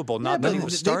probable, not that he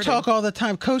was starting. They talk all the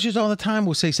time. Coaches all the time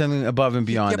will say something above and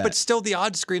beyond that. But still, the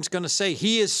odd screen's going to say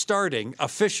he is starting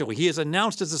officially. He is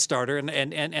announced as a starter,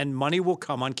 and money will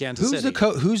come on Kansas City.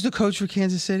 Who's the coach for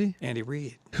Kansas City? Andy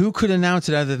Reid. Who could announce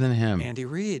it other than him? Andy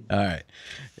Reid. All right.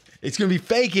 It's going to be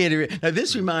fake Andy Reid. Now,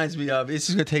 this reminds me of, this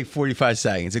is going to take 45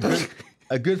 seconds.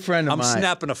 A good friend of mine. I'm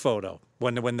snapping a photo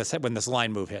when this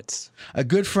line move hits. A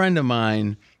good friend of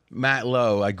mine, Matt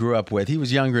Lowe, I grew up with. He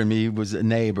was younger than me. He was a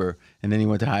neighbor, and then he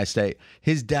went to High State.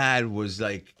 His dad was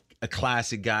like a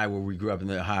classic guy where we grew up in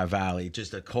the Ohio Valley,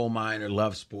 just a coal miner,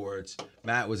 loved sports.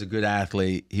 Matt was a good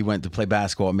athlete. He went to play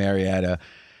basketball at Marietta.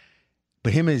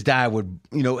 But him and his dad would,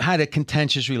 had a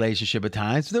contentious relationship at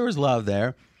times. There was love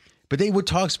there, but they would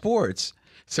talk sports.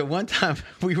 So one time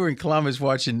we were in Columbus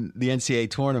watching the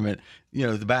NCAA tournament,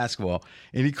 the basketball,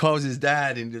 and he calls his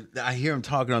dad, and I hear him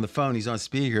talking on the phone. He's on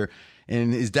speaker,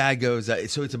 and his dad goes,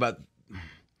 so it's about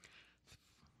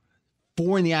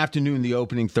 4 p.m, the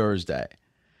opening Thursday.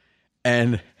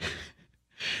 And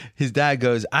his dad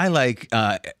goes, I like,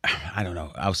 I don't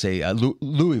know, I'll say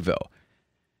Louisville.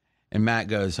 And Matt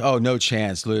goes, oh, no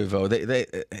chance, Louisville.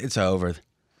 It's over.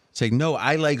 It's like, no,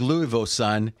 I like Louisville,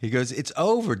 son. He goes, it's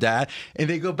over, Dad. And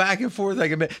they go back and forth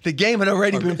like a minute. The game had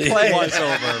already been played. It was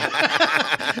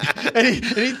over. and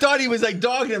he thought he was like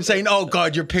dogging him, saying, oh,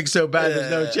 God, your pick's so bad, there's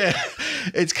no chance.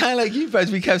 It's kind of like you guys.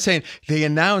 We kept saying, they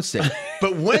announced it.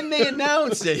 But when they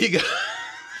announced it, he goes...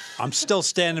 I'm still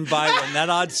standing by when that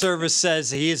odd service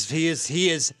says he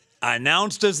is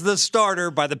announced as the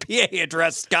starter by the PA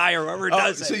address guy or whoever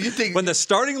does it. So you think when the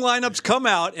starting lineups come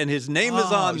out and his name is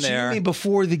on so there? You mean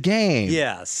before the game?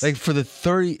 Yes. Like for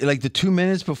the 2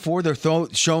 minutes before they're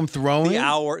show him throwing. The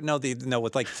hour,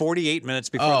 with like 48 minutes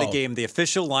before the game, the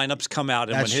official lineups come out,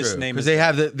 and That's when his true. name Because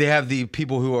is they have the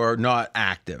people who are not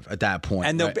active at that point,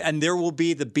 and there will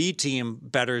be the B team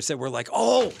bettors that were like,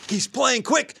 oh, he's playing,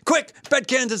 quick, bet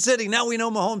Kansas City. Now we know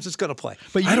Mahomes is going to play.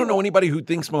 But I don't know anybody who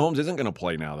thinks Mahomes isn't going to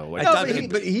play now, though.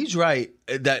 But he's right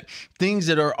that things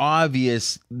that are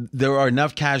obvious, there are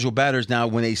enough casual bettors now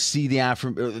when they see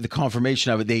the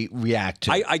confirmation of it, they react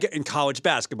to it. I get in college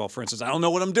basketball, for instance. I don't know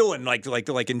what I'm doing,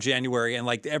 like in January, and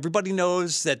like everybody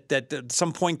knows that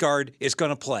some point guard is going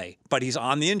to play, but he's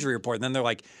on the injury report. And then they're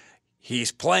like,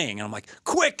 he's playing, and I'm like,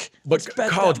 quick! But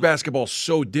college basketball is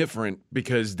so different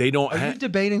because they don't. Are you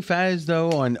debating Faz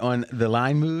though on the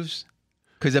line moves?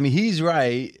 Because, he's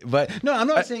right. But, no, I'm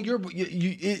not saying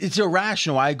it's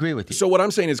irrational. I agree with you. So what I'm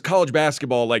saying is college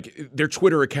basketball, like their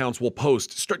Twitter accounts will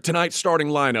post tonight's starting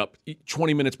lineup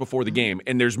 20 minutes before the game,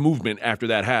 and there's movement after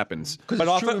that happens. But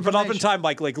oftentimes,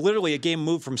 like literally a game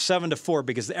moved from 7 to 4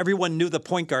 because everyone knew the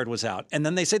point guard was out. And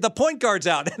then they say, the point guard's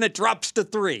out, and it drops to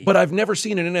 3. But I've never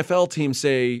seen an NFL team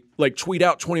say, tweet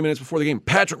out 20 minutes before the game,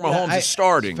 Patrick Mahomes is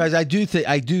starting. Faz, I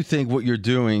do think what you're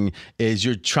doing is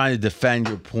you're trying to defend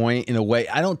your point in a way.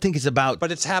 I don't think it's about.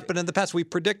 But it's happened in the past. We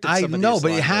predicted. I know,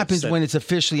 but it happens when when it's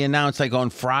officially announced, like on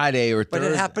Friday or Thursday.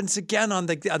 But it happens again on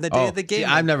the day of the game. See,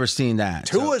 I've never seen that.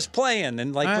 Tua's playing,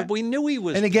 and but we knew he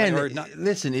was. And again,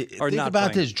 listen. Think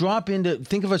about this.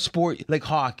 Think of a sport like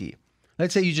hockey.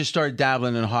 Let's say you just started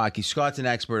dabbling in hockey. Scott's an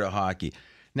expert at hockey.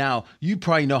 Now you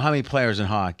probably know how many players in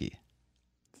hockey.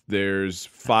 There's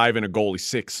 5 and a goalie,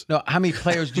 6. No, how many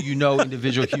players do you know,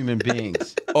 individual human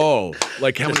beings? Oh,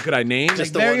 like how many could I name?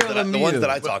 Just the ones that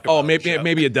I talk about. Oh,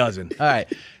 maybe a dozen. All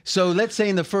right. So let's say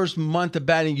in the first month of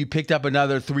batting, you picked up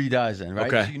another 3 dozen, right?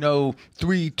 Okay. So you know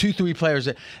 3 players.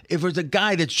 If there's a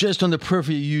guy that's just on the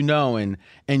periphery,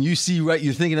 and you see, right,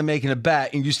 you're thinking of making a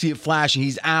bet, and you see it flashing,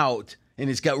 he's out, and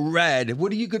it's got red.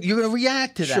 What are you're going to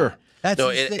react to that? Sure.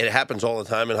 It happens all the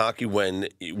time in hockey when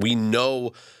we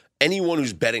know. Anyone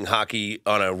who's betting hockey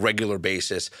on a regular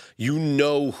basis, you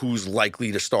know who's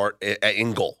likely to start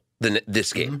in goal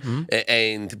this game.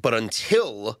 Mm-hmm. But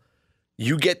until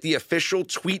you get the official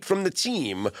tweet from the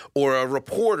team or a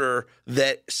reporter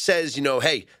that says,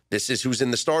 hey, this is who's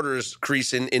in the starters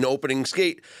crease in opening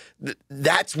skate,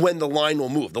 that's when the line will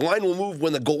move. The line will move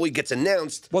when the goalie gets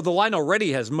announced. Well, the line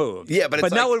already has moved. Yeah,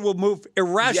 but now it will move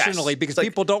irrationally because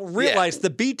people don't realize the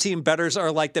B team bettors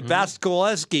are like the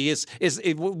Vasilevsky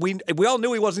we all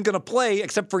knew he wasn't going to play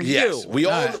except for you. We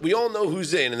all know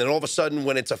who's in, and then all of a sudden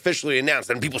when it's officially announced,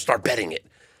 then people start betting it.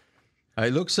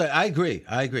 It looks like I agree.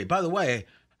 By the way,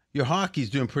 your hockey's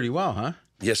doing pretty well, huh?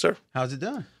 Yes, sir. How's it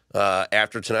done?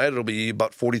 After tonight, it'll be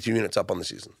about 42 units up on the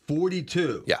season.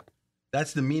 42. Yeah.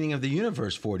 That's the meaning of the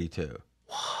universe, 42.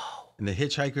 Wow. And the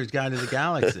Hitchhiker's Guide to the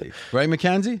Galaxy. Right,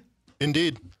 Mackenzie?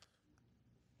 Indeed.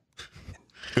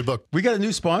 Good book. We got a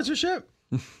new sponsorship?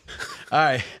 All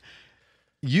right.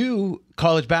 You,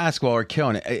 college basketball, are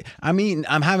killing it. I'm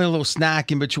having a little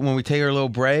snack in between when we take our little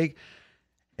break.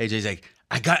 AJ's like,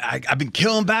 I've been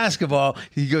killing basketball.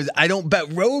 He goes, I don't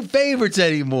bet road favorites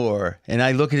anymore. And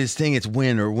I look at his thing, it's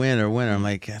win or win or win. I'm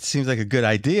like, that seems like a good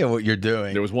idea what you're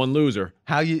doing. There was one loser.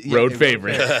 Road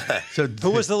favorite. So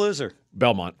who was the loser?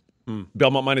 Belmont.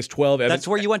 Belmont minus 12. That's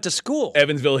where you went to school.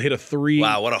 Evansville hit a 3.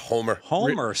 Wow, what a homer.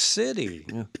 Homer City.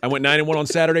 Yeah. I went 9-1 on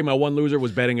Saturday. My one loser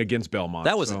was betting against Belmont.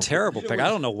 That was a terrible pick. I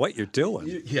don't know what you're doing.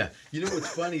 You know what's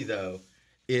funny, though,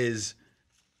 is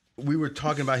we were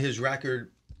talking about his record,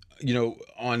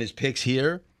 on his picks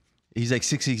here. He's like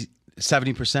 60,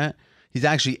 70%. He's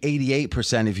actually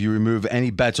 88% if you remove any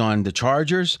bets on the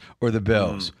Chargers or the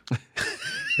Bills.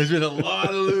 There's been a lot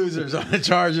of losers on the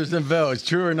Chargers and Bills,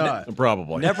 true or not?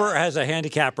 Probably. Never has a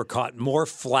handicapper caught more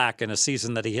flack in a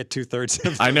season that he hit 2/3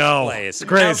 of the I know. plays. It's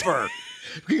crazy. Never.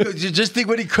 Just think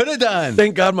what he could have done.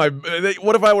 Thank God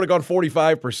what if I would have gone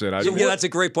 45%? Yeah, that's a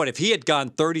great point. If he had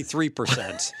gone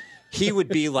 33%, he would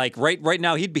be like right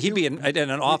now. He'd be in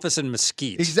an office in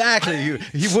Mesquite. Exactly.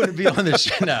 He wouldn't be on the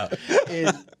show now.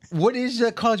 And what is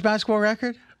the college basketball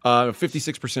record?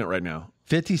 56% right now.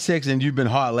 56, and you've been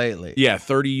hot lately. Yeah,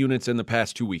 30 units in the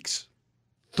past 2 weeks.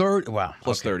 Wow.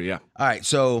 Plus 30, yeah. All right,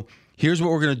 so here's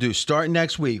what we're going to do. Starting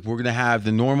next week, we're going to have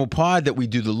the normal pod that we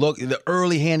do the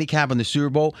early handicap on the Super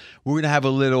Bowl. We're going to have a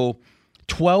little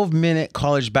 12-minute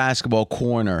college basketball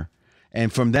corner.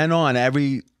 And from then on,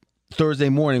 every Thursday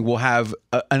morning, we'll have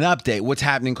an update. What's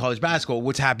happening in college basketball?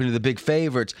 What's happening to the big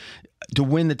favorites to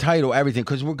win the title, everything.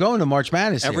 Because we're going to March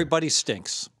Madness here. Everybody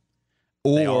stinks.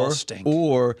 They all stink.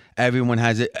 Or everyone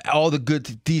has it. All the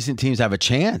good, decent teams have a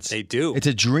chance. They do. It's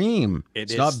a dream.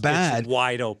 It's not bad. It's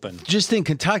wide open. Just think,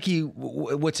 Kentucky,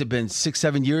 what's it been,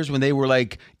 6-7 years when they were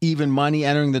like even money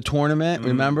entering the tournament?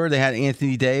 Remember? They had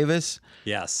Anthony Davis.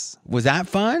 Yes. Was that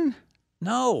fun?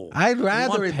 No. I'd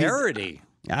rather it parody.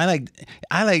 I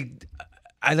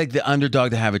like the underdog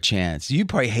to have a chance. You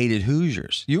probably hated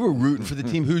Hoosiers. You were rooting for the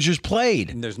team Hoosiers played.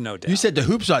 And there's no doubt. You said the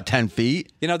hoop's not 10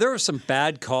 feet. There were some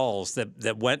bad calls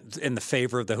that went in the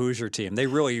favor of the Hoosier team. They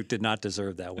really did not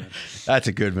deserve that win. That's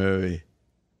a good movie.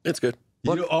 It's good.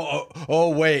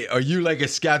 Wait. Are you like a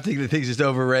skeptic that thinks it's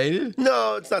overrated?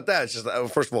 No, it's not that. It's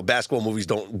just, first of all, basketball movies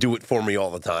don't do it for me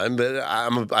all the time. But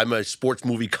I'm a sports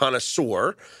movie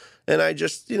connoisseur. And I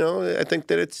just, I think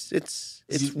that it's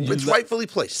rightfully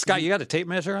placed. Scott, you got a tape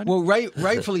measure on? Well,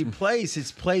 rightfully placed.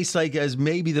 It's placed like as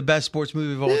maybe the best sports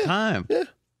movie of all time.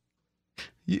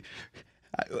 Yeah.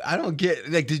 I don't get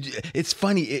it's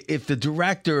funny if the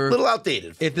director a little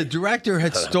outdated. If the director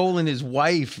had stolen his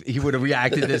wife, he would have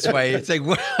reacted this way. It's like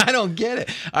I don't get it.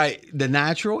 All right, The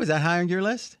Natural, is that high on your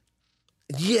list?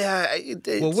 Yeah.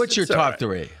 Well, what's your top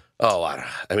three? Oh,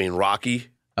 I mean, Rocky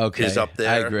is up there.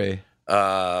 I agree.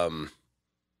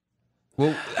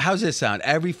 Well, how's this sound?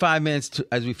 Every 5 minutes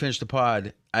as we finish the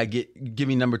pod, give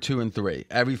me number 2 and 3.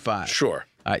 Every 5. Sure.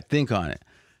 All right, think on it.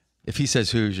 If he says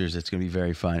Hoosiers, it's going to be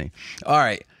very funny. All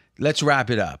right, let's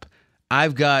wrap it up.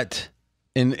 I've got,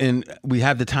 and we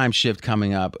have the time shift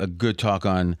coming up, a good talk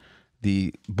on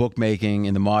the bookmaking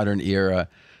in the modern era.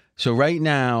 So right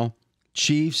now,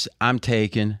 Chiefs, I'm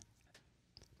taking.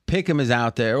 Pick'em is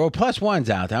out there, or +1's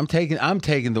out there. I'm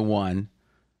taking the 1.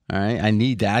 All right, I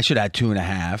need that. I should have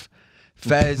 2.5.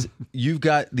 Fez, you've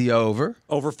got the over.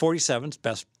 Over 47's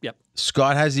best. Yep.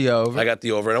 Scott has the over. I got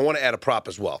the over, and I want to add a prop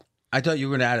as well. I thought you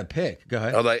were going to add a pick. Go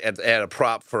ahead. I'd like to add a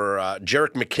prop for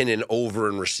Jerick McKinnon over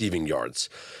in receiving yards.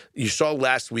 You saw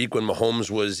last week when Mahomes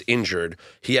was injured,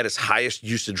 he had his highest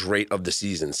usage rate of the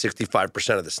season,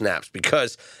 65% of the snaps,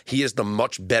 because he is the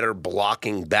much better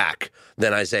blocking back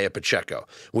than Isaiah Pacheco,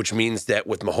 which means that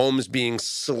with Mahomes being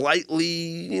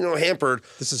slightly, hampered,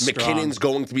 this is McKinnon's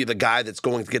going to be the guy that's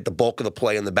going to get the bulk of the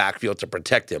play in the backfield to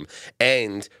protect him.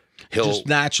 And Just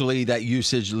naturally, that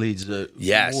usage leads to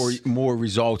more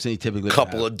results than he typically would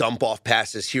couple have. of dump-off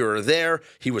passes here or there.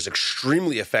 He was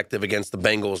extremely effective against the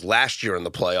Bengals last year in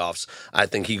the playoffs. I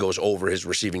think he goes over his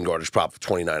receiving yardage prop for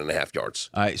 29.5 yards.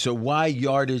 All right, so why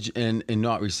yardage and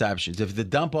not receptions? If the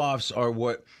dump-offs are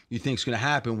what you think is going to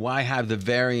happen, why have the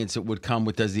variance that would come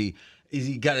with Is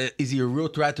he a real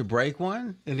threat to break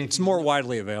one? And It's more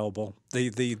widely available.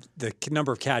 The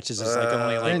number of catches is like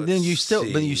only like. And then you still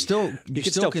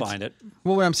can find it.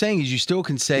 Well, what I'm saying is you still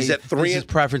can say He's at this is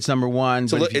preference number one.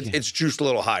 So but it's juiced a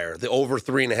little higher. The over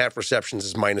 3.5 receptions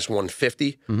is minus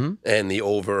 150, and the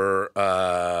over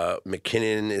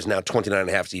McKinnon is now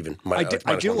 29.5 is even.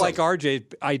 I do like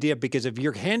RJ's idea because if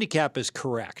your handicap is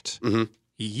correct,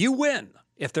 you win.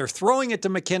 If they're throwing it to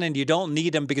McKinnon, you don't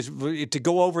need him because to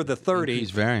go over the 30,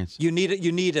 increase variance. You need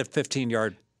a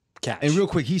 15-yard catch. And real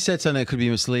quick, he said something that could be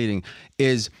misleading.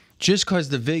 Is just because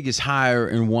the vig is higher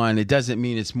in one, it doesn't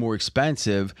mean it's more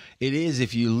expensive. It is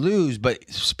if you lose, but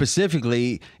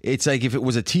specifically, it's like if it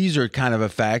was a teaser kind of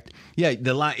effect. Yeah,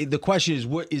 the question is,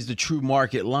 what is the true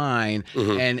market line,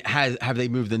 and have they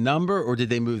moved the number or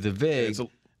did they move the vig?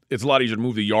 It's a lot easier to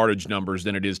move the yardage numbers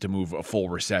than it is to move a full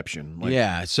reception.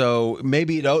 Yeah, so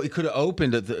maybe it could have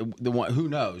opened at the one. Who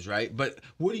knows, right? But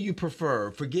what do you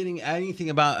prefer? Forgetting anything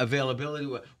about availability,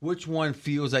 which one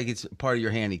feels like it's part of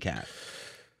your handicap?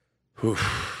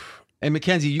 And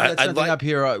Mackenzie, you got something up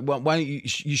here. Why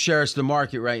don't you share us the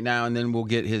market right now, and then we'll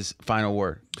get his final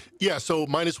word. Yeah, so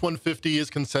minus 150 is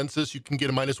consensus. You can get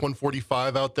a minus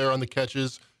 145 out there on the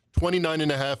catches.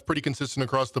 29.5, pretty consistent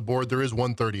across the board. There is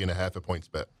 130.5 at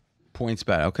PointsBet.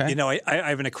 PointsBet, okay. You know, I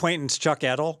have an acquaintance, Chuck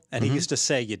Edel, and he used to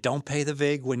say, "You don't pay the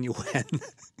vig when you win."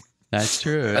 That's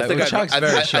true. Chuck's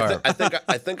very sharp.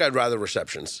 I think I'd rather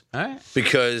receptions. All right.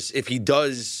 Because if he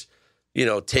does,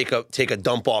 take a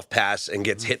dump off pass and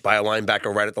gets hit by a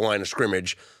linebacker right at the line of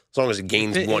scrimmage, as long as it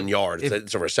gains 1 yard,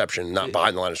 it's a reception, not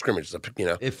behind the line of scrimmage.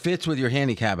 It fits with your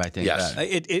handicap, I think. Yes.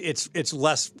 It's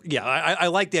less. Yeah, I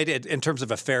like the idea in terms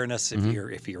of a fairness.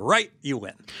 If you're right, you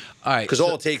win. All right. Because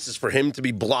all it takes is for him to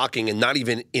be blocking and not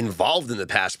even involved in the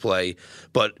pass play,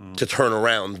 but to turn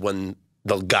around when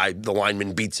the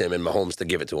lineman beats him and Mahomes to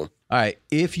give it to him. All right.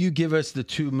 If you give us the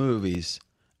two movies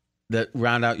that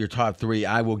round out your top three,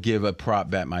 I will give a prop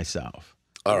bet myself.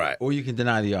 All right. Or you can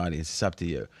deny the audience. It's up to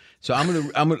you. So I'm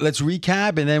gonna let's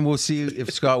recap, and then we'll see if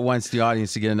Scott wants the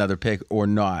audience to get another pick or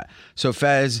not. So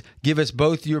Fez, give us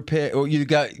both your pick, or you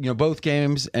got both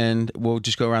games, and we'll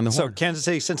just go around the horn. So Kansas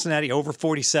City, Cincinnati over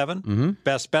 47.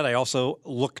 Best bet. I also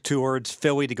look towards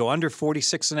Philly to go under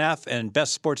 46.5, and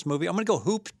best sports movie. I'm going to go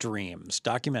Hoop Dreams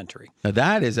documentary. Now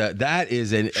that is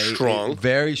a strong,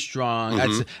 very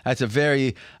strong. That's a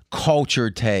very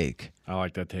cultured take. I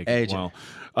like that take AJ. as well.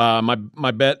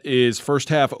 My bet is first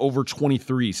half over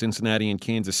 23, Cincinnati and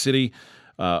Kansas City.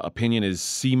 Opinion is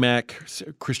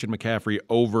CMAC, Christian McCaffrey,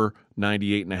 over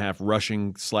 98.5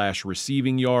 rushing /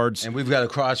 receiving yards. And we've got a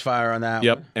crossfire on that.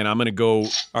 Yep. And I'm going to go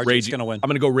RJ's gonna win. I'm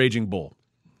going to go Raging Bull.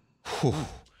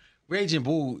 Raging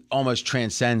Bull almost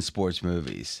transcends sports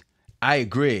movies. I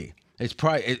agree.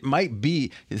 It might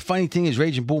be. The funny thing is,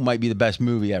 Raging Bull might be the best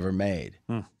movie ever made.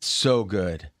 So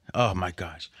good. Oh my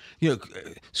gosh!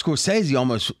 Scorsese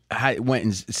almost went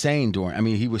insane during. I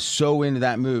mean, he was so into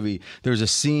that movie. There's a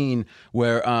scene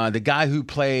where the guy who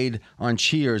played on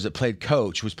Cheers, that played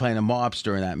Coach, was playing a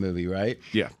mobster in that movie, right?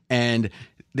 Yeah. And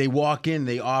they walk in,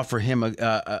 they offer him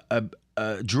a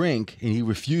drink, and he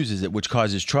refuses it, which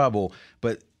causes trouble.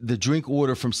 But the drink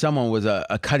order from someone was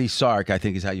a Cutty Sark, I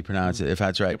think is how you pronounce it, if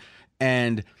that's right.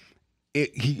 And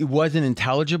it wasn't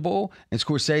intelligible, and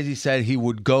Scorsese said he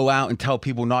would go out and tell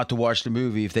people not to watch the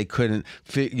movie if they couldn't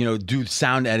do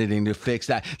sound editing to fix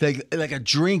that. Like a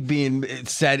drink being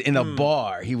said in a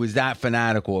bar. He was that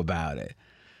fanatical about it.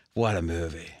 What a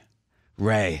movie.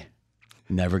 Ray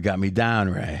never got me down,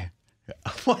 Ray.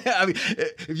 I mean,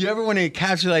 if you ever want to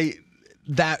encapsulate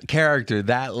that character,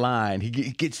 that line, he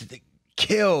gets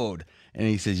killed, and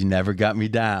he says, "You never got me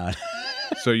down."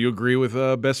 So you agree with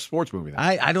best sports movie? Then?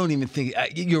 I don't even think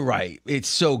you're right. It's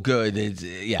so good.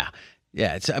 Yeah.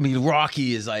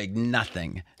 Rocky is like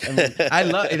nothing. I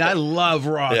love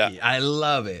Rocky. Yeah. I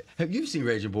love it. Have you seen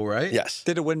Raging Bull? Right? Yes.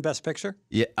 Did it win Best Picture?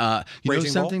 Yeah. You Raging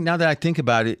know something? Bull? Now that I think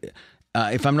about it,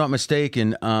 if I'm not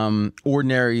mistaken,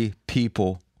 Ordinary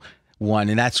People won,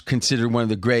 and that's considered one of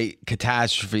the great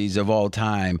catastrophes of all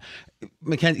time.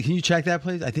 Mackenzie, can you check that,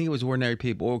 please? I think it was Ordinary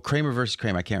People or Kramer versus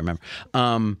Kramer. I can't remember.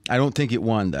 I don't think it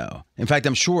won, though. In fact,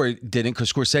 I'm sure it didn't,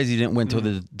 because Scorsese didn't win until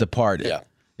The Departed.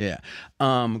 Yeah.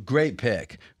 Great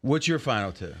pick. What's your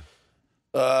final two?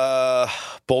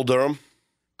 Bull Durham.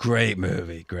 Great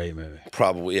movie.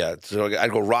 Probably, yeah. So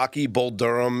I'd go Rocky, Bull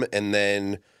Durham, and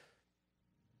then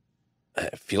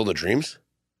Field of Dreams.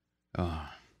 Oh,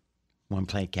 one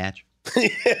play catch.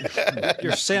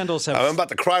 Your sandals have. I'm about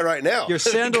to cry right now. Your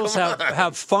sandals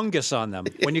have fungus on them.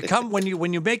 When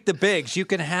you make the bigs, you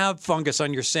can have fungus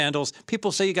on your sandals.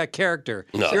 People say you got character.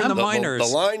 No, You're in the minors.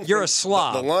 The line you're a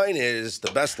slob.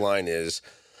 The best line is,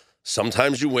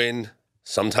 sometimes you win,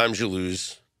 sometimes you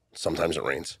lose, sometimes it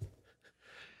rains.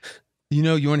 You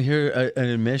know, you want to hear an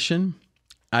admission?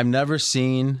 I've never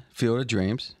seen Field of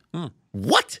Dreams.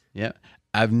 What? Yeah.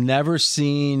 I've never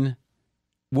seen.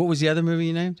 What was the other movie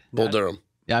you named? Bull Durham.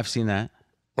 Yeah, I've seen that.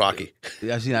 Rocky.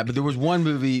 Yeah, I've seen that. But there was one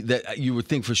movie that you would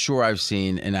think for sure I've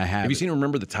seen, and I haven't. Have you seen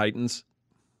Remember the Titans?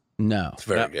 No. It's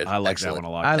very good. I like Excellent. that one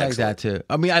a lot. I like that too.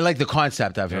 I mean, I like the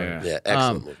concept I've heard. Yeah,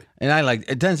 excellent movie. And I like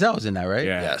Denzel's in that, right?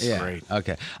 Yeah, Yes. great.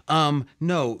 Okay.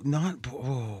 No, not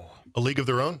A League of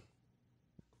Their Own.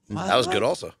 That was good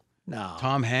also. No.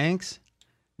 Tom Hanks.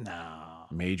 No.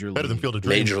 Major League. Better than Field of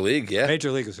Dreams. Major League, yeah.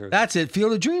 Major League is hurt. That's it.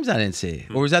 Field of Dreams I didn't see.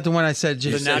 Or was that the one I said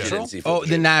just The Natural? Didn't see Field Oh, of The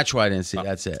Dreams. Natural I didn't see.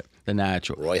 That's it. The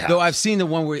Natural. Roy House. Though I've seen the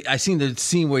one where I seen the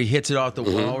scene where he hits it off the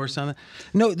wall or something.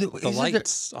 No, The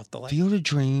lights off the lights. Field of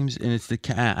Dreams and it's the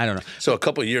cat. I don't know. So a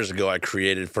couple of years ago, I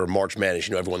created for March Madness.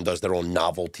 You know, everyone does their own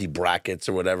novelty brackets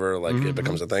or whatever. Like it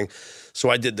becomes a thing. So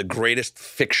I did the greatest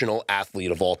fictional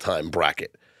athlete of all time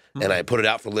bracket, and I put it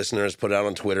out for listeners. Put it out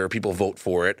on Twitter. People vote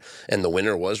for it, and the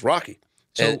winner was Rocky.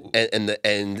 So-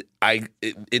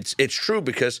 It's true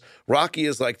because Rocky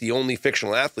is like the only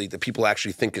fictional athlete that people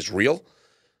actually think is real.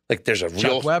 Like there's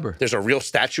a real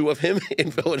statue of him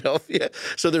in Philadelphia.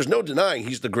 So there's no denying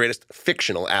he's the greatest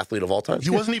fictional athlete of all time. He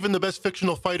wasn't even the best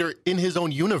fictional fighter in his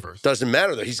own universe. Doesn't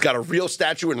matter though. He's got a real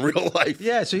statue in real life.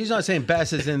 Yeah, so he's not saying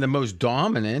best as in the most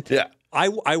dominant. Yeah.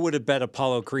 I would have bet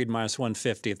Apollo Creed minus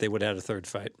 150 if they would have had a third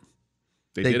fight.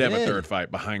 They They did have a did. third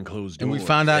fight behind closed And doors. we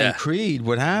found out in Yeah. Creed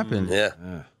what happened.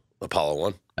 Yeah. Apollo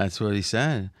won. That's what he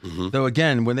said. Though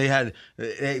again, when they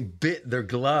bit their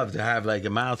glove to have like a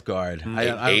mouth guard. I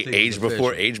don't think it Age was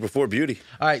before official. age before beauty.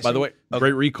 All right. By the way,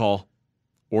 great recall.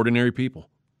 Ordinary People,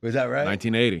 was that right?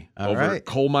 1980. All Over right.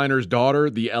 Coal Miner's Daughter,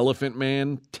 The Elephant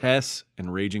Man, Tess,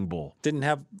 and Raging Bull. Didn't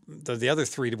have the other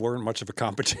three weren't much of a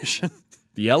competition.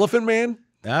 The Elephant Man?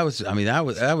 That was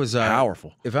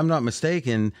Powerful. If I'm not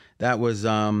mistaken, that was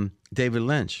David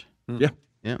Lynch. Yeah.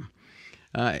 Yeah.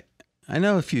 I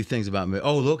know a few things about me.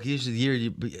 Oh, look, here's the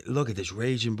year. Look at this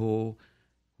Raging Bull.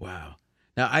 Wow.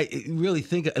 Now, I really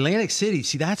think Atlantic City,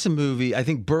 see, that's a movie. I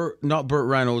think not Burt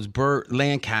Reynolds, Burt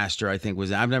Lancaster, I think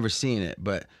was. I've never seen it,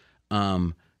 but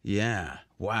yeah.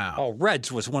 Wow. Oh,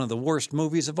 Reds was one of the worst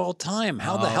movies of all time.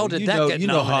 How the hell did that get You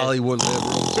know nominated? Hollywood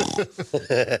liberals.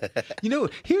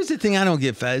 Here's the thing I don't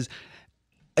get, Fez.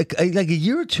 Like a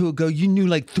year or two ago, you knew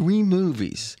like 3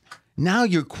 movies. Now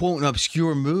you're quoting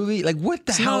obscure movie. Like what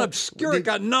the It's hell? not obscure. It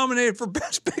got nominated for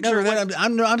Best Picture.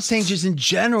 No, I'm saying just in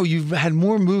general, you've had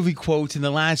more movie quotes in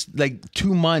the last like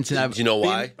 2 months, and Do you know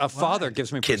why? A father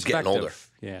gives me Kids perspective. getting older.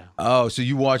 Yeah. Oh, so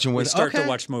you watching with We start okay. to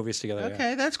watch movies together. yeah.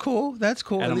 Okay, that's cool. That's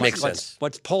cool. And At I'm least- like, Makes sense.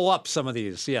 let's pull up some of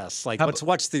these. Yes. Like, let's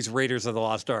watch these Raiders of the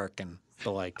Lost Ark and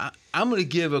the like. I'm going to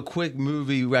give a quick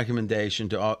movie recommendation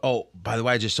to. Oh, by the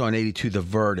way, I just saw in '82 The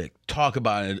Verdict. Talk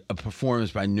about a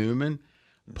performance by Newman,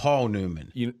 Paul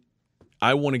Newman.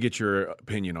 I want to get your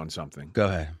opinion on something. Go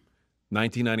ahead.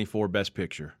 1994 Best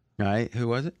Picture. All right, who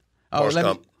was it? Oh, Forrest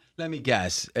Gump. let me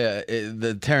guess.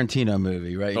 The Tarantino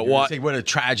movie, right? But You're gonna what- say what a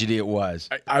tragedy it was.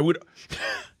 I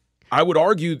would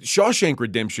argue Shawshank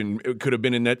Redemption could have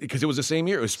been in that because it was the same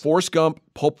year. It was Forrest Gump,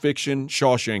 Pulp Fiction,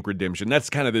 Shawshank Redemption. That's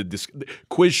kind of the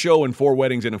Quiz Show and 4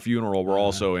 Weddings and a Funeral were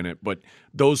also in it. But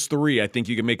those 3, I think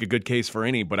you can make a good case for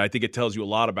any. But I think it tells you a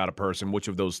lot about a person, which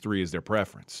of those 3 is their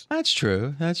preference. That's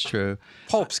true. That's true.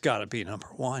 Pulp's got to be number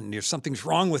one. Something's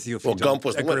wrong with you if Well, you don't Gump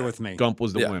was the agree winner. with me. Gump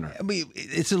was the Yeah. winner. I mean,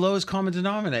 it's the lowest common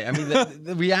denominator. I mean,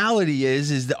 the reality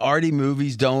is the arty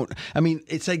movies don't. I mean,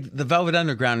 it's like the Velvet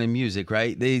Underground in music,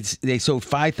 right? They sold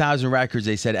 5,000 records.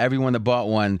 They said everyone that bought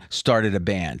one started a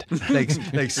band. like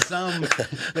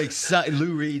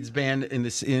Lou Reed's band in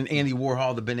Andy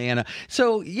Warhol, the Banana.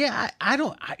 So yeah, I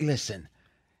don't listen.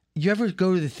 You ever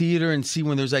go to the theater and see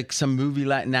when there's like some movie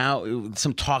now,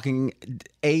 some talking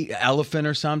elephant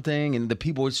or something, and the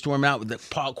people would storm out with the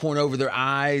popcorn over their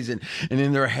eyes and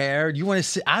in their hair? You want to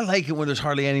see? I like it when there's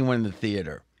hardly anyone in the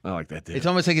theater. I like that. Too. It's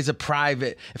almost like it's a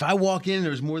private. If I walk in and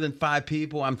there's more than 5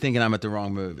 people, I'm thinking I'm at the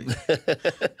wrong movie. All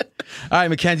right,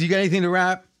 Mackenzie, you got anything to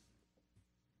wrap?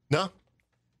 No,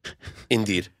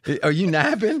 Indeed. Are you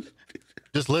napping?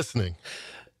 just listening.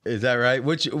 Is that right?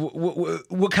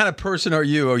 What kind of person are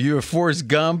you? Are you a Forrest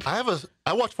Gump? I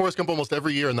watch Forrest Gump almost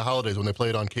every year in the holidays when they play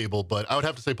it on cable, but I would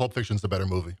have to say Pulp Fiction's the better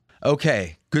movie.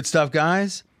 Okay, good stuff,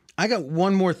 guys. I got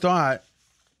one more thought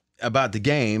about the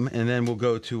game, and then we'll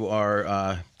go to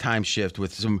our time shift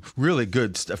with some really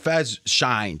good stuff. Faz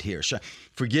shined here.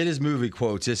 Forget his movie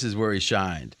quotes. This is where he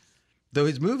shined. Though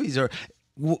his movies are...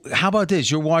 How about this?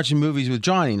 You're watching movies with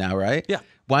Johnny now, right? Yeah.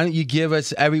 Why don't you give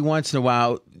us every once in a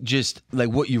while just like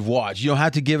what you've watched? You don't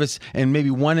have to give us, and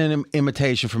maybe one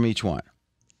imitation from each one.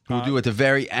 We'll do it at the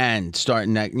very end,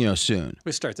 starting soon.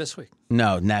 We start this week.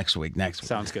 No, next week.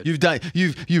 Sounds good.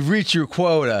 You've reached your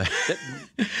quota.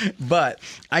 But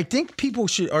I think people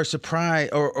are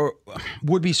surprised or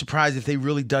would be surprised if they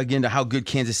really dug into how good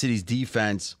Kansas City's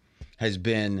defense has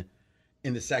been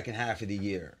in the second half of the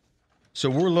year. So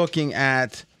we're looking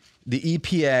at the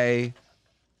EPA.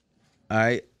 All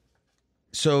right.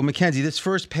 So Mackenzie, this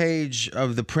first page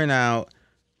of the printout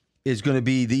is going to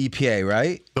be the EPA,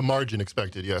 right? The margin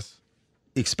expected, yes.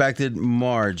 Expected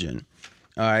margin.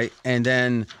 All right. And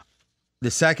then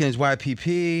the second is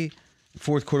YPP,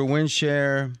 fourth quarter win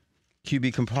share,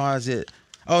 QB composite.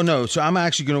 Oh, no. So I'm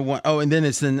actually going to want... Oh, and then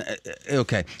it's then...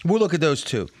 Okay. We'll look at those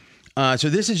two. So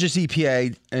this is just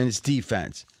EPA and it's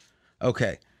defense.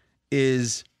 Okay.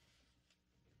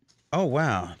 Oh,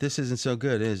 wow. This isn't so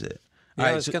good, is it? Yeah,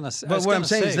 All I was right, gonna say. But what I'm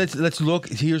saying is let's look.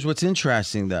 Here's what's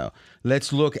interesting, though.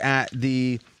 Let's look at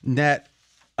the net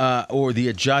or the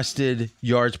adjusted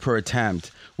yards per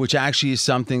attempt, which actually is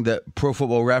something that Pro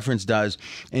Football Reference does,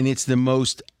 and it's the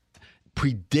most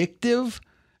predictive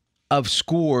of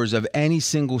scores of any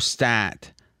single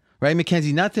stat. Right,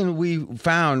 Mackenzie? Nothing we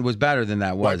found was better than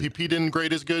that, was it? YPP didn't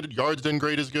grade as good. Yards didn't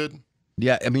grade as good.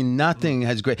 Yeah, I mean, nothing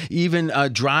has great. Even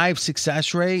drive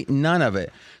success rate, none of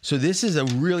it. So this is a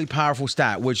really powerful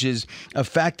stat, which is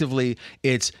effectively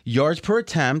it's yards per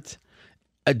attempt,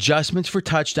 adjustments for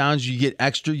touchdowns, you get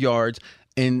extra yards,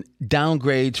 and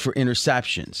downgrades for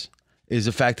interceptions is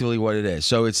effectively what it is.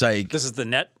 So it's like... This is the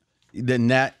net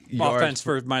yards offense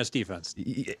for minus defense.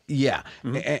 Yeah.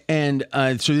 Mm-hmm.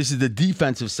 And so this is the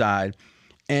defensive side.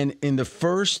 And in the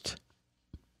first...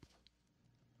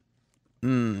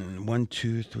 1,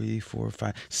 2, 3, 4,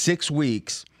 5, 6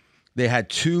 weeks, they had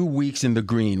 2 weeks in the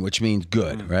green, which means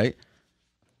good, right?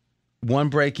 1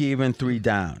 break even, 3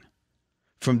 down.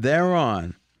 From there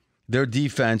on, their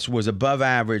defense was above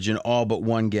average in all but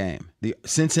 1 game. The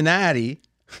Cincinnati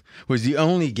was the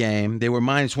only game. They were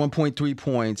minus 1.3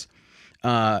 points,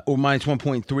 or minus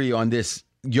 1.3 on this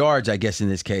yards, I guess, in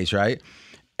this case, right?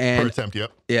 And per attempt,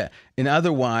 yep. Yeah. And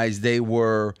otherwise, they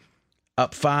were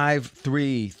up 5,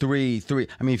 3, 3, 3.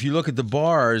 I mean, if you look at the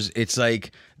bars, it's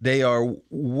like they are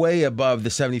way above the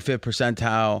 75th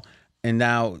percentile, and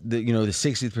now the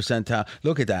 60th percentile.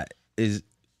 Look at that.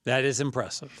 That is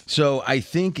impressive. So I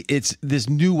think it's this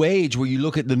new age where you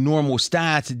look at the normal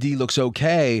stats, the D looks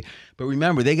okay, but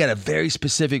remember, they got a very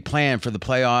specific plan for the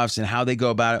playoffs and how they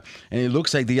go about it, and it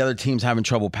looks like the other team's having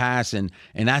trouble passing,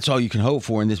 and that's all you can hope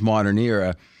for in this modern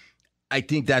era. I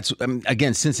think that's,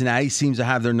 again, Cincinnati seems to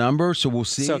have their number, so we'll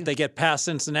see. So if they get past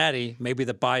Cincinnati, maybe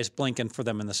the bye's blinking for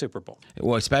them in the Super Bowl.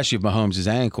 Well, especially if Mahomes'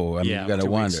 ankle. I mean, you got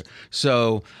to wonder. Weeks.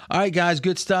 So, all right, guys,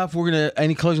 good stuff.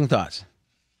 Any closing thoughts?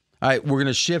 All right, we're going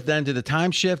to shift then to the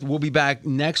time shift. We'll be back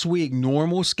next week,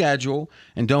 normal schedule.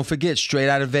 And don't forget, straight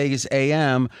out of Vegas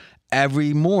AM,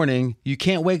 every morning. You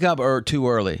can't wake up too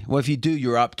early. Well, if you do,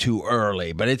 you're up too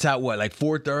early. But it's at what, like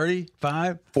 4:30,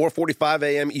 5? 4:45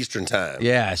 a.m. Eastern time.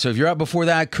 Yeah, so if you're up before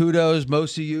that, kudos.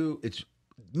 Most of you,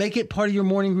 make it part of your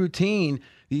morning routine.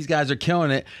 These guys are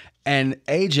killing it. And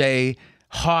AJ,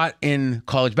 hot in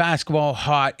college basketball,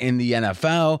 hot in the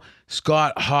NFL.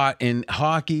 Scott, hot in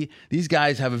hockey. These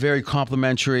guys have a very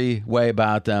complimentary way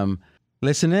about them.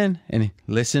 Listen in and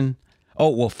listen.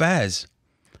 Oh, well, Fez,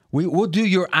 we'll do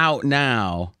your out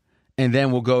now, and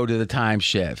then we'll go to the time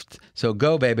shift. So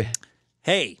go, baby.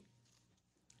 Hey,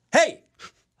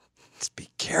 let's be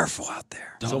careful out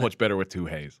there. So much better with 2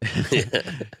 hays.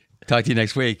 Talk to you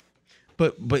next week.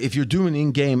 But if you're doing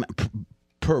in-game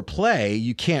per play,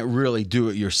 you can't really do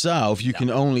it yourself. You can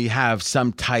only have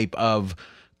some type of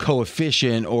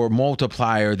coefficient or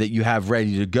multiplier that you have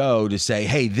ready to go to say,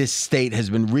 hey, this state has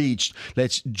been reached.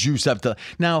 Let's juice up the...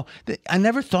 Now, I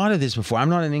never thought of this before. I'm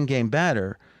not an in-game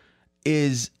bettor.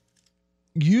 Is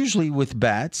usually with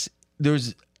bets,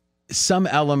 there's some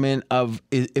element of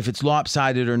if it's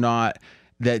lopsided or not,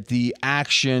 that the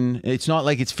action, it's not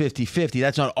like it's 50-50.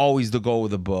 That's not always the goal of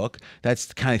the book.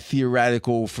 That's kind of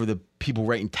theoretical for the people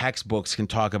writing textbooks can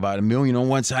talk about. $1 million on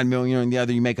one side, $1 million on the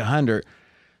other, you make 100.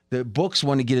 The books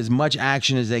want to get as much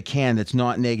action as they can that's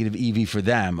not negative EV for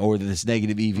them or that's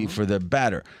negative EV for the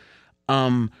bettor.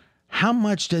 How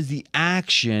much does the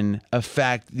action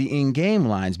affect the in-game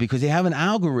lines? Because they have an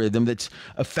algorithm that's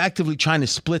effectively trying to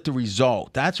split the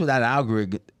result. That's what that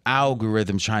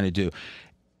algorithm's trying to do.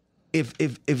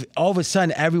 If all of a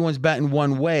sudden everyone's betting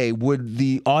one way, would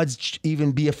the odds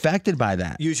even be affected by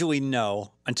that? Usually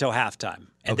no, until halftime.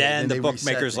 And Okay, then then the they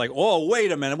bookmaker's reset like, oh,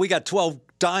 wait a minute. We got 12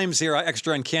 dimes here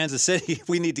extra in Kansas City.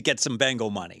 We need to get some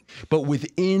Bengal money. But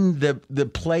within the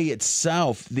play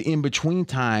itself, the in-between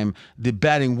time, the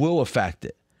betting will affect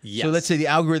it. Yes. So let's say the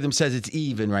algorithm says it's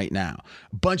even right now.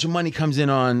 A bunch of money comes in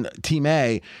on Team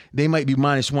A. They might be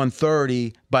minus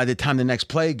 130 by the time the next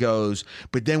play goes.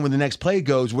 But then when the next play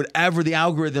goes, whatever the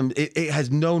algorithm, it has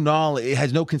no knowledge, it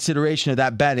has no consideration of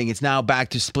that betting. It's now back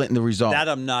to splitting the result. That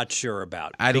I'm not sure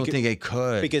about. I don't think it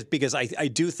could. Because I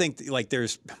do think like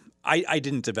there's I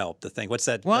didn't develop the thing. What's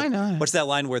that? Why not? What's that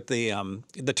line with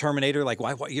the Terminator? Like,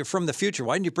 why you're from the future?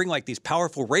 Why didn't you bring like these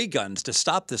powerful ray guns to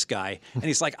stop this guy? And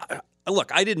he's like,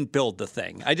 look, I didn't build the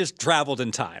thing. I just traveled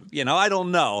in time. I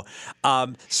don't know.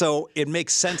 So it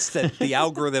makes sense that the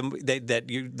algorithm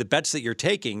the bets that you're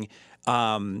taking.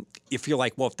 If you're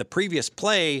like, well, if the previous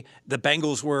play the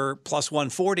Bengals were plus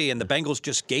 140 and the Bengals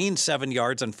just gained 7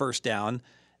 yards on first down.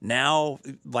 Now,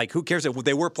 like, who cares?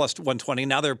 They were plus 120.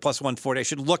 Now they're plus 140. I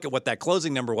should look at what that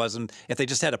closing number was. And if they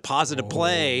just had a positive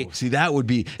play, see, that would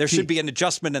be there should be an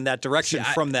adjustment in that direction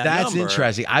from that that's number.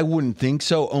 interesting. I wouldn't think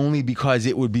so, only because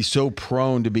it would be so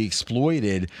prone to be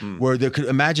exploited. Where there could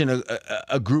imagine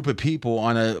a group of people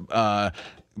on a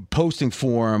posting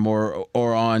forum or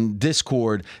on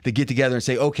Discord that get together and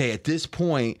say, okay, at this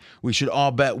point we should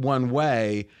all bet one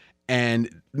way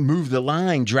and move the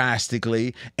line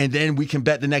drastically, and then we can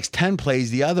bet the next 10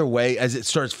 plays the other way as it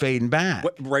starts fading back.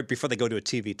 Right before they go to a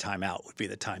TV timeout would be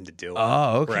the time to do it.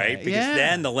 Oh, okay. Right? Because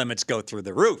then the limits go through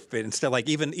the roof. But instead, like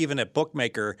even at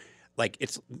bookmaker, like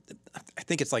I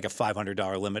think it's like a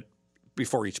 $500 limit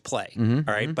before each play. All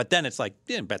right. But then it's like,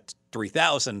 bet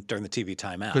 3,000 during the TV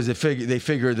timeout. Because they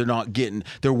figure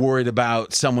they're worried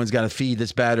about someone's got to feed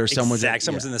this bet or someone's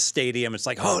in the stadium. It's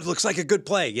like, oh, it looks like a good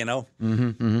play,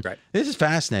 Right. This is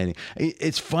fascinating.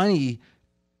 It's funny,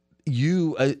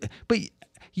 you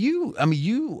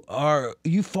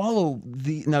follow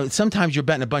now sometimes you're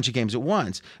betting a bunch of games at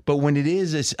once, but when it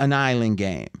is an island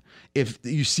game, if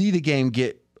you see the game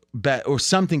get bet or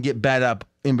something get bet up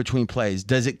in between plays,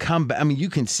 does it come back? I mean, you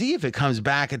can see if it comes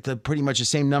back at pretty much the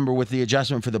same number with the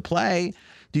adjustment for the play.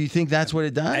 Do you think that's what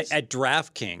it does? At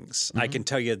DraftKings, I can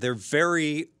tell you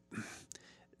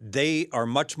they are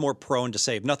much more prone to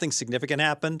say if nothing significant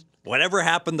happened, whatever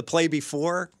happened the play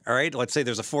before, all right, let's say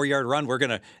there's a 4-yard run,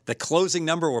 the closing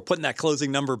number, we're putting that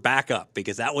closing number back up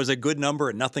because that was a good number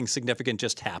and nothing significant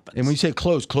just happened. And when you say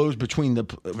close between the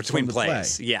plays, play.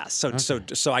 yeah.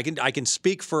 So I can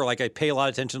speak for, like, I pay a lot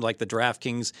of attention to like the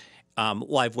DraftKings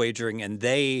live wagering, and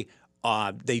they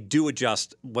do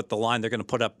adjust what the line they're going to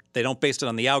put up. They don't base it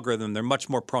on the algorithm. They're much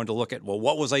more prone to look at, well,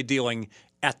 what was I doing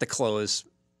at the close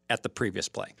at the previous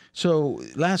play? So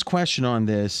last question on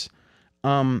this.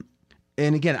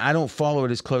 And again, I don't follow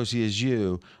it as closely as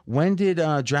you. When did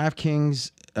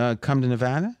DraftKings come to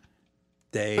Nevada?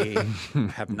 They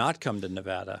have not come to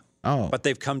Nevada. Oh. But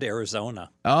they've come to Arizona.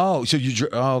 Oh, so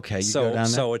okay. You go down there?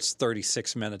 So it's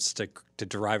 36 minutes to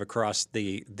drive across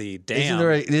the dam.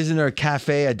 Isn't there a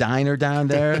cafe, a diner down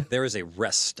there? There is a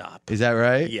rest stop. Is that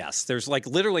right? Yes. There's like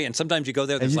literally, and sometimes you go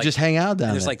there. And you just hang out down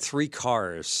there. There's like 3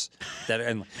 cars that,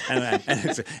 and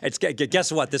it's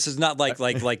guess what? This is not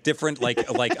like different like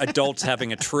adults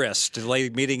having a tryst,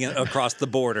 meeting across the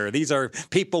border. These are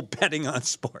people betting on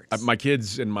sports. My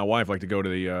kids and my wife like to go to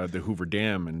the Hoover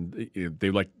Dam, and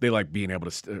they like being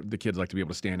able to. The kids like to be able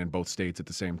to stand in both states at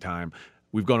the same time.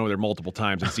 We've gone over there multiple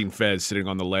times and seen Fez sitting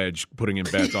on the ledge putting in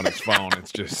bets on his phone.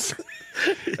 It's just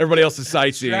everybody else is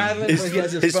sightseeing.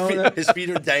 His feet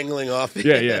are dangling off.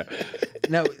 Yeah.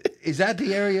 Now, is that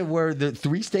the area where the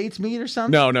 3 states meet or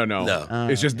something? No.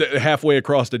 It's just halfway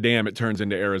across the dam, it turns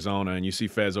into Arizona, and you see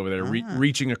Fez over there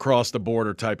reaching across the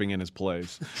border, typing in his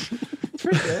plays.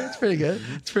 It's pretty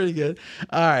good.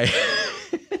 All right.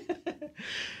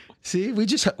 See,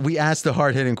 we asked the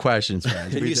hard-hitting questions.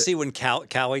 Did you see when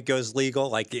Cali goes legal?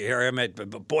 Like,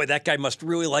 boy, that guy must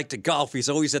really like to golf. He's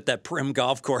always at that Prim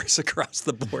golf course across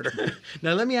the border.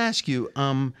 Now, let me ask you,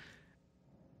 how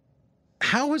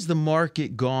has the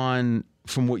market gone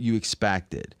from what you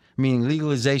expected? Meaning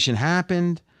legalization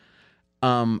happened.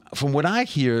 From what I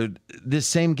hear, this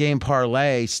same game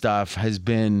parlay stuff has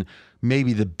been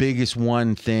maybe the biggest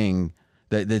one thing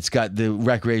that's got the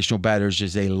recreational bettors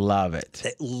just they love it.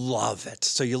 They love it.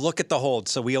 So you look at the hold.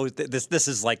 So we always this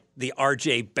is like the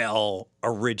R.J. Bell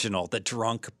original, the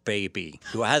drunk baby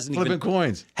who hasn't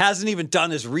even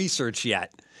done his research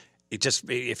yet. It just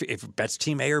if it bets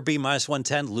team A or B minus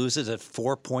 110 loses at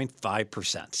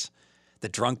 4.5%. The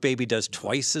drunk baby does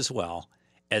twice as well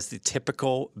as the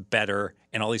typical bettor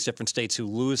in all these different states who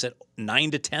lose at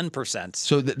 9 to 10%.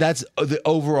 So that's the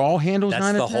overall handles. That's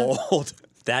 9 the to 10? hold.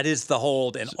 That is the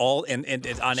hold, and all and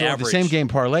on So average. the same game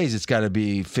parlays, it's got to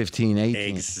be 15,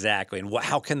 18. Exactly. And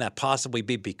how can that possibly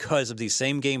be? Because of these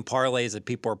same game parlays that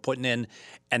people are putting in,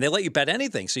 and they let you bet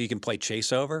anything. So you can play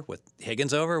Chase over, with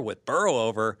Higgins over, with Burrow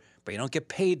over, but you don't get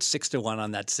paid 6 to 1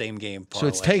 on that same game parlay. So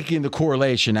it's taking the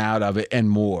correlation out of it and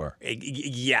more.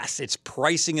 Yes, it's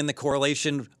pricing in the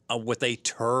correlation with a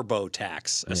turbo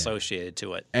tax associated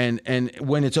to it. And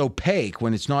when it's opaque,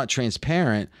 when it's not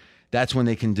transparent, that's when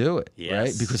they can do it,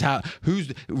 right? Yes. Because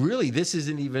this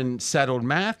isn't even settled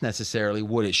math necessarily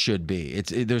what it should be.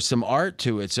 There's some art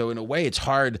to it. So in a way, it's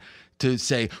hard to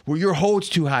say, well, your hold's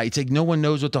too high. It's like no one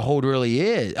knows what the hold really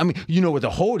is. I mean, you know what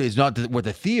the hold is, not what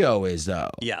the theo is,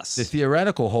 though. Yes. The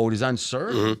theoretical hold is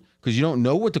uncertain because you don't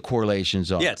know what the correlations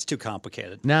are. Yeah, it's too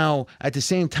complicated. Now, at the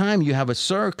same time, you have a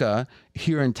Circa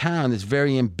here in town that's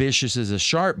very ambitious as a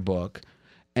sharp book.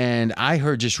 And I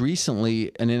heard just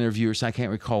recently an interview, so I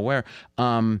can't recall where,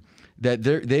 that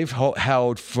they've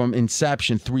held from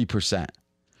inception 3%.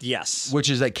 Yes. Which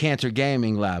is like Cantor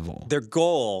Gaming level. Their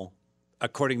goal,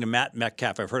 according to Matt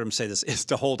Metcalf, I've heard him say this, is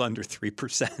to hold under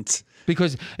 3%.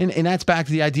 Because, and that's back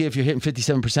to the idea, if you're hitting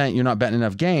 57%, you're not betting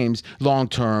enough games, long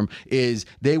term, is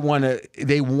they want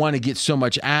to get so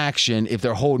much action. If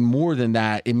they're holding more than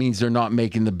that, it means they're not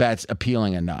making the bets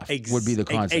appealing enough, would be the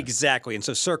concept. Exactly. And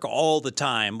so Circa all the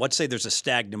time, let's say there's a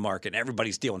stagnant market and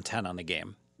everybody's dealing 10 on the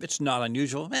game. It's not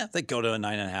unusual. They go to a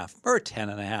 9.5 or a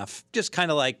 10.5. Just kind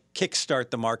of like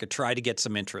kickstart the market, try to get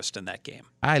some interest in that game.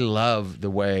 I love the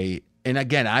way, and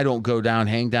again, I don't go down,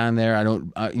 hang down there. I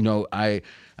don't,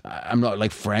 I'm not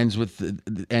like friends with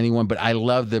anyone, but I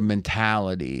love the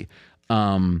mentality.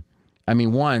 I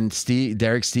mean,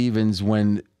 Derek Stevens,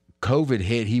 when COVID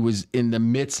hit, he was in the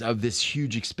midst of this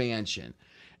huge expansion.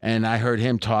 And I heard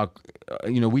him talk,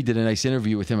 we did a nice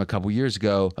interview with him a couple years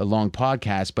ago, a long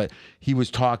podcast, but he was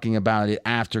talking about it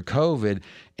after COVID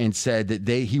and said that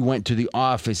he went to the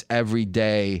office every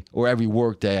day or every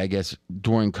work day, I guess,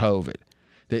 during COVID.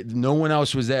 That no one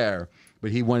else was there, but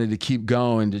he wanted to keep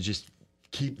going to just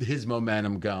keep his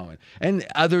momentum going. And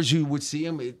others who would see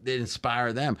him, it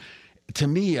inspire them. To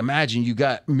me, imagine you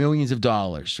got millions of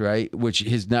dollars, right? Which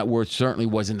his net worth certainly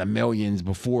was in the millions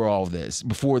before all this,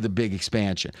 before the big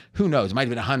expansion. Who knows? It might have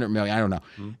been 100 million. I don't know.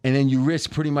 Mm-hmm. And then you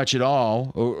risk pretty much it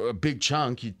all, or a big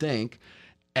chunk, you'd think.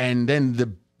 And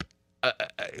then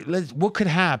what could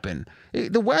happen?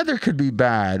 The weather could be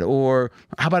bad, or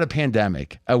how about a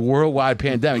pandemic, a worldwide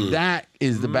pandemic? Mm-hmm. That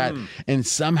is the bad. And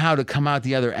somehow to come out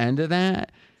the other end of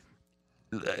that,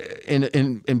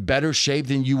 in better shape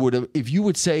than you would have if you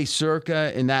would say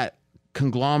Circa in that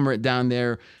conglomerate down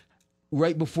there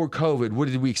right before COVID. What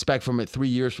did we expect from it 3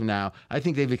 years from now? I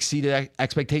think they've exceeded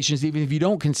expectations, even if you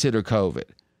don't consider COVID.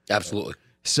 Absolutely.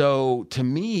 So to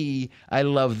me, I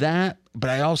love that, but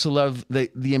I also love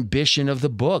the ambition of the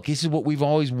book. This is what we've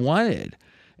always wanted.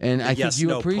 And I think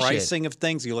you appreciate pricing of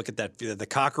things. You look at that, the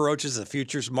cockroaches, the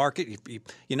futures market.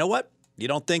 You know what? You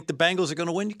don't think the Bengals are going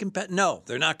to win? You can bet. No,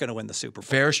 they're not going to win the Super Bowl.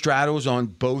 Fair straddles on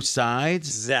both sides.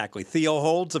 Exactly. Theo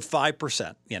holds at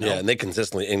 5%. Yeah, and they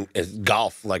consistently, in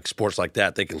golf, like sports like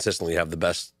that, they consistently have the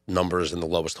best numbers and the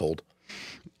lowest hold.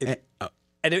 And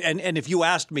if you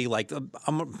asked me, like,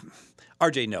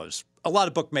 RJ knows. A lot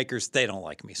of bookmakers, they don't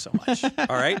like me so much. All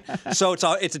right? So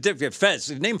it's a different Fez.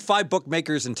 Name 5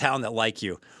 bookmakers in town that like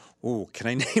you. Ooh, can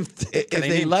I name? If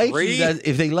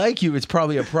they like you, it's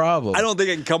probably a problem. I don't think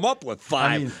I can come up with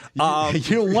 5. I mean,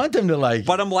 you don't want them to like you.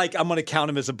 But I'm going to count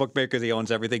him as a bookmaker. He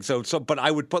owns everything. But I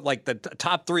would put like the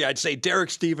top 3. I'd say Derek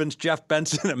Stevens, Jeff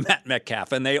Benson, and Matt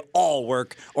Metcalf, and they all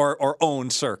work or own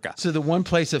Circa. So the one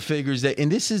place that figures that,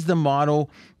 and this is the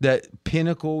model that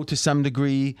Pinnacle to some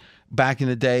degree back in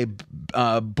the day,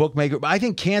 bookmaker. I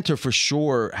think Cantor for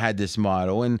sure had this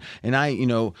model, and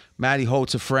I, Matty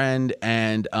Holt's a friend,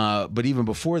 and but even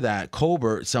before that,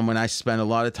 Colbert, someone I spent a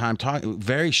lot of time talking,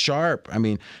 very sharp. I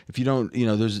mean, if you don't,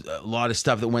 there's a lot of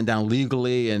stuff that went down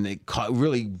legally, and it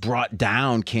really brought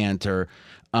down Cantor.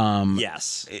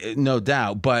 Yes, no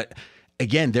doubt, but.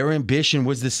 Again, their ambition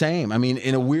was the same. I mean,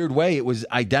 in a weird way, it was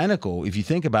identical. If you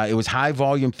think about it, it was high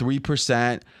volume,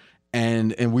 3%.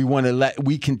 And we want to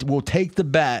we'll take the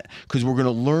bet because we're going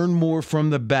to learn more from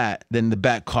the bet than the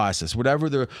bet costs us. Whatever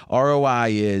the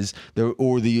ROI is,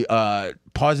 or the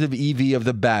positive EV of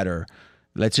the bettor.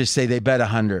 Let's just say they bet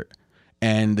 100,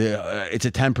 and it's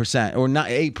a 10% or not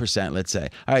 8%. Let's say.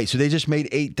 All right, so they just made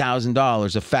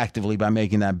 $8,000 effectively by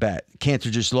making that bet. Cantor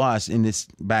just lost in this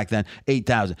back then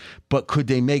 $8,000, but could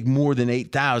they make more than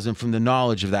 $8,000 from the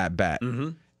knowledge of that bet? Mm-hmm.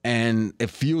 And it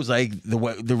feels like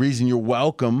the reason you're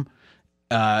welcome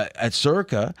at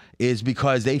Circa is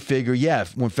because they figure,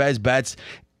 when Fez bets,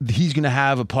 he's going to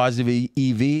have a positive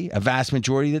EV a vast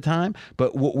majority of the time.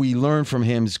 But what we learn from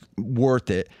him is worth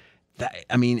it.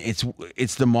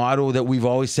 It's the model that we've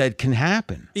always said can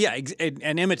happen. Yeah,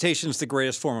 and imitation is the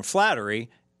greatest form of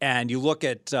flattery. And you look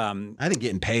at I think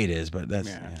getting paid is, but that's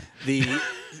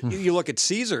you look at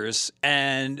Caesars,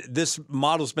 and this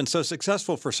model's been so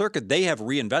successful for Circa. They have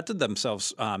reinvented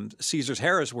themselves, Caesars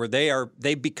Harris, where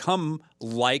they become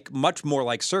much more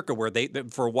like Circa, where they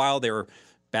for a while they were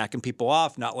backing people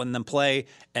off, not letting them play,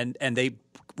 and they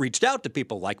reached out to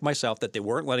people like myself that they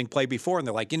weren't letting play before, and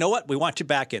they're like, you know what, we want you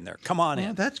back in there. Come on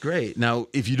in. That's great. Now,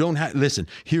 if you don't have, listen,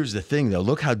 here's the thing though.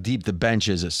 Look how deep the bench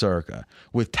is at Circa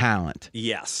with talent.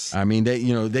 Yes. I mean,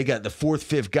 they got the fourth,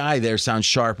 fifth guy there sounds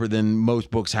sharper than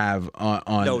most books have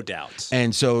on. No doubt.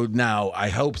 And so now I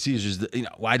hope Caesars.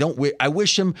 I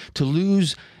wish him to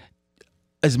lose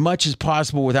as much as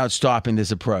possible without stopping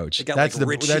this approach. They got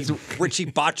Richie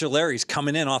Boccioleri's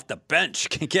coming in off the bench.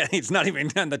 He's not even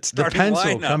on the starting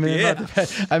lineup. Coming in off the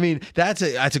bench. I mean, that's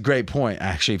a great point,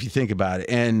 actually, if you think about it.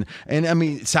 And I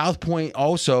mean, South Point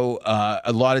also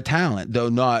a lot of talent, though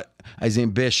not as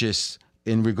ambitious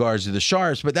in regards to the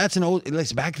Sharps. But that's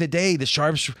back in the day, the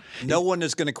Sharps. No one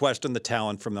is going to question the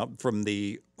talent from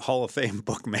the Hall of Fame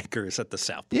bookmakers at the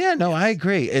South Point. Yeah, no, I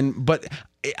agree. But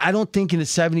I don't think in the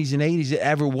 70s and 80s it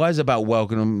ever was about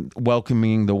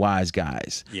welcoming the wise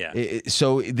guys. Yeah.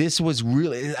 So this was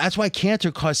really, that's why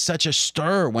Cantor caused such a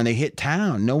stir when they hit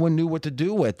town. No one knew what to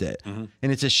do with it. Mm-hmm.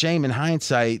 And it's a shame in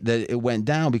hindsight that it went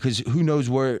down because who knows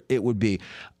where it would be.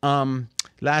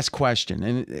 Last question,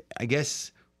 and I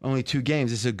guess only 2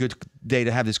 games. This is a good day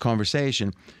to have this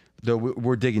conversation, though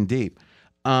we're digging deep.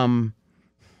 On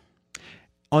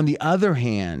the other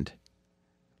hand,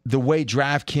 the way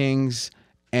DraftKings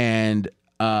and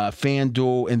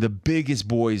FanDuel and the biggest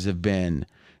boys has been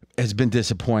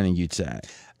disappointing, you'd say.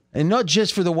 And not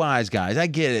just for the wise guys. I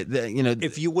get it.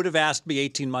 If you would have asked me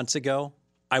 18 months ago,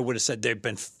 I would have said they've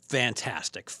been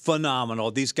fantastic,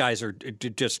 phenomenal. These guys are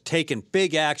just taking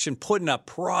big action, putting up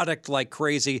product like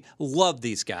crazy. Love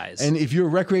these guys. And if you're a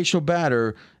recreational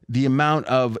batter, the amount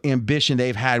of ambition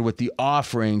they've had with the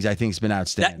offerings, I think, has been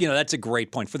outstanding. That's a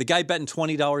great point. For the guy betting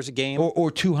 $20 a game,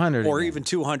 or $200, or even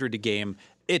 $200 a game,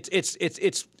 it's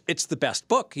the best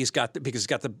book. Because he's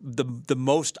got the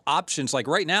most options. Like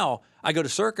right now, I go to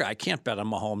Circa, I can't bet on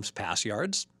Mahomes pass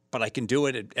yards, but I can do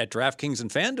it at DraftKings and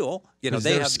FanDuel.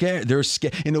 They're scared. They're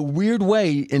scared in a weird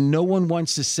way, and no one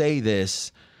wants to say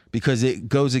this because it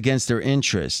goes against their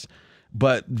interest.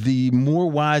 But the more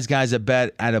wise guys that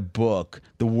bet at a book,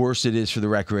 the worse it is for the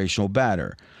recreational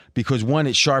bettor. Because 1,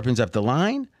 it sharpens up the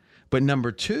line. But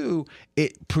number 2,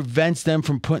 it prevents them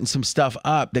from putting some stuff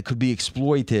up that could be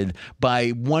exploited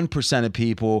by 1% of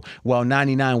people, while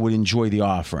 99 would enjoy the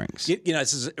offerings.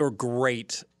 This is a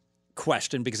great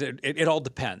question because it all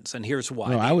depends, and here's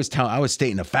why. No, I was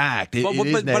stating a fact.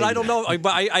 But I don't know. But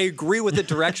I agree with it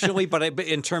directionally. but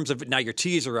in terms of now, your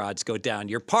teaser odds go down,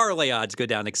 your parlay odds go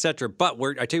down, etc. But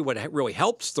I tell you what really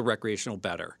helps the recreational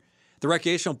bettor. The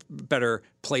recreational bettor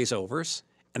plays overs,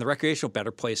 and the recreational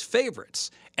bettor plays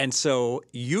favorites. And so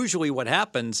usually what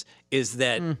happens is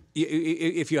that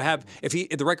if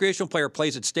the recreational player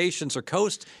plays at stations or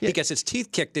coast, he gets his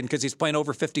teeth kicked in because he's playing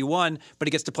over 51, but he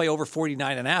gets to play over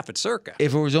 49.5 at Circa.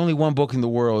 If there was only one book in the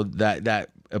world that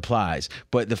applies,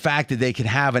 but the fact that they can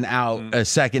have a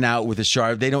second out with a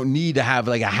sharp, they don't need to have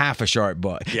like a half a sharp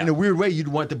book. Yeah. In a weird way, you'd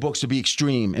want the books to be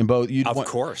extreme in both. Of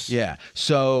course. Yeah.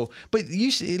 So, but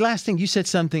last thing, you said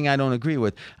something I don't agree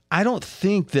with. I don't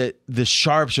think that the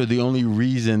sharps are the only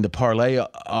reason the parlay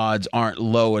odds aren't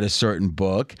low at a certain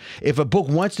book. If a book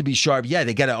wants to be sharp,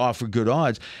 they got to offer good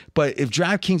odds. But if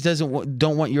DraftKings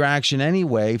don't want your action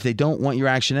anyway, if they don't want your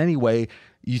action anyway,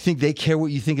 you think they care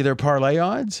what you think of their parlay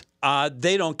odds?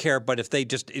 They don't care, but if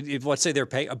let's say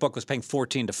a book was paying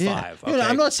 14 to 5. Okay?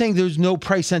 I'm not saying there's no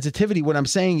price sensitivity. What I'm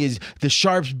saying is the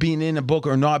sharps being in a book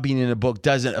or not being in a book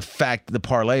doesn't affect the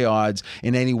parlay odds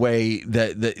in any way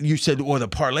that you said, the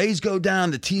parlays go down,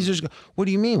 the teasers go. What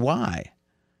do you mean? Why?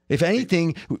 If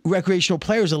anything, recreational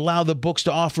players allow the books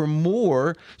to offer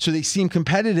more so they seem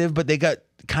competitive, but they got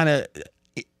kind of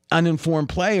uninformed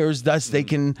players, thus they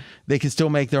can still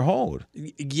make their hold.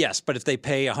 Yes, but if they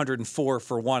pay 104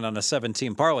 for one on a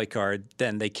 17 parlay card,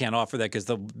 then they can't offer that because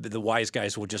the wise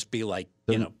guys will just be like,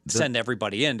 send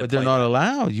everybody in. But they're not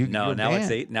allowed. You're now banned.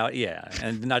 it's 8. Now, yeah,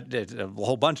 and not a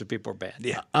whole bunch of people are banned.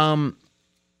 Yeah.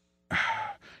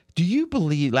 Do you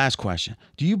believe? Last question.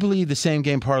 Do you believe the same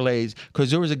game parlays?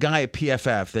 Because there was a guy at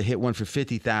PFF that hit one for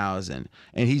 50,000,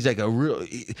 and he's like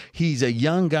he's a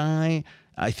young guy.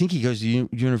 I think he goes to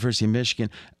University of Michigan,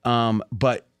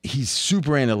 but he's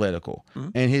super analytical,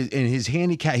 and his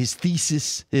handicap, his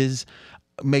thesis is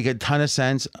make a ton of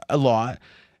sense. A lot.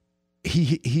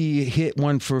 He hit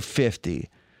one for 50.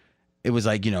 It was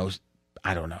like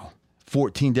I don't know,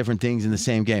 14 different things in the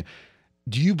same game.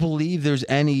 Do you believe there's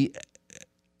any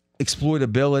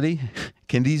exploitability?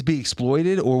 Can these be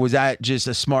exploited, or was that just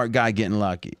a smart guy getting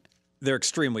lucky? They're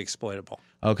extremely exploitable.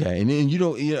 Okay, and you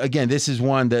don't. Again, this is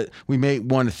one that we may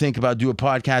want to think about, do a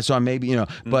podcast on, maybe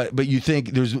but you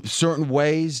think there's certain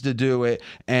ways to do it.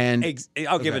 And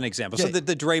I'll give an example. So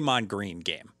the Draymond Green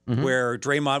game, where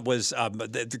Draymond was,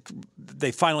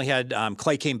 they finally had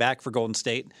Clay came back for Golden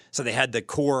State, so they had the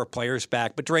core players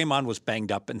back, but Draymond was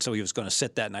banged up, and so he was going to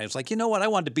sit that night. I was like, you know what? I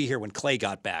wanted to be here when Clay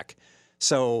got back,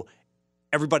 so.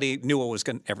 Everybody knew what was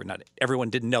going to – everyone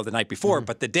didn't know the night before,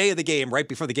 but the day of the game, right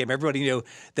before the game, everybody knew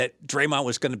that Draymond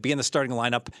was going to be in the starting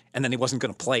lineup and then he wasn't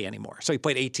going to play anymore. So he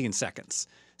played 18 seconds.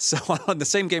 So on the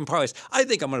same game parlays, I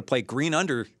think I'm going to play Green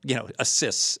under,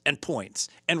 assists and points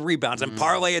and rebounds and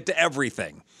parlay it to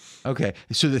everything. Okay,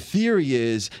 so the theory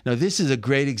is – now this is a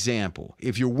great example.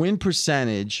 If your win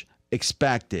percentage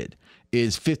expected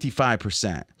is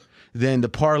 55%, then the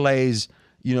parlays –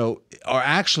 are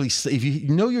actually, if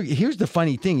here's the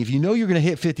funny thing. If you know you're going to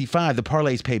hit 55, the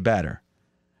parlays pay better.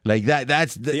 Like that.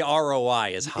 That's the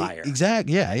ROI is higher.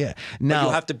 Exactly. Yeah. Now but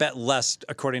you have to bet less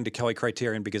according to Kelly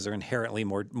criterion because they're inherently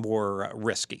more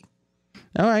risky.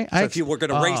 All right. So if we're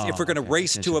going to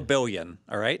race to $1 billion,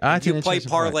 all right, if you play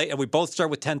parlay, and we both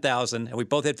start with 10,000, and we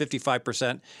both hit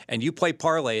 55%, and you play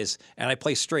parlays, and I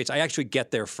play straights, I actually get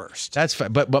there first. That's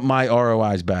fine, but my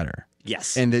ROI is better.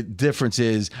 Yes. And the difference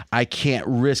is I can't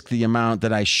risk the amount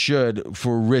that I should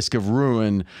for risk of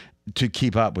ruin to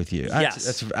keep up with you.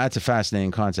 Yes. That's a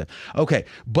fascinating concept. Okay.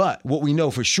 But what we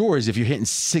know for sure is if you're hitting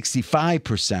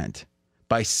 65%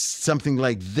 by something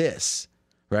like this,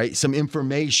 right? Some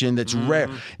information that's rare.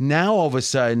 Now, all of a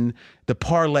sudden, the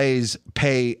parlays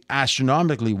pay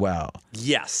astronomically well.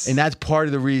 Yes. And that's part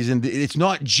of the reason. It's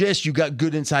not just you got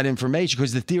good inside information,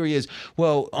 because the theory is,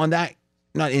 well, on that,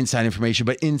 not inside information,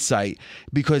 but insight,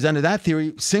 because under that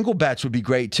theory, single bets would be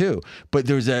great too. But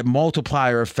there's a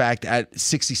multiplier effect at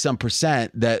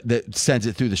 60-some% that sends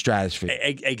it through the stratosphere.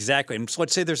 Exactly. And so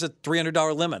let's say there's a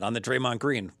 $300 limit on the Draymond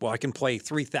Green. Well, I can play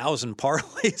 3,000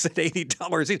 parlays at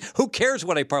 $80 each. Who cares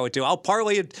what I parlay to? I'll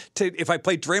parlay it to, if I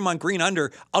play Draymond Green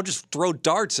under, I'll just throw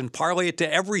darts and parlay it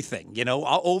to everything.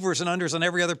 I'll overs and unders on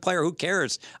every other player. Who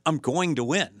cares? I'm going to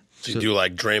win. So you do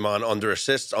like Draymond under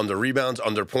assists, under rebounds,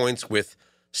 under points with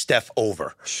Steph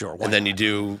over. Sure. And then you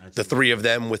do the three of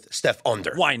them with Steph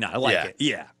under. Why not? I like it.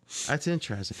 Yeah. That's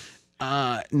interesting.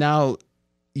 Now,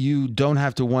 you don't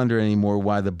have to wonder anymore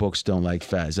why the books don't like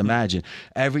Fez. Imagine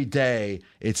every day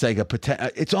it's like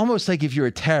it's almost like if you're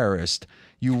a terrorist,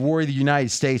 you worry the United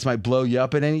States might blow you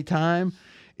up at any time.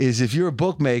 If you're a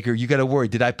bookmaker, you got to worry,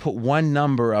 did I put one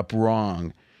number up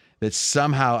wrong? That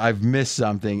somehow I've missed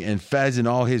something, and Fez and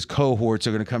all his cohorts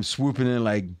are going to come swooping in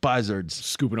like buzzards,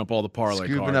 scooping up all the parlay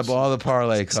cards. Scooping up all the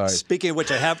parlay cards. Speaking of which,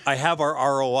 I have our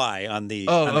ROI on the,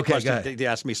 question that you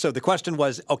asked me. So the question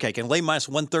was, okay, I can lay minus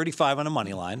 135 on a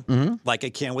money line, like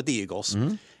I can with the Eagles,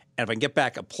 and if I can get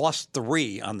back a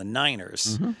 +3 on the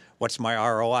Niners, what's my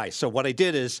ROI? So what I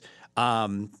did is,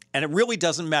 and it really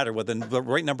doesn't matter whether the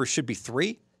right number should be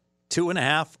 3,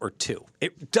 2.5, or 2.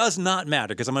 It does not matter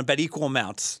because I'm going to bet equal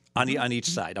amounts on each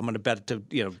side. I'm going to bet it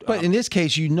to But in this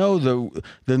case, the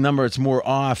number that's more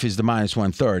off is the minus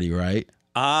 130, right?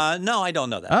 No, I don't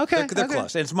know that. Okay, they're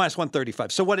close. And it's minus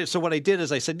 135. So what I did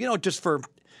is I said, just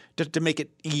to make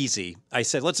it easy, I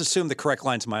said let's assume the correct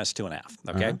line's minus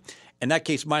 2.5. Okay. In that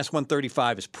case, minus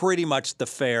 135 is pretty much the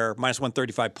fair minus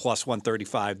 135 plus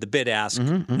 135. The bid ask,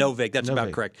 no vig. That's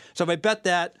about correct. So if I bet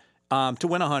that to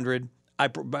win 100. I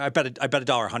bet $1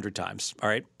 100 times. All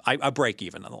right, I break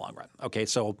even in the long run. Okay,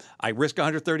 so I risk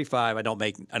 135. I don't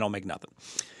make nothing.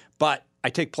 But I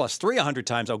take +3 100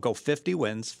 times. I'll go 50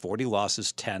 wins, 40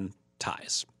 losses, 10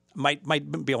 ties. Might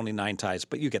be only 9 ties,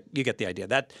 but you get the idea.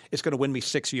 That is going to win me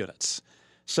 6 units.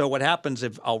 So what happens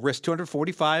if I'll risk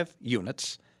 245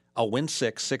 units? I'll win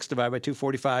 6. 6 divided by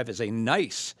 245 is a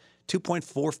nice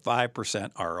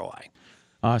 2.45% ROI.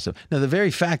 Awesome. Now, the very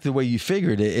fact, the way you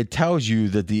figured it, it tells you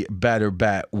that the better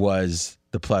bet was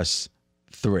the +3.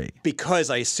 Because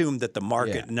I assumed that the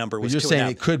market number But was you're 2.5. saying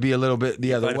it could be a little bit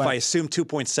the other But way. if I assume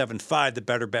 2.75, the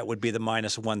better bet would be the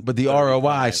 -1. But the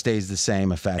ROI stays the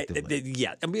same effectively.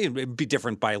 Yeah, I mean, it'd be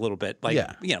different by a little bit, like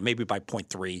maybe by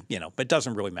 0.3, but it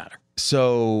doesn't really matter.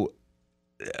 So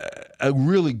a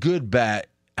really good bet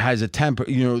has a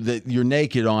 10%, that you're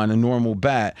naked on a normal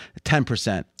bet,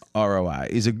 10% ROI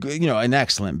is a good, an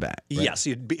excellent bet. Right? Yes,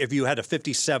 if you had a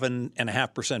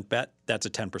 57.5% bet, that's a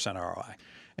 10% ROI.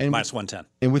 And -110.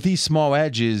 And with these small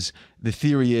edges, the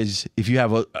theory is if you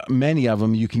have many of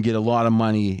them, you can get a lot of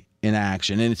money in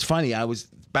action. And it's funny, I was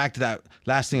back to that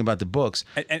last thing about the books.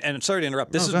 And I'm sorry to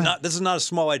interrupt. This is not a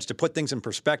small edge. To put things in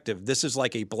perspective, this is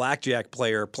like a blackjack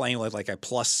player playing like a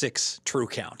 +6 true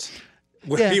count,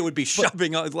 where he would be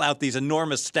shoving out these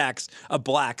enormous stacks of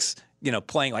blacks.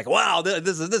 Playing like, wow,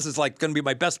 this is like going to be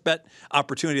my best bet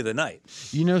opportunity of the night.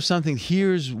 You know something?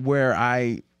 Here's where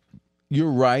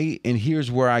you're right, and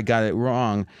here's where I got it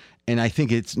wrong, and I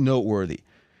think it's noteworthy.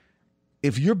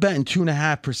 If you're betting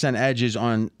 2.5% edges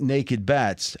on naked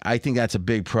bets, I think that's a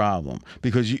big problem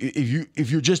because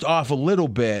if you're just off a little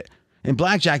bit. In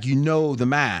blackjack, the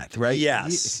math, right?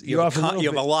 Yes, you have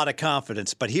a lot of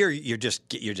confidence, but here you're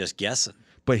just guessing.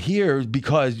 But here,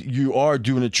 because you are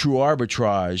doing a true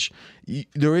arbitrage,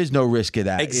 there is no risk of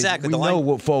that. Exactly. We know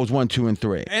what falls 1, 2, and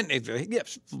 3. And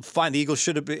fine, the Eagles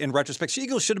should have been, in retrospection, the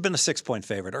Eagles should have been a 6-point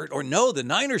favorite. Or no, the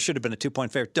Niners should have been a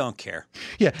 2-point favorite. Don't care.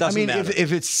 Yeah, Doesn't matter.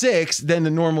 If it's 6, then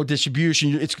the normal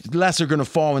distribution, it's lesser going to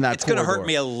fall in that It's going to hurt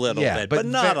me a little bit, but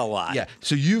not a lot. Yeah,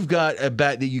 so you've got a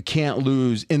bet that you can't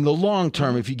lose in the long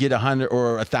term if you get 100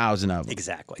 or 1,000 of them.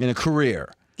 Exactly. In a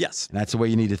career. Yes. And that's the way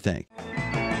you need to think.